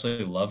going to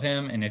absolutely love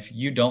him. And if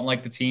you don't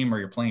like the team or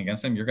you're playing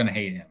against him, you're going to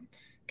hate him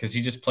because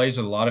he just plays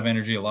with a lot of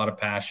energy, a lot of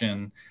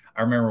passion.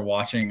 I remember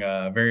watching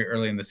very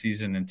early in the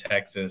season in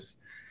Texas.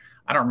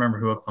 I don't remember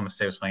who Oklahoma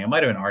State was playing. It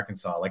might have been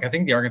Arkansas. Like, I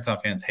think the Arkansas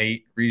fans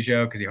hate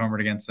Reggio because he homered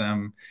against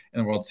them in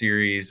the World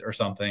Series or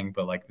something,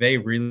 but like they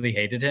really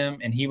hated him.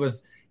 And he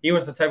was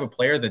the type of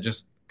player that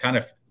just kind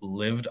of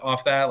lived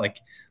off that.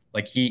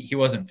 Like he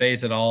wasn't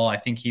phased at all. I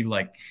think he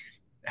like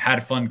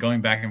had fun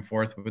going back and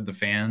forth with the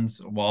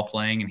fans while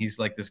playing. And he's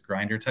like this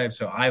grinder type.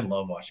 So I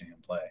love watching him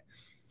play.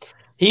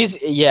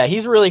 He's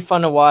really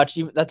fun to watch.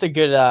 That's a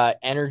good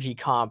energy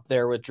comp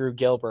there with Drew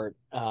Gilbert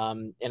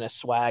in a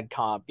swag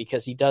comp,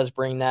 because he does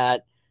bring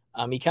that.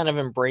 He kind of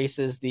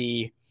embraces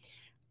I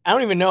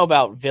don't even know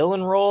about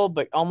villain role,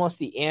 but almost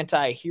the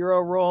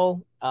anti-hero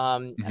role. I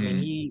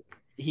mean,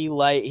 he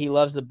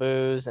loves the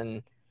booze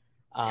and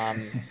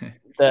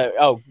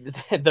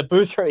the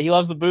booze. He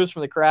loves the booze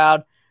from the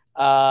crowd.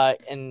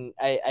 And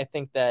I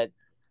think that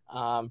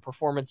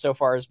performance so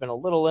far has been a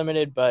little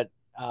limited, but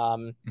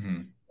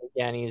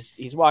again,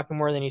 he's walking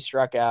more than he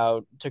struck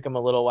out. Took him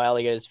a little while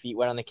to get his feet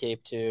wet on the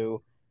Cape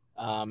too.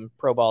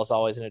 Pro ball is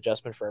always an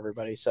adjustment for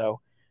everybody.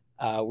 So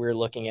we're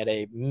looking at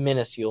a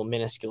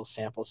minuscule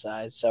sample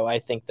size. So I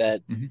think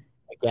that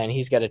again,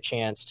 he's got a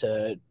chance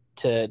to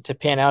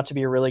pan out to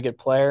be a really good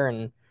player.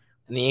 And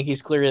And the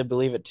Yankees clearly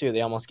believe it too.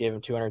 They almost gave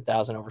him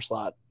 $200,000 over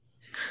slot.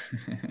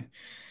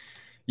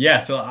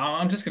 Yeah, so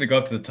I'm just going to go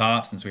up to the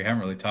top since we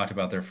haven't really talked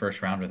about their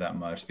first rounder that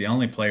much. The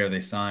only player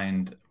they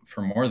signed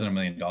for more than $1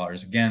 million.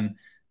 Again,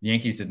 the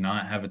Yankees did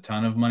not have a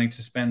ton of money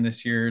to spend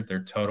this year.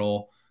 Their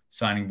total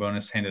signing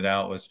bonus handed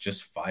out was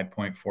just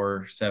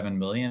 $5.47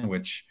 million,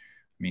 which,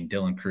 I mean,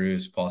 Dylan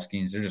Cruz, Paul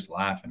Skeens, they're just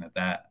laughing at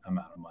that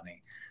amount of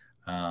money.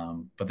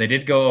 But they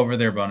did go over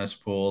their bonus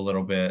pool a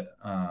little bit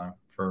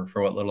for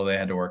what little they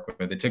had to work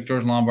with. They took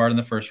George Lombard in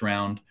the first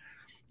round.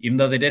 Even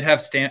though they did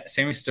have Sammy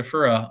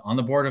Stafura on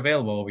the board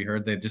available, we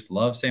heard they just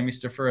love Sammy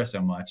Stafura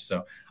so much.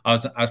 So I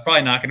was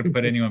probably not going to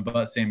put anyone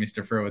but Sammy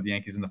Stafura with the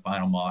Yankees in the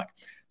final mock.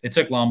 They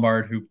took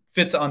Lombard, who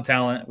fits on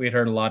talent. We had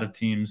heard a lot of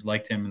teams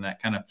liked him in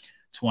that kind of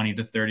 20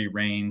 to 30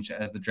 range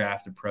as the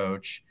draft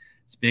approached.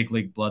 It's big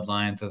league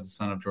bloodlines as the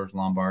son of George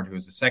Lombard, who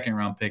was a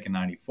second-round pick in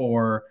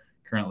 '94,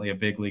 currently a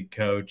big league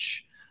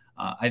coach.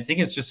 I think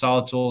it's just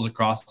solid tools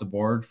across the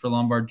board for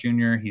Lombard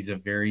Jr. He's a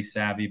very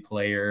savvy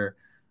player.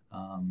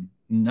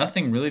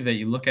 Nothing really that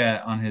you look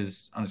at on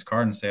his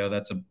card and say, oh,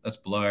 that's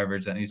below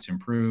average. That needs to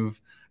improve.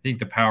 I think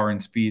the power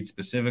and speed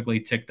specifically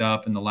ticked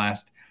up in the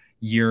last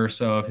year or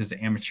so of his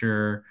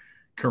amateur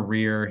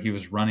career. He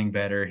was running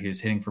better. He was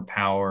hitting for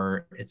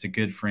power. It's a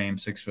good frame,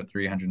 6'3",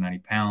 190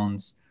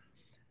 pounds.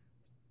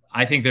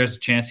 I think there's a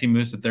chance he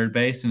moves to third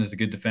base and is a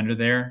good defender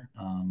there.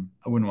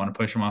 I wouldn't want to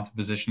push him off the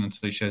position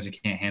until he shows he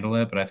can't handle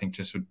it. But I think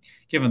just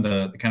given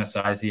the kind of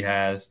size he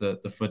has,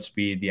 the foot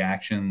speed, the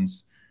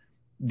actions,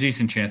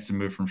 decent chance to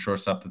move from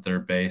shortstop to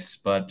third base.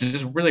 But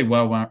just really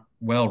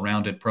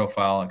well-rounded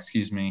profile.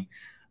 Nothing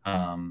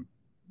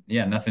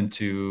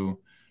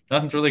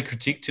to really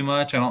critique too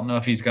much. I don't know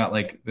if he's got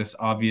like this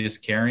obvious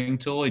carrying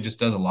tool. He just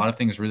does a lot of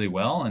things really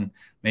well, and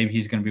maybe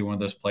he's going to be one of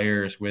those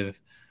players with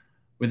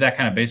that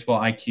kind of baseball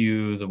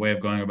IQ, the way of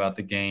going about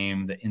the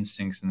game, the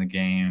instincts in the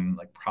game,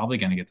 like probably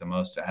going to get the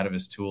most out of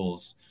his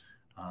tools.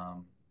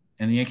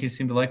 And the Yankees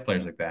seem to like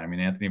players like that. I mean,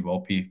 Anthony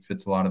Volpe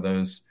fits a lot of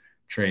those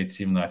traits,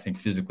 even though I think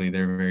physically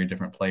they're very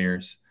different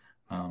players.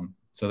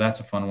 So that's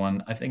a fun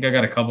one. I think I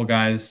got a couple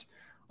guys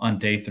on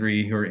day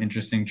 3 who are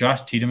interesting.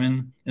 Josh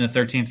Tiedemann in the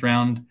 13th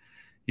round.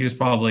 He was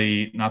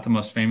probably not the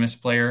most famous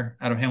player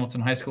out of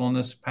Hamilton High School in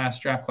this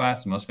past draft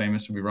class. The most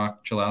famous would be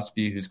Rock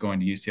Chalowski, who's going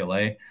to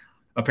UCLA.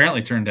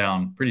 Apparently turned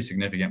down pretty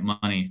significant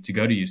money to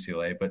go to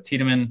UCLA. But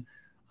Tiedemann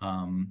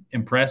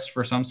impressed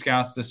for some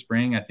scouts this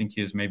spring. I think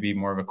he is maybe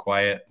more of a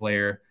quiet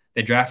player.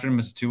 They drafted him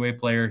as a two-way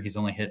player. He's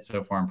only hit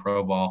so far in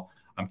pro ball.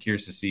 I'm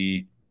curious to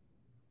see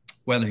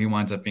whether he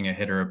winds up being a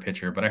hitter or a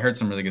pitcher. But I heard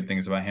some really good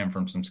things about him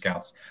from some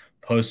scouts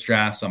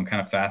post-draft, so I'm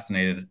kind of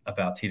fascinated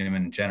about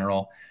Tiedemann in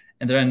general.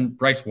 And then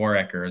Bryce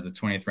Warrecker, the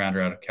 20th rounder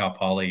out of Cal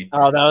Poly.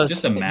 Oh, that was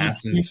just a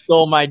massive. You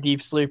stole my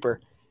deep sleeper.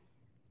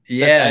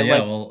 Yeah.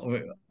 Well,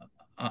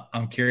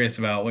 I'm curious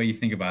about what you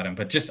think about him,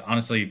 but just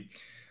honestly,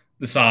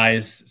 the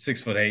size,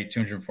 6'8",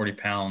 240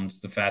 pounds,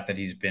 the fact that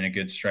he's been a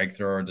good strike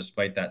thrower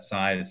despite that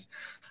size.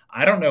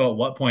 I don't know at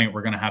what point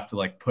we're going to have to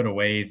like put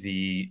away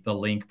the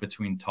link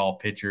between tall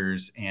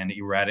pitchers and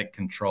erratic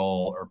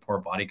control or poor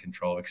body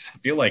control, because I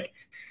feel like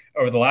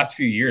over the last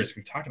few years,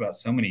 we've talked about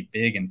so many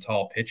big and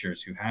tall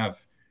pitchers who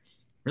have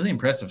really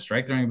impressive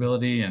strike throwing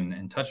ability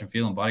and touch and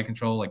feel and body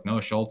control. Like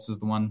Noah Schultz is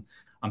the one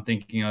I'm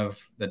thinking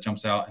of that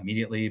jumps out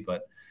immediately,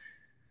 but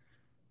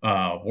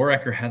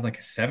Warrecker had like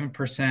a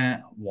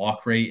 7%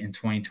 walk rate in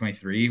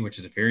 2023, which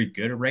is a very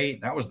good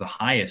rate. That was the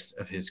highest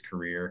of his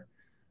career.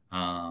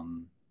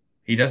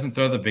 He doesn't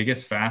throw the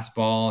biggest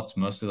fastball. It's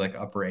mostly like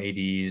upper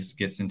 80s,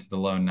 gets into the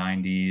low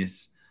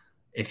 90s.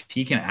 If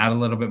he can add a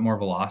little bit more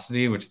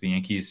velocity, which the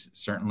Yankees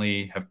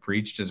certainly have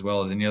preached as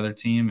well as any other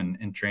team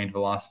and trained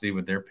velocity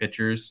with their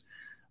pitchers,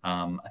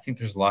 I think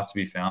there's lots to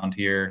be found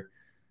here.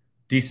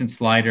 Decent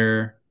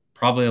slider,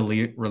 probably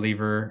a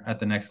reliever at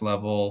the next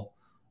level.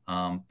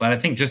 But I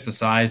think just the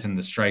size and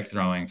the strike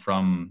throwing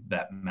from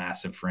that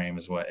massive frame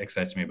is what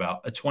excites me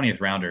about a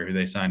 20th rounder who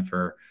they signed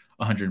for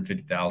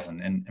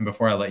 $150,000. And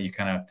before I let you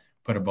kind of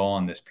put a bow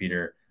on this,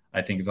 Peter,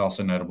 I think it's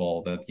also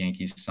notable that the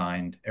Yankees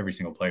signed every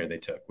single player they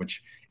took,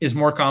 which is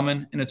more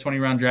common in a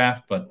 20-round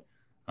draft, but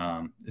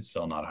it's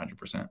still not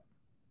 100%.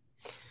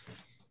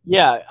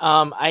 Yeah,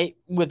 I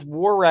with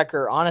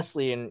Warrecker,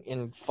 honestly,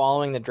 in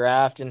following the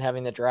draft and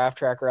having the draft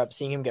tracker up,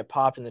 seeing him get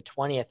popped in the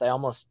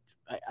 20th,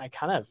 I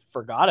kind of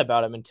forgot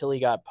about him until he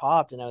got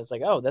popped, and I was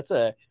like, oh, that's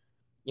if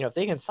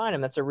they can sign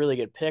him, that's a really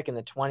good pick in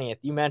the 20th.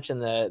 You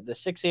mentioned the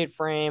 6'8"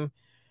 frame,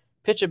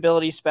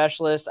 pitchability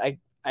specialist.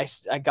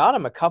 I got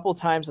him a couple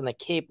times in the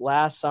Cape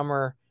last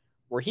summer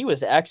where he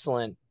was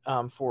excellent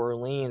for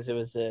Orleans. It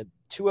was a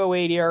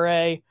 2.08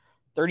 ERA,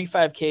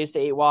 35 Ks to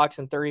 8 walks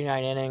in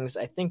 39 innings.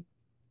 I think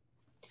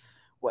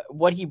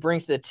what he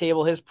brings to the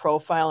table, his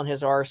profile and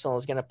his arsenal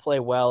is going to play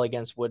well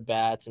against wood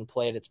bats and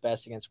play at its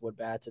best against wood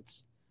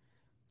bats.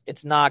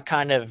 It's not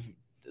kind of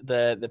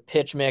the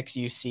pitch mix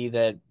you see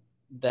that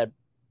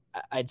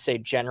I'd say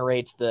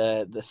generates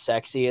the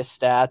sexiest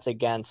stats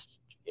against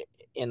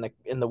in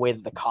the way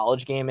that the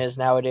college game is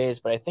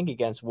nowadays. But I think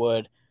against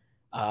wood,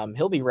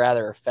 he'll be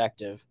rather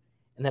effective.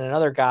 And then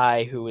another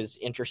guy who was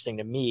interesting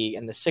to me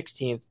in the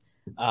 16th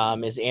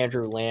is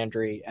Andrew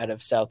Landry out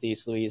of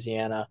Southeast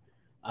Louisiana.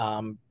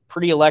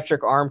 Pretty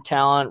electric arm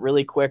talent,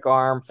 really quick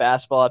arm,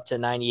 fastball up to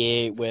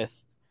 98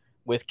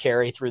 with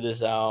carry through the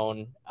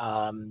zone.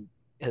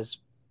 Has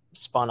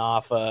spun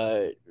off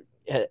a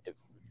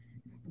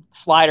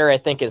slider, I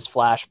think, is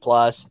flash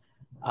plus.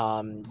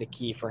 The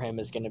key for him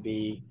is going to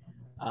be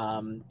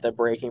the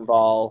breaking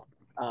ball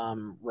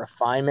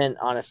refinement.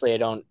 Honestly, I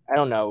don't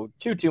know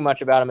too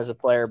much about him as a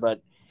player,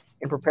 but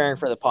in preparing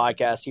for the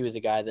podcast, he was a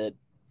guy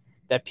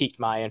that piqued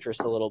my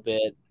interest a little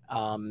bit.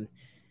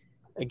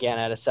 Again,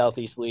 out of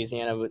Southeast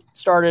Louisiana,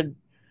 started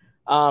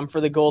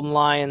for the Golden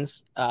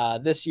Lions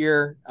this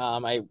year.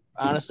 I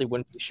honestly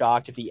wouldn't be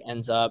shocked if he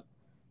ends up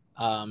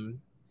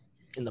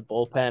in the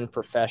bullpen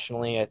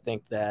professionally. I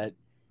think that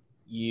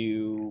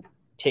you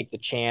take the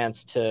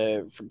chance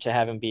to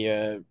have him be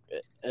a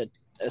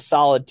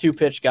solid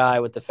 2-pitch guy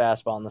with the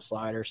fastball and the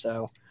slider.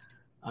 So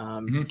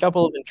a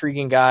couple of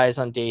intriguing guys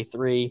on day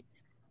 3.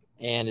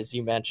 And as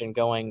you mentioned,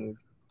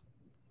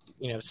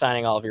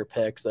 signing all of your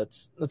picks,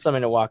 that's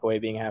something to walk away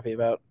being happy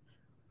about.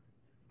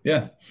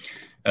 Yeah,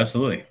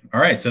 absolutely. All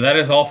right. So that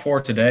is all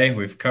for today.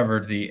 We've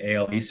covered the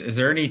AL East. Is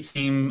there any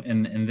team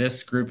in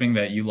this grouping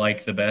that you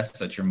like the best,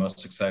 that you're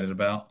most excited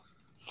about?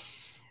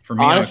 For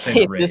me, honestly, I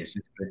would say the Rays.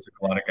 There's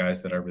a lot of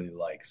guys that I really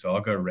like. So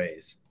I'll go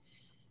Rays.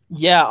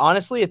 Yeah,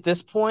 honestly, at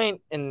this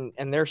point, and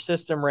their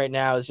system right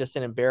now is just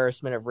an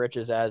embarrassment of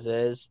riches as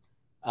is.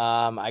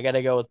 I got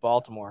to go with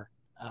Baltimore.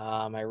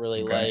 I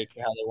really like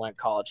how they went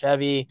college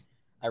heavy.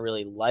 I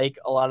really like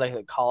a lot of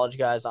the college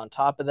guys on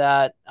top of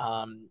that.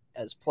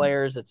 As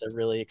players, it's a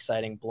really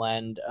exciting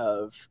blend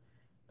of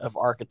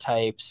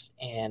archetypes,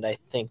 and I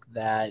think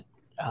that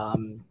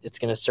it's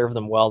going to serve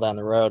them well down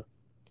the road.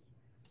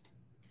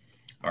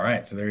 All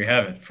right, so there you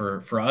have it.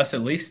 For us,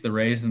 at least, the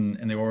Rays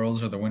and the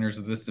Orioles are the winners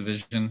of this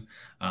division.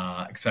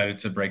 Excited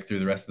to break through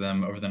the rest of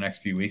them over the next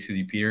few weeks with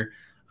you, Peter.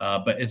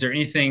 But is there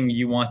anything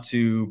you want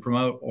to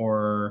promote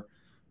or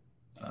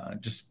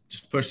just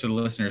push to the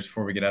listeners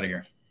before we get out of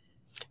here?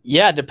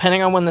 Yeah,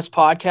 depending on when this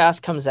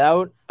podcast comes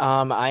out,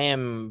 I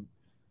am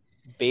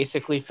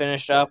basically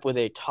finished up with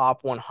a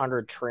top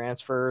 100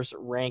 transfers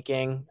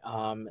ranking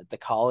at the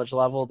college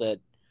level that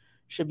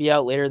should be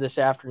out later this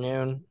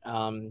afternoon,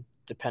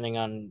 depending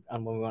on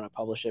when we want to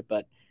publish it.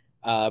 But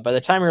by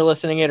the time you're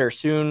listening it, or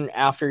soon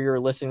after you're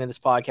listening to this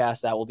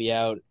podcast, that will be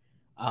out.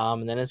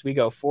 And then as we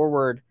go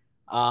forward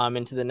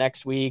into the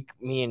next week,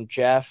 me and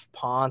Jeff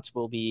Ponce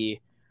will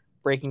be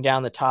breaking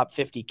down the top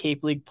 50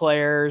 Cape League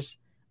players.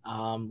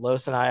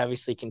 Los and I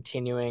obviously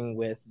continuing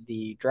with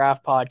the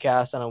draft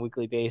podcast on a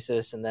weekly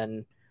basis, and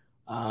then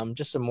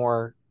just some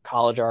more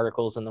college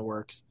articles in the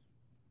works.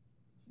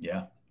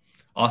 Yeah.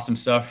 Awesome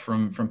stuff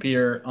from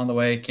Peter on the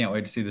way. Can't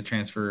wait to see the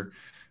transfer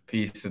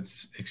piece.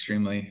 It's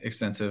extremely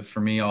extensive. For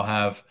me, I'll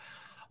have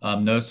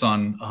notes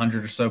on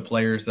 100 or so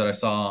players that I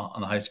saw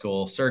on the high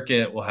school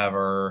circuit. We'll have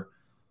our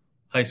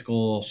high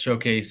school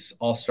showcase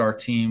all-star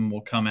team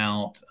will come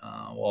out.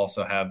 We'll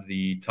also have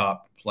the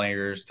top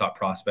players, top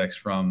prospects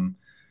from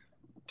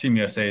Team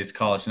USA's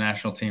college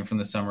national team from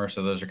the summer.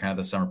 So those are kind of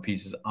the summer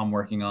pieces I'm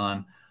working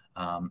on.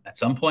 At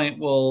some point,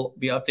 we'll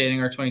be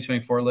updating our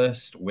 2024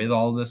 list with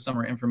all of this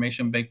summer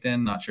information baked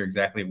in. Not sure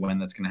exactly when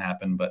that's going to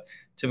happen, but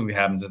typically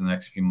happens in the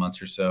next few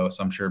months or so.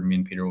 So I'm sure me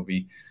and Peter will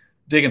be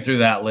digging through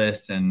that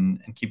list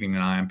and keeping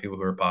an eye on people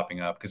who are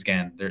popping up. Because,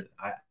 again,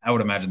 I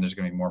would imagine there's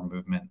going to be more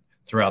movement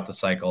throughout the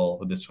cycle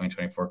with this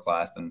 2024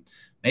 class than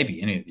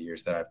maybe any of the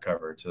years that I've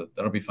covered. So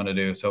that'll be fun to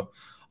do. So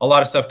a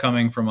lot of stuff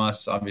coming from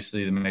us.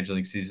 Obviously, the Major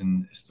League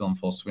season is still in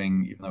full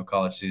swing, even though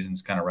college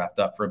season's kind of wrapped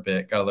up for a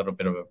bit. Got a little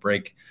bit of a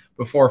break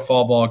before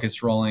fall ball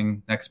gets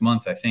rolling next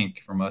month, I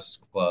think, for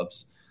most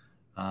clubs.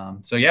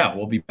 So, yeah,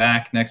 we'll be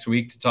back next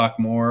week to talk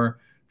more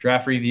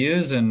draft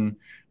reviews, and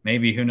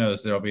maybe, who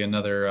knows, there'll be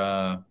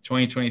another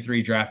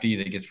 2023 draftee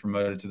that gets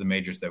promoted to the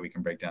majors that we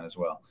can break down as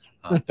well.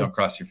 Don't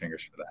cross your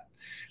fingers for that.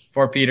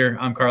 For Peter,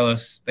 I'm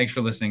Carlos. Thanks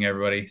for listening,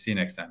 everybody. See you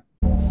next time.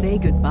 Say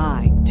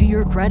goodbye to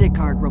your credit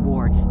card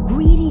rewards.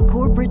 Greedy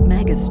corporate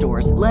mega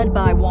stores, led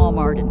by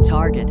Walmart and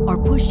Target,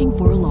 are pushing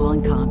for a law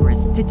in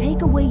Congress to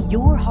take away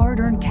your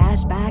hard-earned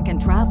cash back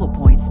and travel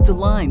points to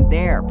line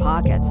their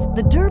pockets.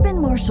 The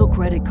Durbin-Marshall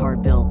credit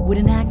card bill would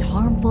enact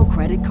harmful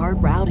credit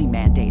card routing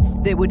mandates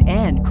that would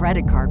end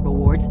credit card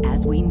rewards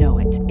as we know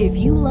it. If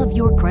you love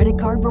your credit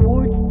card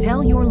rewards,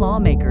 tell your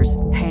lawmakers,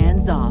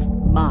 hands off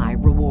my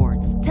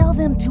rewards. Tell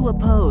them to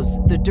oppose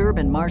the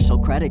Durbin-Marshall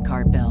credit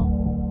card bill.